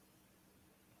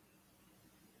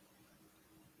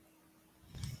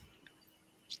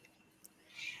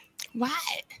 What?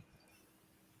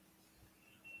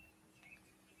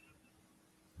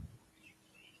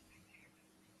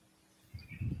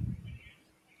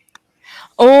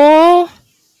 Oh.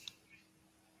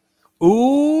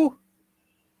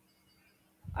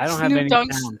 I don't have Snoop any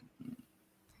Dogg's. sound.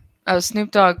 Oh,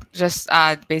 Snoop Dogg just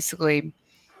basically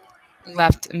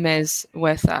left Miz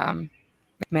with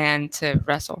McMahon to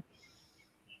wrestle.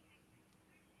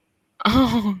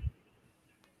 Oh,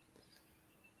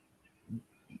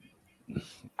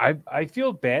 I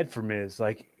feel bad for Miz.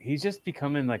 Like he's just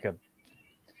becoming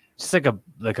just like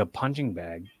a punching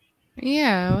bag.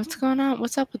 yeah. What's going on?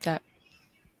 What's up with that?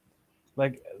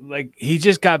 Like he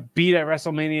just got beat at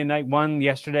WrestleMania Night 1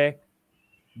 yesterday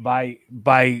by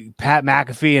Pat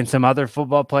McAfee and some other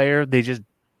football player. They just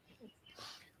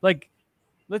like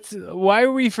let's. Why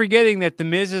are we forgetting that the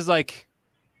Miz is like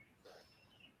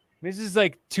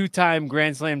 2-time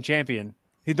Grand Slam champion.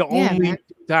 He's the Yeah, only man.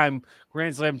 2-time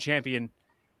Grand Slam champion.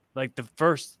 Like the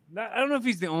first. I don't know if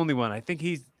he's the only one. I think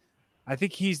he's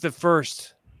the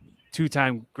first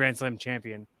 2-time Grand Slam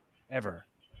champion ever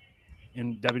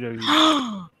in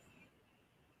WWE.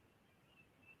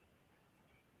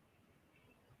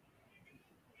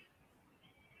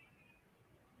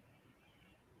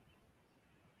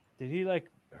 Did he like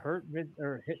hurt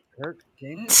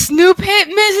Shane? Snoop hit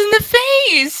Miz in the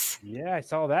face. Yeah, I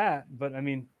saw that. But I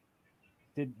mean,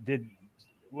 did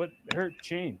what hurt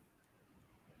Shane?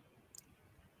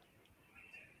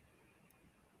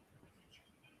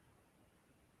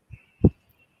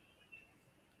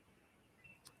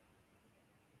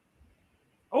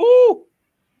 Oh,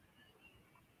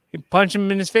 he punched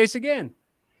him in his face again.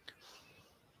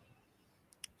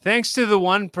 Thanks to the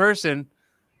one person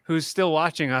who's still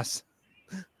watching us.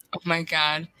 Oh my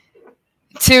god.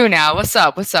 2 now. What's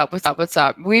up? What's up? What's up? What's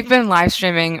up? We've been live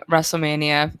streaming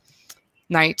WrestleMania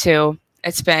Night 2.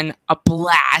 It's been a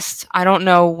blast. I don't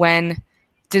know when.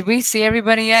 Did we see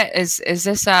everybody yet? Is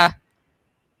this I'm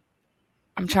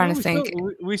trying to think.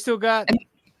 We still got.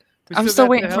 I'm still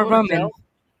waiting for Roman.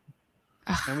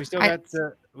 And we I-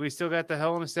 still got the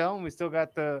Hell in a Cell, and we still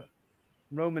got the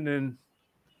Roman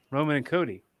and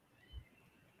Cody.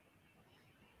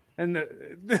 And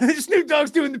the Snoop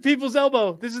Dogg's doing the people's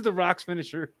elbow. This is the Rock's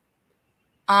finisher.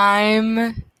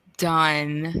 I'm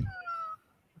done.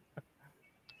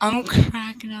 I'm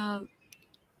cracking up.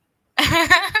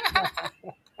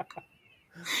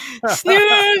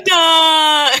 Snoop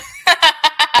Dogg.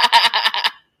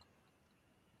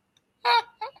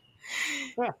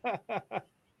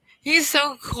 He's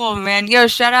so cool, man. Yo,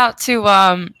 shout out to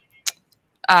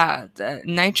the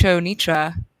Nitro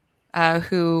Nitra,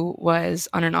 who was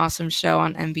on an awesome show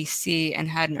on NBC and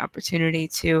had an opportunity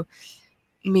to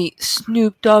meet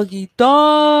Snoop Doggy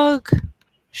Dogg.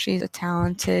 She's a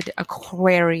talented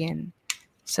Aquarian.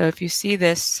 So if you see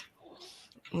this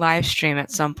live stream at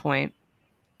some point,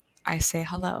 I say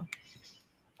hello.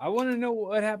 I want to know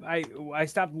what happened. I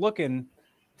stopped looking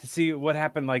to see what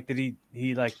happened. Like, did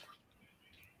he like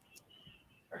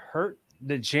hurt?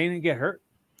 Did Shane get hurt?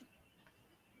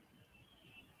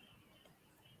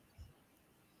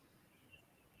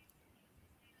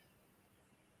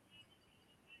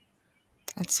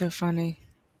 That's so funny.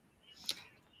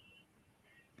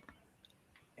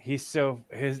 He's so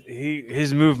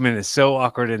his movement is so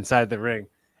awkward inside the ring.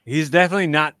 He's definitely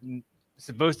not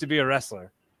supposed to be a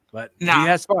wrestler, but No. he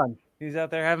has fun. He's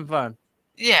out there having fun,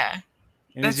 Yeah.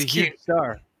 and That's he's a cute. huge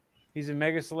star. He's a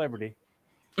mega celebrity.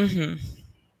 Mm-hmm.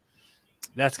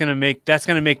 That's gonna make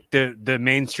the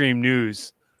mainstream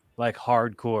news like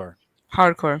hardcore.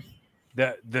 Hardcore.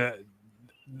 The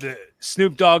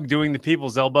Snoop Dogg doing the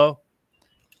people's elbow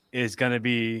is gonna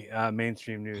be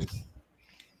mainstream news.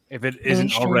 If it isn't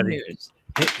Mainstream already, news.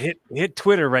 hit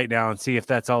Twitter right now and see if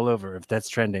that's all over. If that's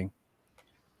trending.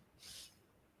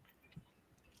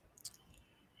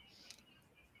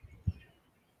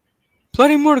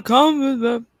 Plenty more to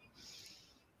come.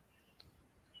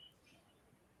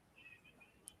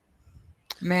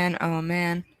 Man, oh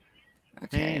man.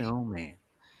 Okay. Man, oh man.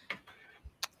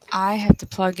 I have to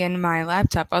plug in my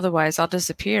laptop, otherwise I'll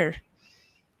disappear.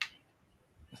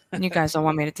 You guys don't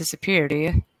want me to disappear, do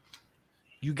you?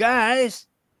 You guys.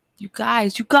 You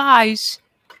guys.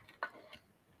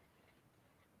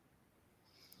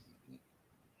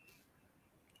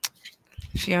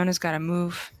 Fiona's got to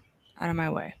move out of my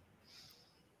way.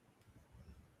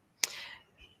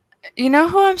 You know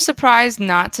who I'm surprised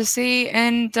not to see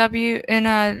in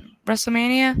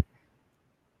WrestleMania?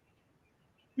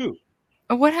 Who?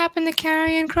 What happened to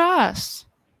Karrion Kross?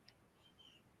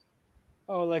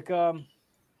 Oh,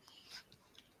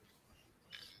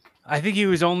 I think he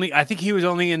was only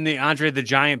in the Andre the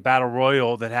Giant Battle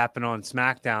Royal that happened on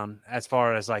SmackDown. As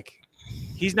far as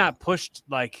he's not pushed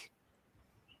enough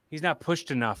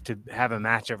to have a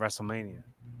match at WrestleMania.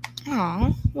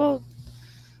 Oh, well,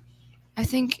 I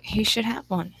think he should have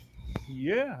one.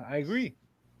 Yeah, I agree.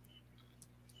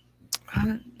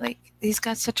 Like he's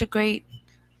got such a great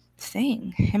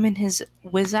thing. Him and his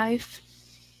Wizife.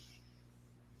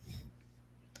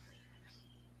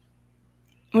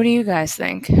 What do you guys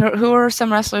think? Who are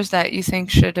some wrestlers that you think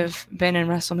should have been in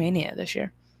WrestleMania this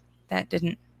year that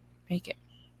didn't make it?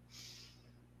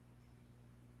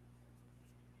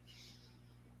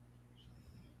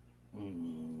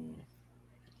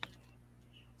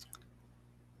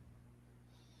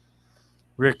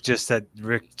 Rick just said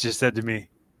to me,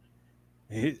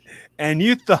 and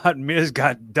you thought Miz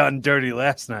got done dirty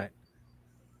last night.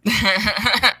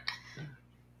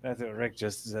 That's what Rick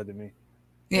just said to me.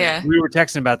 Yeah. We were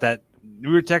texting about that.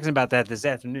 We were texting about that this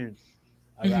afternoon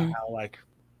about how like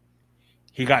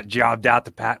he got jobbed out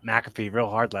to Pat McAfee real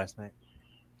hard last night.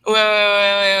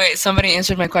 Wait. Somebody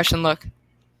answered my question. Look.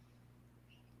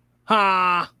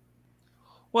 Huh.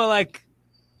 Well, like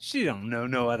she don't know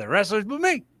no other wrestlers but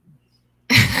me.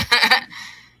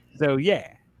 So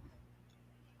yeah,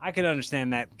 I can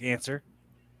understand that answer.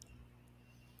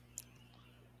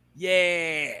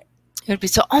 Yeah, It would be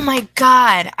so. Oh my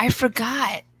God! I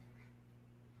forgot.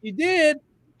 you did.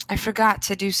 I forgot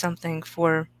to do something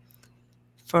for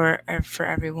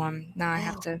everyone. Now I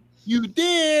have to. You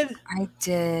did. I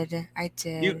did.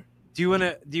 Do you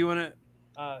wanna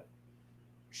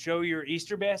show your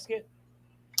Easter basket?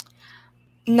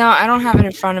 No, I don't have it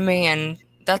in front of me, and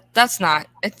that's not.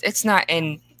 It's not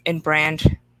in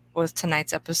brand with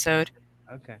tonight's episode.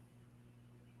 Okay.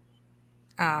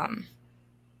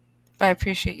 But I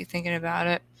appreciate you thinking about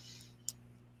it.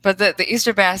 But the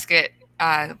Easter basket,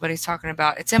 what he's talking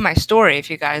about, it's in my story. If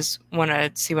you guys want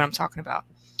to see what I'm talking about,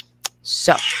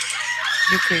 so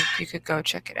you could go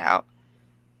check it out.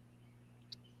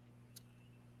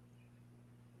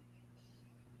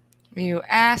 You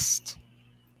asked,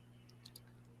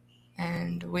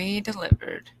 and we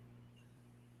delivered.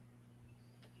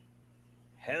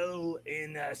 Hell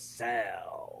in a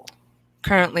Cell.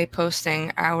 Currently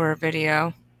posting our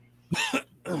video.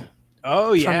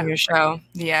 Oh yeah. From your show.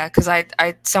 Yeah, because I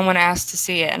someone asked to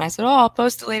see it, and I said, "Oh, I'll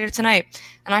post it later tonight,"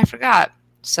 and I forgot.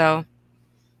 So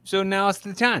now it's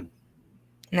the time.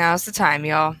 Now's the time,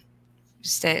 y'all.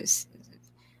 Stays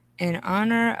in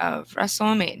honor of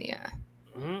WrestleMania.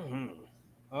 Mm-hmm.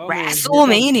 Oh,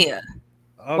 WrestleMania.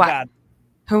 Oh what? God.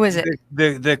 Who is it?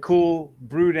 The cool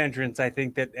Brood entrance, I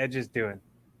think that Edge is doing.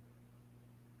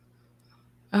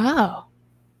 Oh.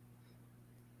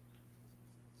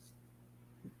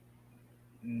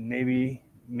 Maybe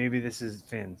this is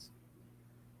Finn's.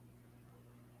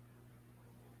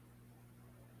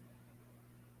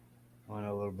 I want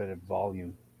a little bit of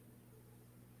volume.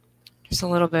 Just a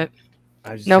little bit.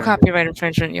 No copyright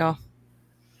infringement, y'all.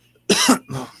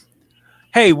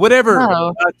 Hey,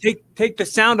 whatever. Take the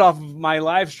sound off of my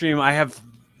live stream. I have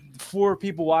 4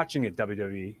 people watching it.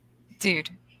 WWE. Dude.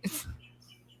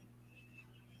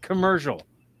 Commercial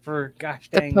for gosh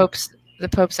dang. The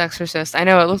Pope's Exorcist. I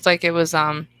know it looked like it was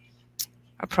a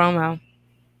promo.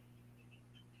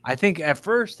 I think at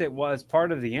first it was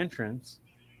part of the entrance.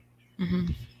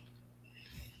 Mm-hmm.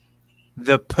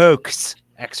 The Poke's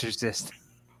Exorcist.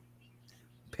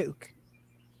 Poke.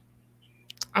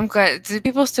 I'm glad. Do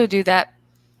people still do that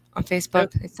on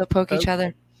Facebook? They still poke each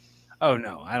other? Oh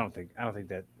no, I don't think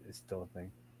that is still a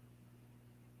thing.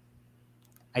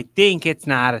 I think it's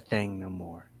not a thing no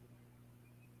more.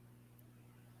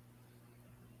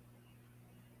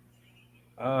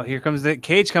 Oh, here comes the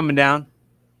cage coming down.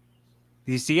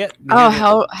 Do you see it?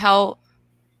 Hell.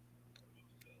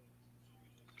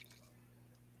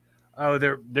 Oh,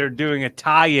 they're doing a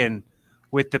tie-in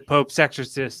with the Pope's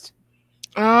Exorcist.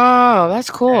 Oh,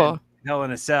 that's cool. Hell in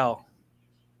a Cell.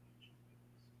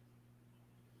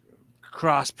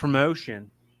 Cross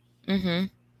promotion. Mm-hmm.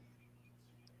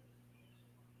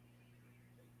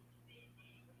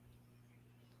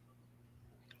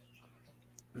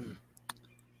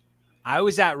 I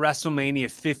was at WrestleMania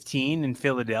 15 in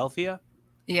Philadelphia.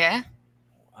 Yeah.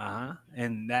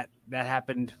 And that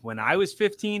happened when I was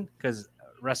 15 because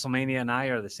WrestleMania and I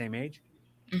are the same age.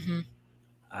 Mm-hmm.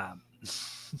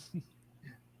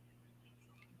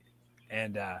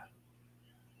 And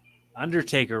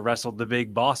Undertaker wrestled the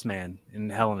Big Boss Man in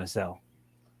Hell in a Cell.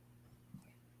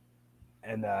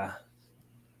 And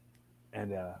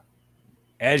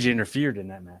Edge interfered in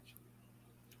that match.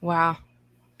 Wow.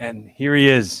 And here he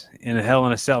is in a Hell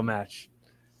in a Cell match.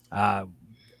 However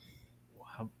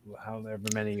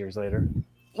many years later.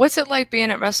 What's it like being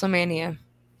at WrestleMania?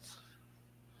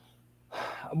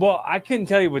 Well, I couldn't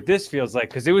tell you what this feels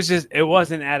like because it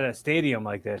wasn't at a stadium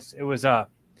like this. It was at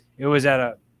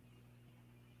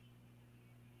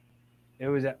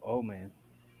oh man.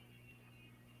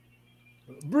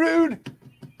 Brood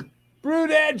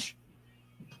Edge.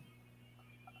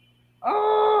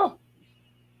 Oh,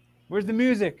 where's the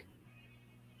music?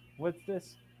 What's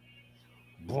this?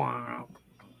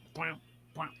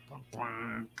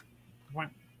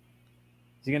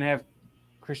 Is he gonna have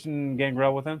Christian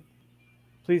Gangrel with him?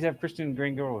 Please have Christian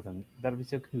Gangrel with him. That'll be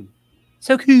so cool.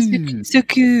 So So, cool. so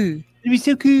cool. It'll be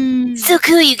so cool. So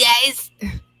cool, you guys.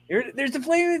 There's the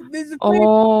flame. There's the flame.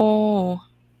 Oh,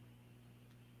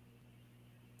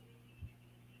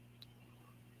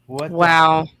 What the heck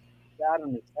wow. is that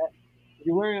on his head? Is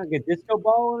he wearing like a disco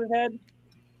ball on his head?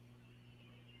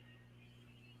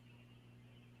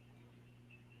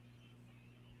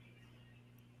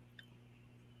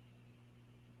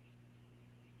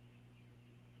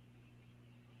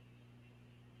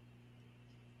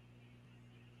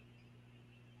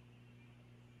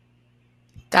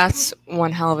 That's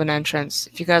one hell of an entrance.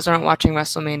 If you guys aren't watching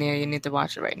WrestleMania, you need to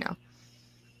watch it right now.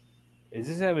 Is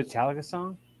this a Metallica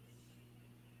song?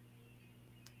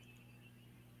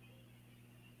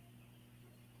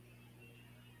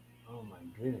 Oh my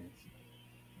goodness.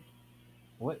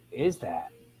 What is that?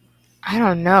 I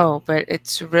don't know, but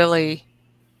it's really,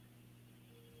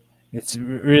 It's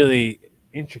really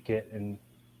intricate and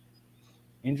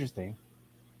interesting.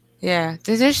 yeah.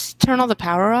 Did they just turn all the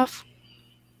power off?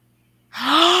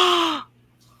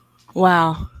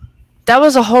 Wow. That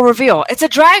was a whole reveal. It's a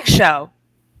drag show.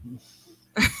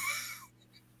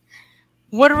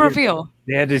 What a reveal.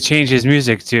 They had to change his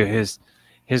music to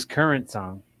his current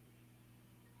song.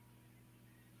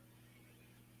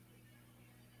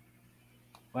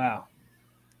 Wow.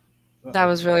 That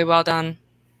was really well done.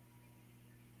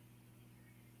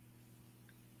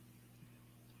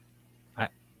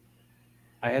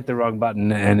 I hit the wrong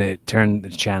button and it turned the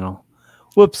channel.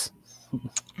 Whoops. Oh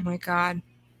my god.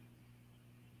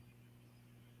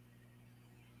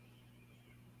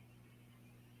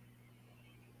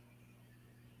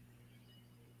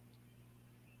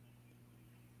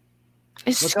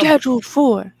 It's Look how scheduled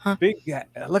for, huh? big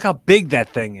look how big that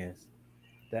thing is.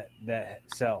 That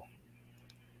cell.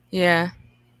 Yeah.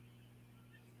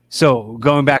 So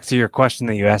going back to your question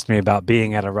that you asked me about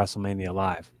being at a WrestleMania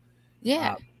live.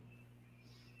 Yeah.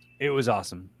 It was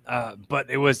awesome. But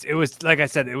it was like I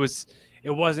said, it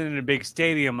wasn't in a big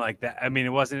stadium like that. I mean,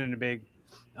 it wasn't in a big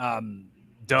dome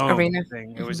Arena.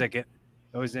 thing. It was like it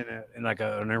was in like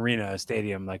an arena, a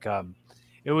stadium. Like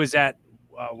it was at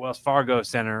Wells Fargo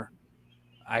Center,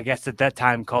 I guess at that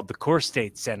time called the Core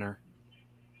State Center.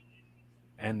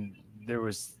 And there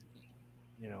was,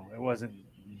 it wasn't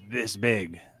this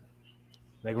big.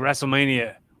 Like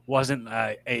WrestleMania wasn't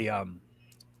it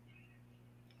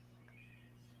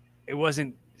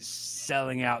wasn't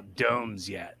selling out domes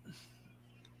yet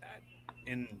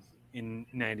in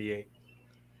 '98,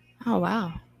 Oh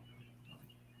wow.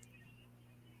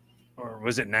 or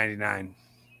was it '99?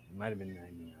 It might have been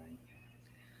 '99.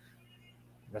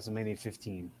 WrestleMania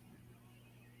 15.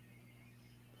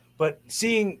 But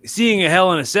seeing a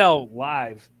Hell in a Cell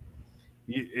live,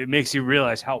 it makes you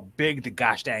realize how big the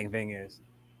gosh dang thing is.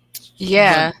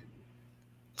 Yeah.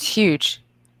 It's huge.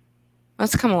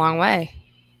 That's come a long way.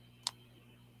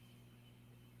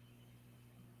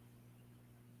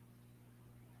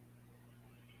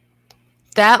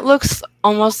 That looks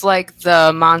almost like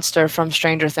the monster from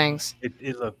Stranger Things.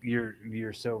 It look,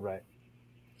 you're so right.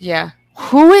 Yeah.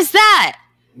 Who is that?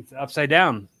 It's upside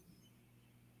down.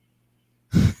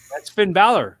 That's Finn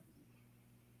Balor.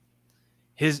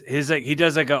 His like he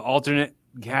does like an alternate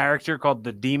character called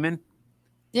the Demon.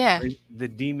 Yeah. The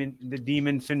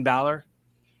demon Finn Balor.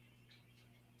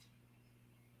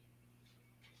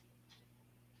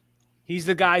 He's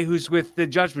the guy who's with the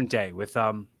Judgment Day with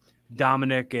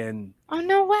Dominic and Oh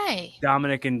no way.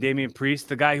 Damian Priest,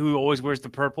 the guy who always wears the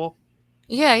purple.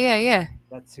 Yeah, yeah, yeah.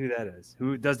 That's who that is.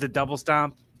 Who does the double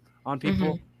stomp on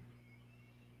people?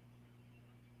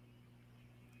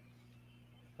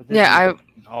 But this Yeah, is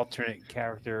an alternate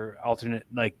character, alternate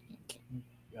like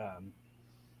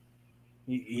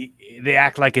they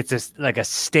act like it's like a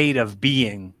state of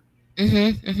being.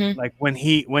 Like when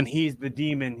he's the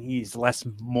demon, he's less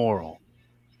moral.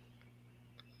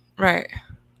 Right.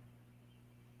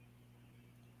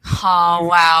 Oh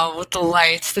wow, with the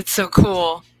lights. That's so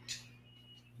cool.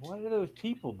 What are those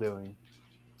people doing?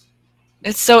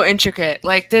 It's so intricate.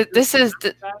 Like this is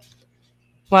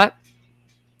what?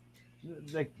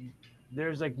 Like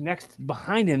there's like next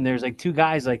behind him there's like two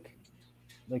guys like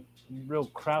real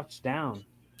crouched down.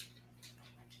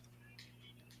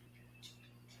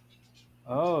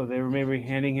 Oh, they were maybe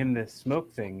handing him the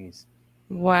smoke thingies.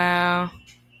 Wow.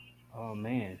 Oh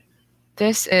man.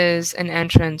 This is an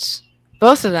entrance.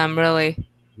 Both of them really.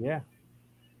 Yeah.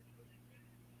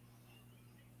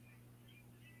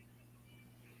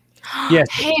 Yes.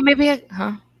 Hey, maybe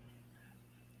huh?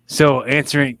 So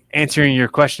answering your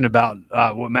question about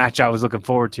what match I was looking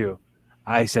forward to,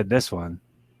 I said this one,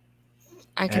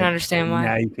 I can and understand why.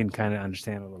 now you can kind of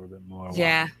understand a little bit more why.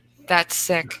 Yeah, that's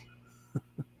sick.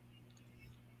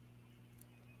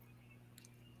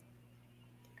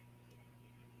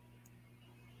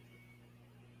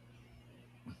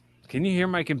 Can you hear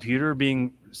my computer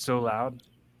being so loud?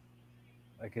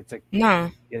 Like it's like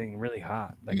No. getting really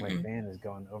hot. Like my Mm-mm. fan is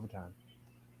going overtime.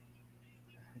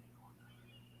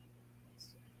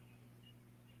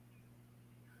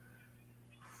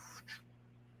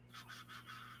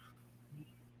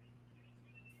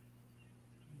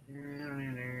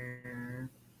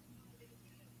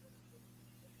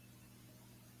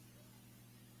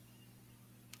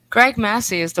 Greg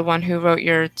Massey is the one who wrote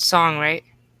your song, right?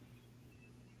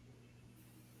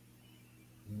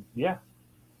 Yeah.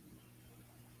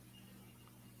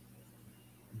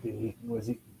 Did he was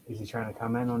he is he trying to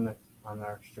comment on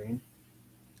our stream?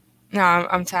 No,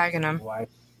 I'm tagging him. Why?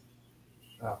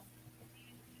 Oh,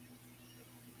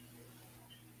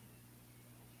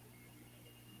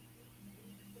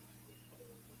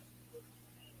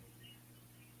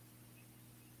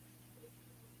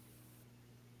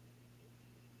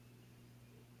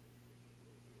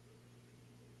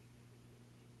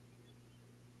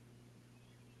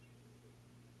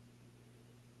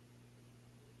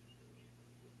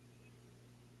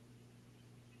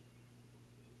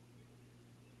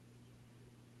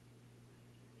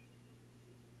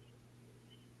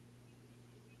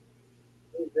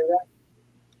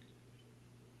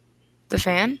 The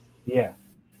fan? yeah.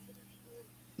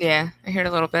 Yeah, I heard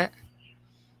a little bit.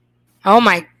 Oh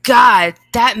my god,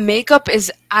 that makeup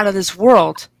is out of this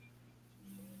world.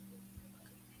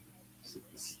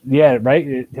 Yeah, right?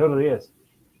 It totally is.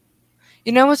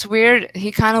 You know what's weird?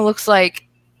 He kind of looks like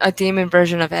a demon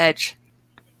version of Edge.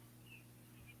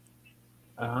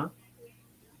 Uh-huh.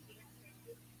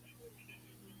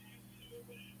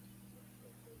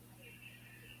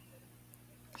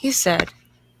 He said,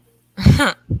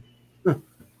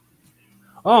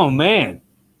 Oh man.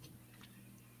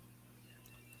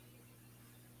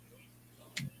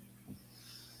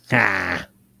 Ah.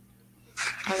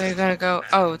 "Are they gonna go?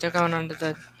 Oh, they're going under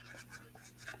the."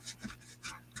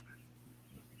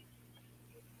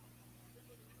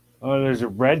 Oh, there's a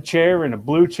red chair and a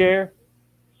blue chair.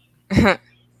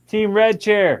 Team red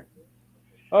chair.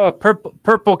 Oh,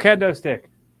 purple kendo stick.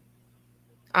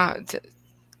 uh, d-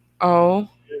 oh.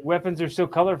 Weapons are so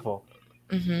colorful.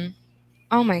 Mhm.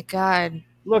 Oh my god.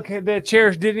 Look, the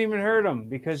chairs didn't even hurt him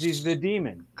because he's the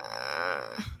demon.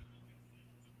 Uh,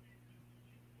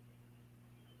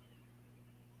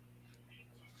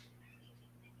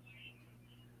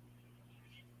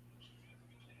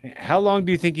 How long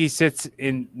do you think he sits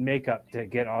in makeup to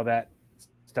get all that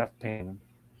stuff painted?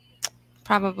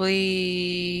 probably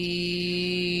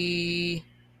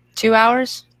 2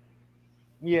 hours.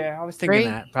 Yeah, I was thinking 3.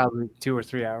 that probably 2 or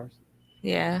 3 hours.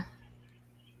 Yeah.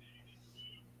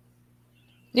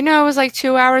 You know, it was like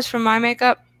 2 hours for my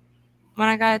makeup when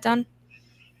I got it done.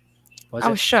 Was I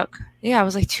was it? shook. Yeah, I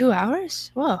was like 2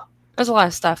 hours. Whoa, there's a lot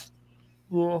of stuff.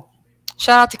 Yeah.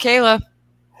 Shout out to Kayla.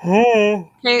 Hey,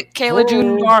 Kayla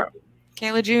June hey, Bar.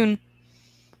 Kayla June.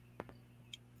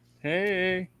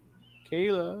 hey,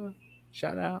 Kayla,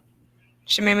 shout out.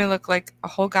 She made me look like a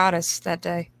whole goddess that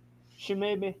day. She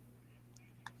made me.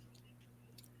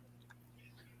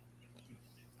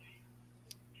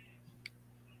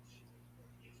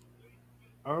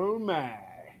 Oh my,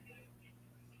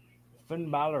 Finn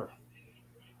Balor.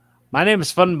 My name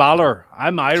is Finn Balor.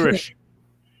 I'm Irish.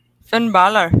 Finn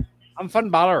Balor. I'm Finn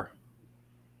Balor.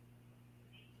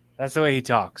 That's the way he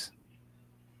talks.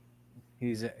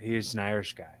 He's an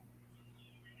Irish guy.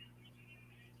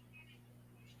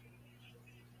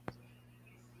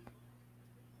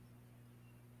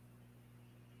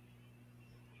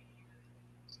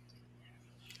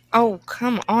 Oh,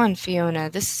 come on, Fiona.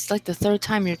 This is like the third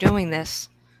time you're doing this.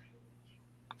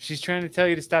 She's trying to tell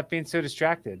you to stop being so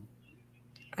distracted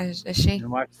Is she? and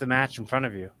watch the match in front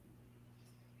of you.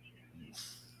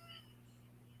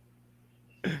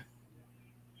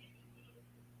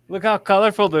 Look how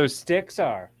colorful those sticks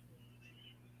are.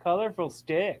 Colorful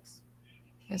sticks.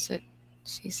 Is it?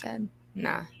 She said.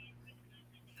 Nah.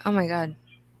 Oh my god.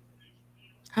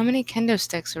 How many kendo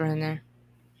sticks are in there?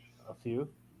 A few.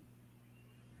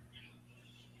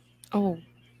 Oh,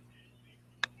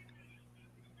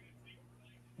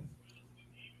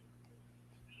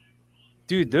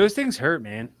 Dude, those things hurt,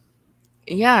 man.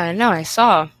 yeah, I know. I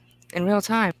saw in real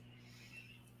time.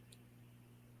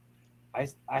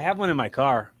 I have one in my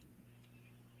car.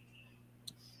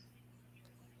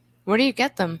 Where do you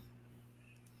get them?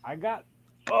 I got.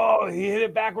 Oh, he hit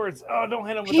it backwards. Oh, don't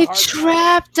hit him with the He hard side.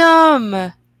 trapped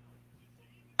him.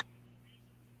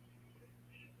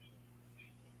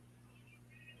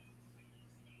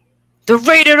 The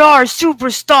rated R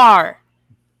superstar.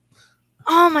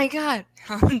 Oh my god.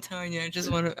 I'm telling you,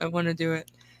 I want to do it.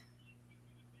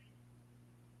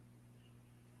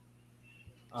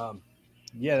 Um,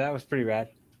 yeah, that was pretty bad.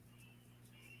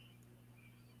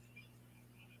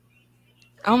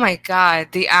 Oh my god,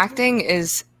 the acting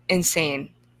is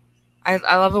insane. I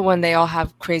love it when they all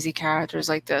have crazy characters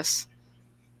like this.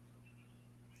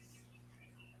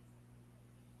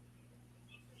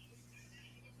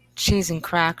 Cheese and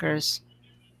crackers.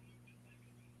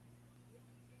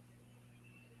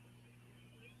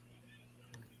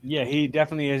 Yeah, he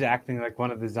definitely is acting like one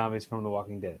of the zombies from The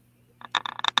Walking Dead.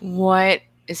 What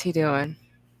is he doing?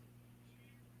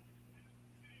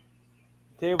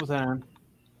 Table time.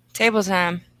 Table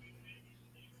time.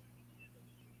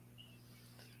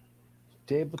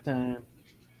 Table time.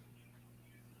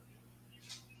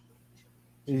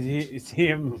 Is he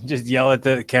him just yell at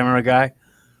the camera guy?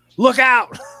 Look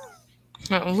out!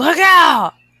 Look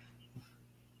out!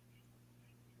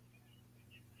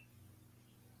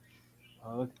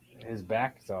 Oh, look, his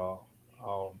back is all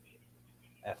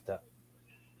effed up,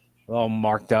 all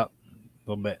marked up a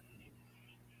little bit.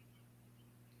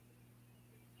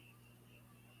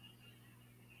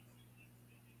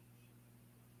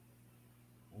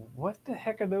 What the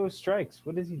heck are those strikes?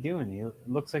 What is he doing? He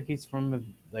looks like he's from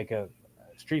a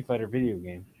Street Fighter video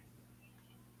game.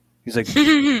 He's like,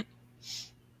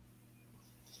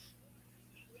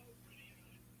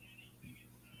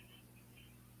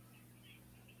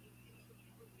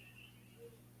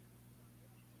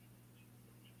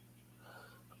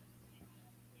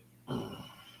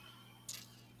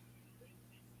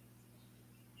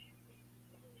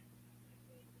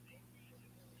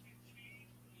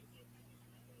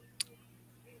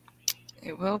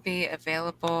 It will be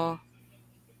available.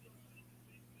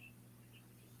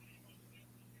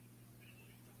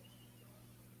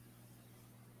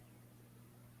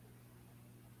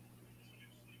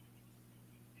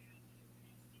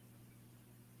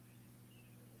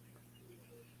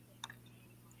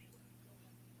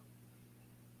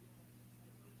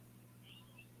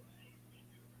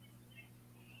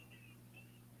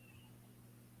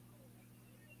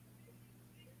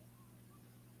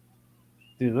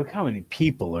 dude, look how many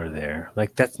people are there.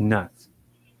 Like that's nuts.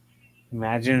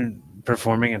 Imagine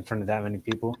performing in front of that many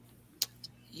people.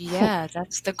 Yeah,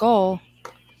 that's the goal.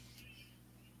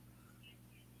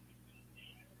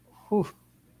 Whew.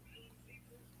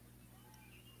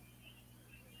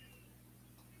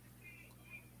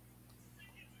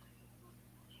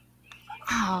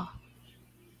 Oh,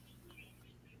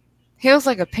 he was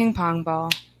like a ping pong ball.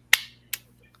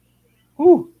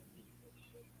 Whew.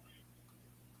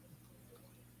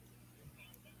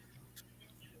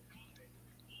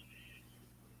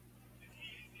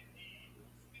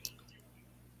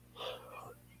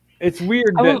 It's I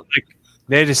weird that will. like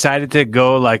they decided to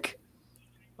go like,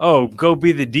 oh, go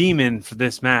be the demon for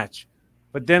this match,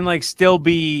 but then like still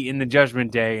be in the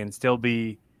Judgment Day and still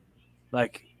be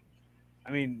like,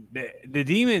 I mean, the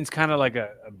demon's kind of like a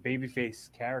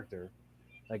babyface character.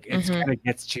 Like it's Mhm. kind of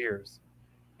gets cheers,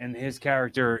 and his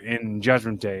character in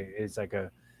Judgment Day is like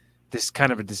a this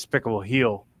kind of a despicable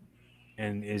heel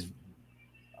and is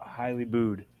highly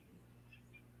booed.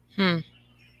 Hmm.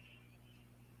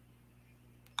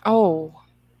 Oh,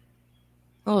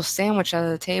 a little sandwich out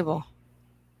of the table.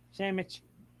 Sandwich.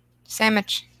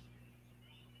 Sandwich.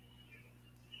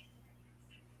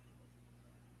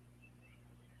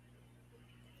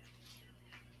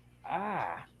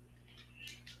 Ah,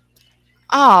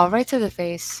 Oh, right to the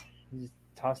face. he just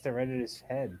tossed it right at his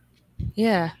head.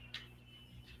 Yeah.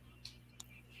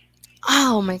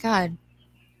 Oh my god.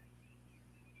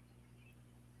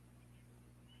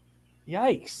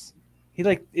 Yikes! He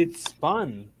like it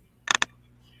spun.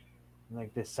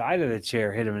 Like the side of the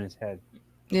chair hit him in his head.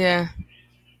 Yeah.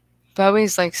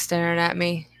 Bowie's like staring at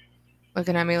me,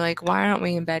 looking at me like, why aren't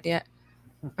we in bed yet?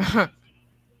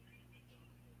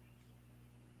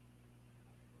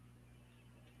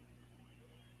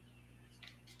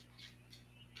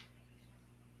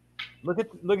 Look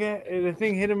at the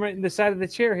thing hit him right in the side of the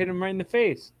chair. Hit him right in the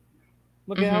face.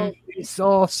 Look at Mhm. how he's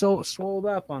all so swelled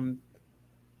up on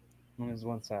his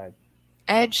one side.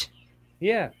 Edge.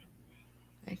 Yeah,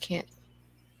 I can't.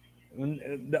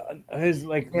 his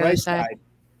like The other right side. side.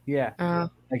 Yeah, Oh.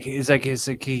 like he's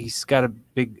got a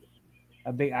big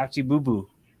ouchie boo boo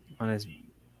on his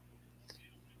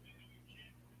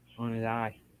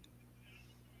eye.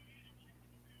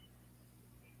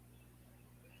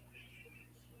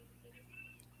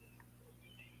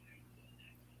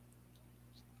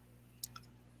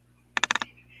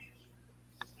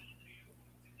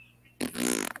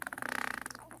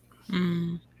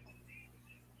 Mm.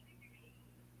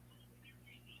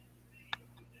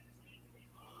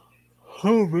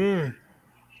 Oh man,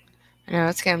 I know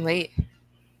it's getting late.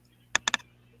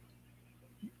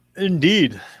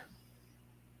 indeed.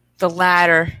 The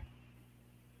ladder.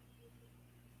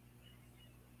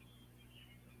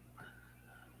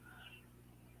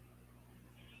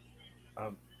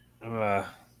 Um, uh,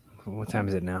 what time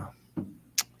is it now?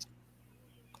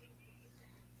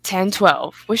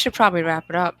 10:12. We should probably wrap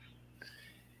it up.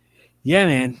 Yeah,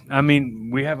 man. I mean,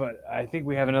 we have a. I think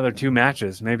we have another two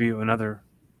matches, maybe another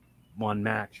one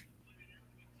match.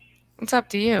 It's up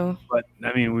to you. But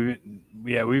I mean,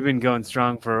 we've been going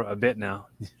strong for a bit now.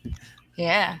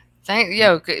 Yeah.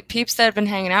 Peeps that have been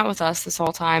hanging out with us this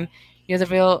whole time. You're the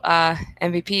real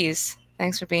MVPs.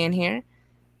 Thanks for being here.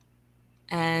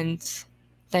 And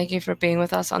thank you for being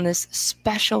with us on this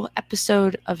special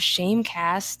episode of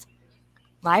Shamecast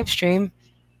live stream.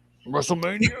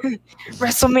 WrestleMania.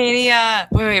 WrestleMania.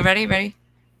 Wait, ready?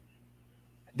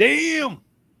 Damn.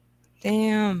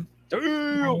 Damn. Damn.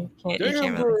 You can't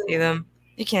Damn, really see girl. them.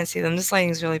 You can't see them. This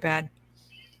lighting's really bad.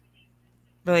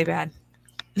 Really bad.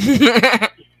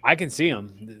 I can see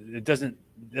them. It doesn't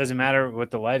matter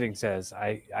what the lighting says.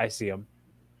 I see them.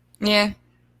 Yeah.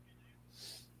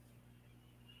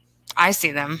 I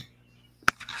see them.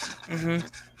 Hmm.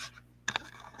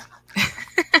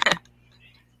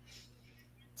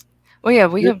 Well, yeah,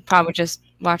 we could probably just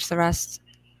watch the rest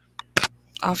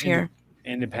off here.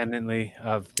 Independently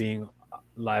of being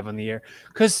live on the air,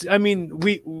 because I mean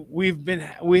we've been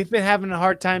having a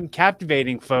hard time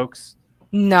captivating folks.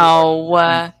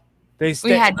 No, They we stay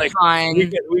had like we fun.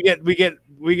 get we get we get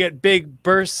we get big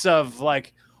bursts of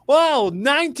like, whoa,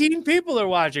 19 people are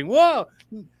watching, whoa,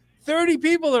 30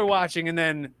 people are watching, and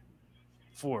then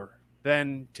 4,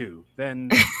 then 2,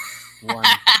 then 1,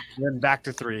 then back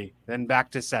to 3, then back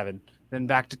to 7, then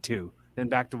back to 2, then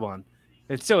back to 1.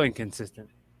 It's so inconsistent.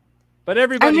 But I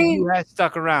everybody mean, who has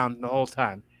stuck around the whole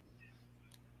time,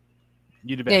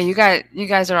 you the yeah, best. you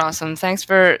guys are awesome. Thanks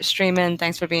for streaming.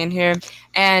 Thanks for being here.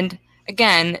 And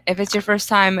again, if it's your first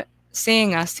time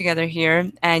seeing us together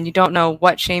here and you don't know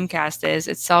what Shamecast is,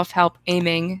 it's self-help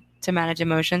aiming to manage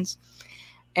emotions.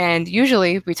 And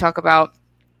usually we talk about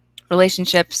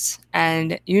relationships,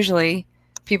 and usually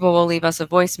people will leave us a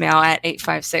voicemail at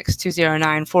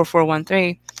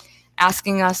 856-209-4413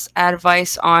 asking us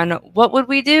advice on what would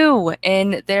we do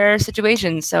in their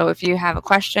situation. So if you have a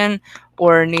question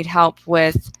or need help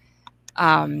with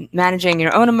managing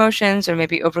your own emotions or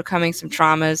maybe overcoming some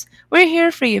traumas, we're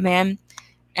here for you, man.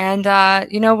 And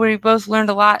we both learned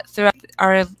a lot throughout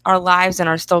our lives and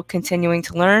are still continuing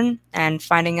to learn and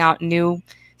finding out new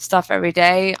stuff every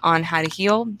day on how to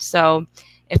heal. So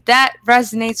if that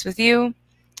resonates with you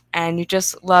and you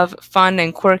just love fun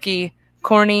and quirky,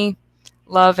 corny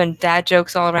love and dad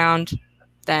jokes all around,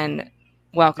 then Dude,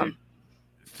 welcome.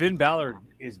 Finn Balor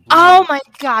is Oh bleeding. my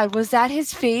god, was that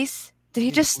his face? Did he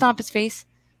He's just stomp his face?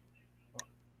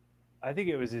 I think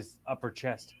it was his upper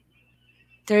chest.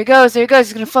 There he goes. He's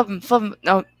gonna flip him.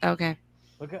 Oh, okay.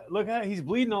 Look at he's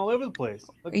bleeding all over the place.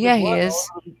 Look at the Yeah, he blood all is.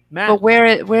 over the mat. But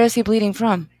where is he bleeding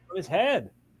from? From his head.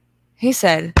 He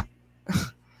said. See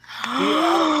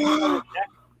how his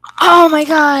Oh my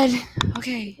god.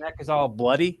 Okay. neck is all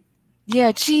bloody?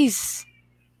 Yeah, jeez.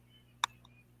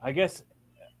 I guess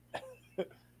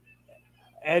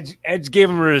Edge gave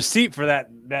him a receipt for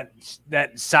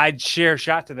that side share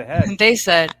shot to the head. They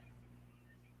said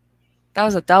that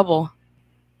was a double.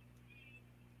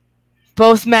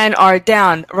 Both men are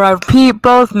down. Repeat,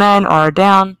 both men are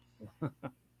down.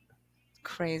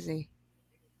 Crazy.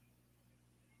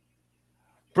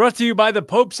 Brought to you by the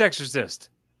Pope's Exorcist.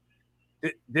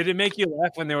 Did it make you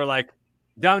laugh when they were like,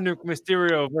 Dominic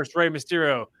Mysterio versus Rey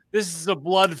Mysterio? This is a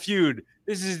blood feud.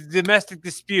 This is a domestic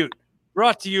dispute.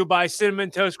 Brought to you by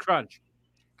Cinnamon Toast Crunch.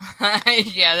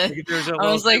 Yeah, There's a I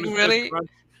little was like, Cinnamon Toast really? Crunch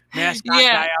mascot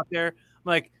Yeah. guy out there. I'm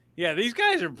like, yeah, these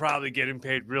guys are probably getting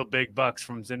paid real big bucks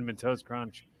from Cinnamon Toast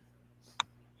Crunch.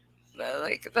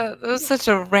 Like that was such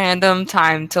a random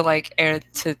time to like air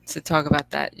to talk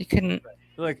about that. You couldn't.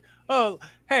 They're like, oh,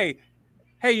 hey,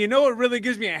 you know what really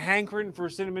gives me a hankering for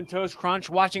Cinnamon Toast Crunch?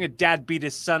 Watching a dad beat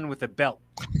his son with a belt.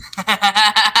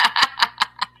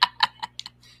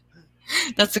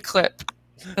 That's a clip.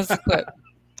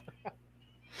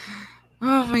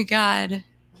 Oh my god.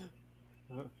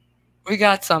 We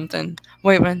got something.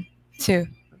 Wait, 1, 2.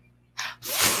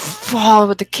 Fall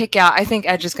with the kick out. I think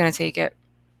Edge is gonna take it.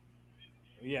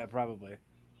 Yeah, probably.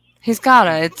 He's gotta.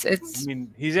 I It's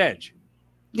mean, he's Edge.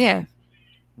 yeah.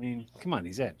 I mean, come on,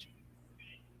 he's Edge.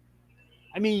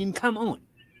 I mean, come on.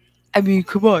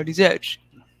 Come on, he's Edge.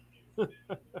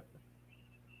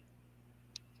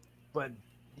 But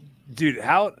dude,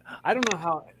 how I don't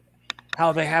know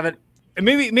how they haven't. And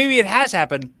maybe it has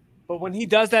happened, but when he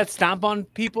does that stomp on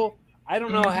people, I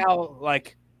don't know how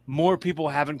like more people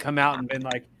haven't come out and been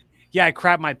like, "Yeah, I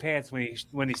crapped my pants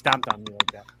when he stomped on me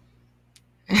like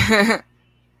that."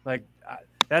 Like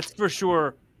that's for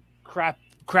sure, crap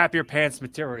your pants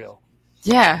material.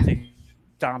 Yeah. To get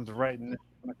stomped right in the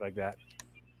stomach like that,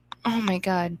 Oh my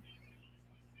god.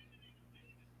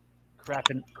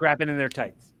 crapping in their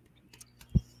tights.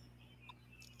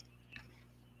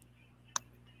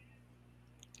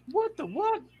 What the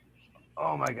what?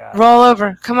 Oh my god! Roll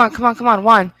over. Come on, come on, come on.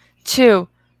 1, 2,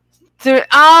 3.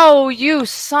 Oh, you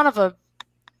son of a.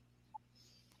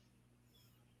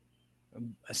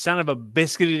 A son of a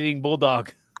biscuit eating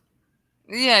bulldog.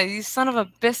 Yeah, you son of a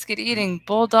biscuit eating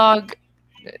bulldog.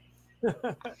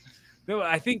 No,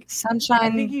 I think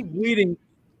Sunshine. he's bleeding.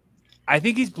 I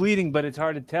think he's bleeding, but it's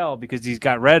hard to tell because he's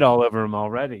got red all over him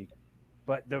already.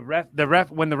 But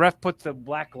when the ref puts the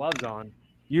black gloves on,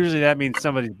 usually that means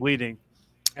somebody's bleeding.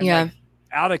 And Yeah. like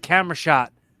out of camera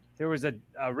shot, there was a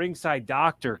ringside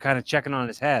doctor kind of checking on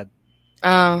his head.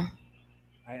 Oh.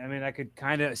 I mean, I could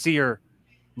kind of see her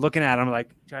looking at him, like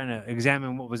trying to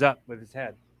examine what was up with his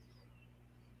head.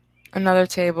 Another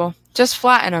table. Just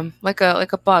flatten him like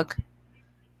a bug.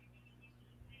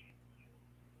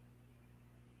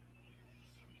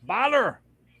 Baller,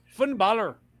 fun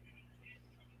baller.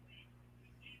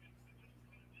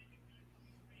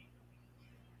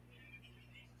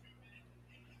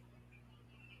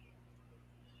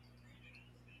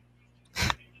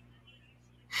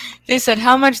 They said,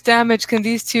 "How much damage can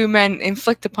these two men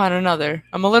inflict upon another?"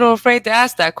 I'm a little afraid to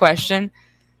ask that question.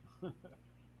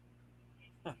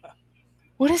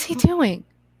 What is he doing?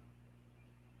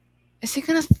 Is he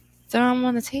gonna throw him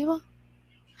on the table?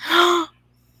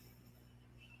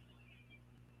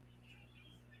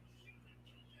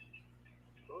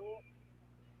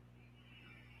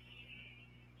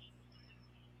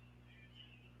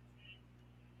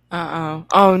 Uh-oh.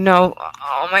 Oh no.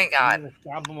 Oh my Is he god. gonna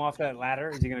stomp him off that ladder?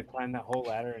 Is he gonna climb that whole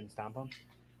ladder and stomp him?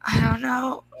 I don't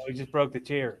know. Oh, he just broke the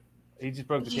chair. He just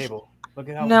broke the table. Look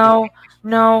at how. No.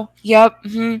 No. Yep.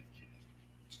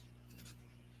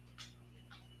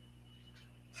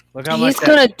 Look how He's much.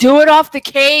 gonna do it off the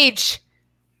cage.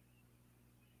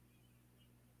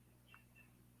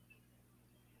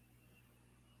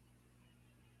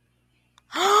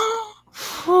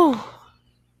 Whew.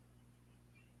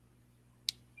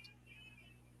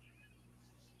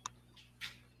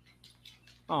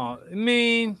 Oh, I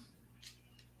mean,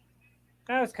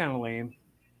 that was kind of lame.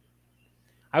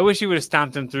 I wish he would have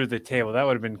stomped him through the table. That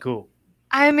would have been cool.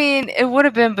 I mean, it would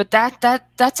have been, but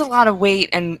that's a lot of weight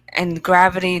and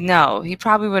gravity. No, he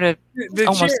probably would have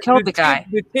almost killed the guy.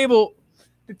 The table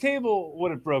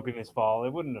would have broken his fall.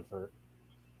 It wouldn't have hurt.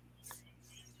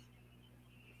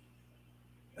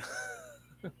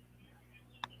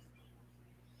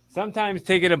 Sometimes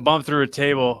taking a bump through a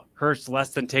table hurts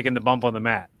less than taking the bump on the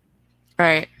mat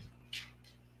Right.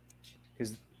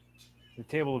 because the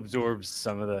table absorbs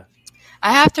some of the.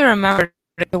 I have to remember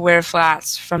to wear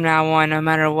flats from now on, no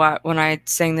matter what, when I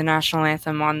sing the national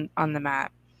anthem on the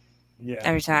mat. Yeah.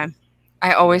 Every time.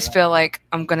 I always feel like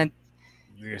I'm gonna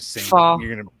You're gonna fall.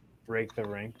 You're gonna break the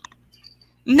ring.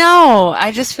 No,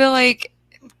 I just feel like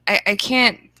I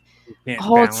can't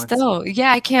hold balance. still.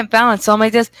 Yeah, I can't balance. So I'm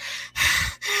like this.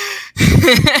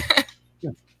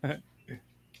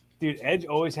 Dude, Edge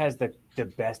always has the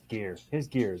best gear. His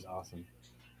gear is awesome.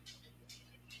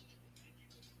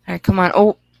 All right, come on.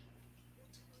 Oh.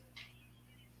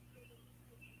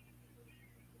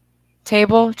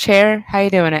 Table, chair, how you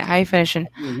doing it? How you finishing?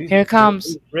 Dude, Here it comes.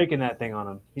 He's breaking that thing on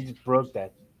him. He just broke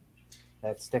that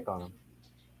stick on him.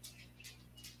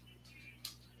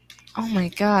 Oh my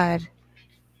god.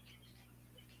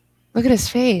 Look at his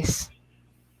face.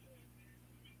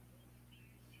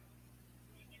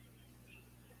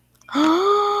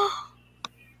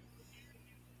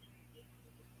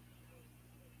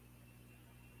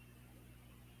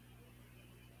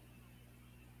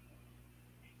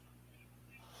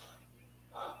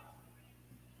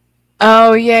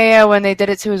 Oh yeah, when they did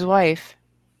it to his wife.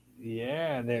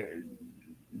 Yeah, they're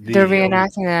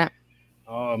reenacting that.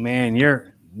 Oh man,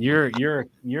 you're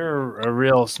a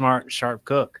real smart, sharp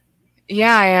cook.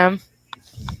 Yeah, I am.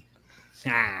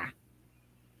 Ah,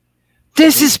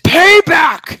 This is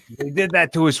payback. they did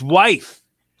that to his wife.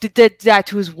 Did that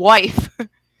to his wife.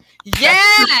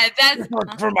 Yeah, that's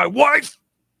For my wife.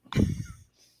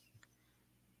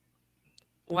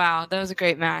 wow. That was a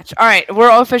great match. All right,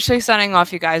 we're officially signing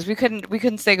off, you guys. We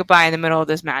couldn't say goodbye in the middle of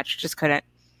this match. Just couldn't.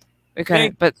 We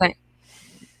couldn't. But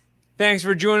Thanks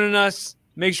for joining us.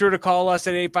 Make sure to call us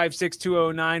at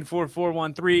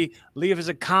 856-209-4413. Leave us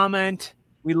a comment.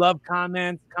 We love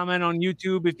comments. Comment on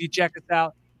YouTube if you check us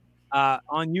out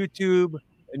on YouTube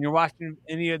and you're watching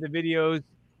any of the videos.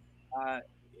 Uh,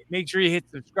 make sure you hit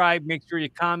subscribe. Make sure you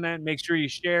comment. Make sure you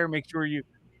share. Make sure if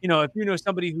you know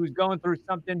somebody who's going through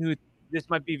something who this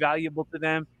might be valuable to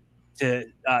them to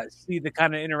see the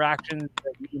kind of interactions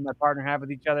that me and my partner have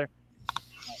with each other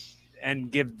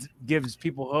and gives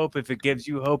people hope. If it gives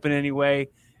you hope in any way,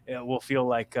 we'll feel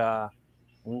like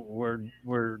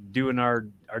we're doing our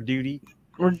duty.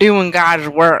 We're doing God's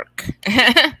work.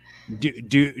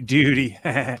 Duty.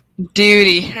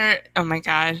 Duty. Oh my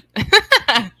God.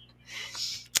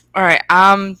 All right.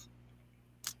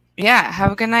 Yeah.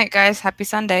 Have a good night, guys. Happy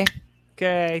Sunday.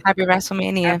 Okay. Happy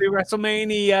WrestleMania. Happy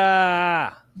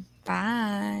WrestleMania.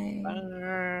 Bye.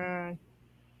 Bye.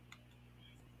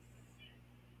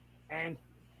 And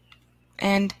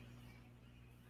And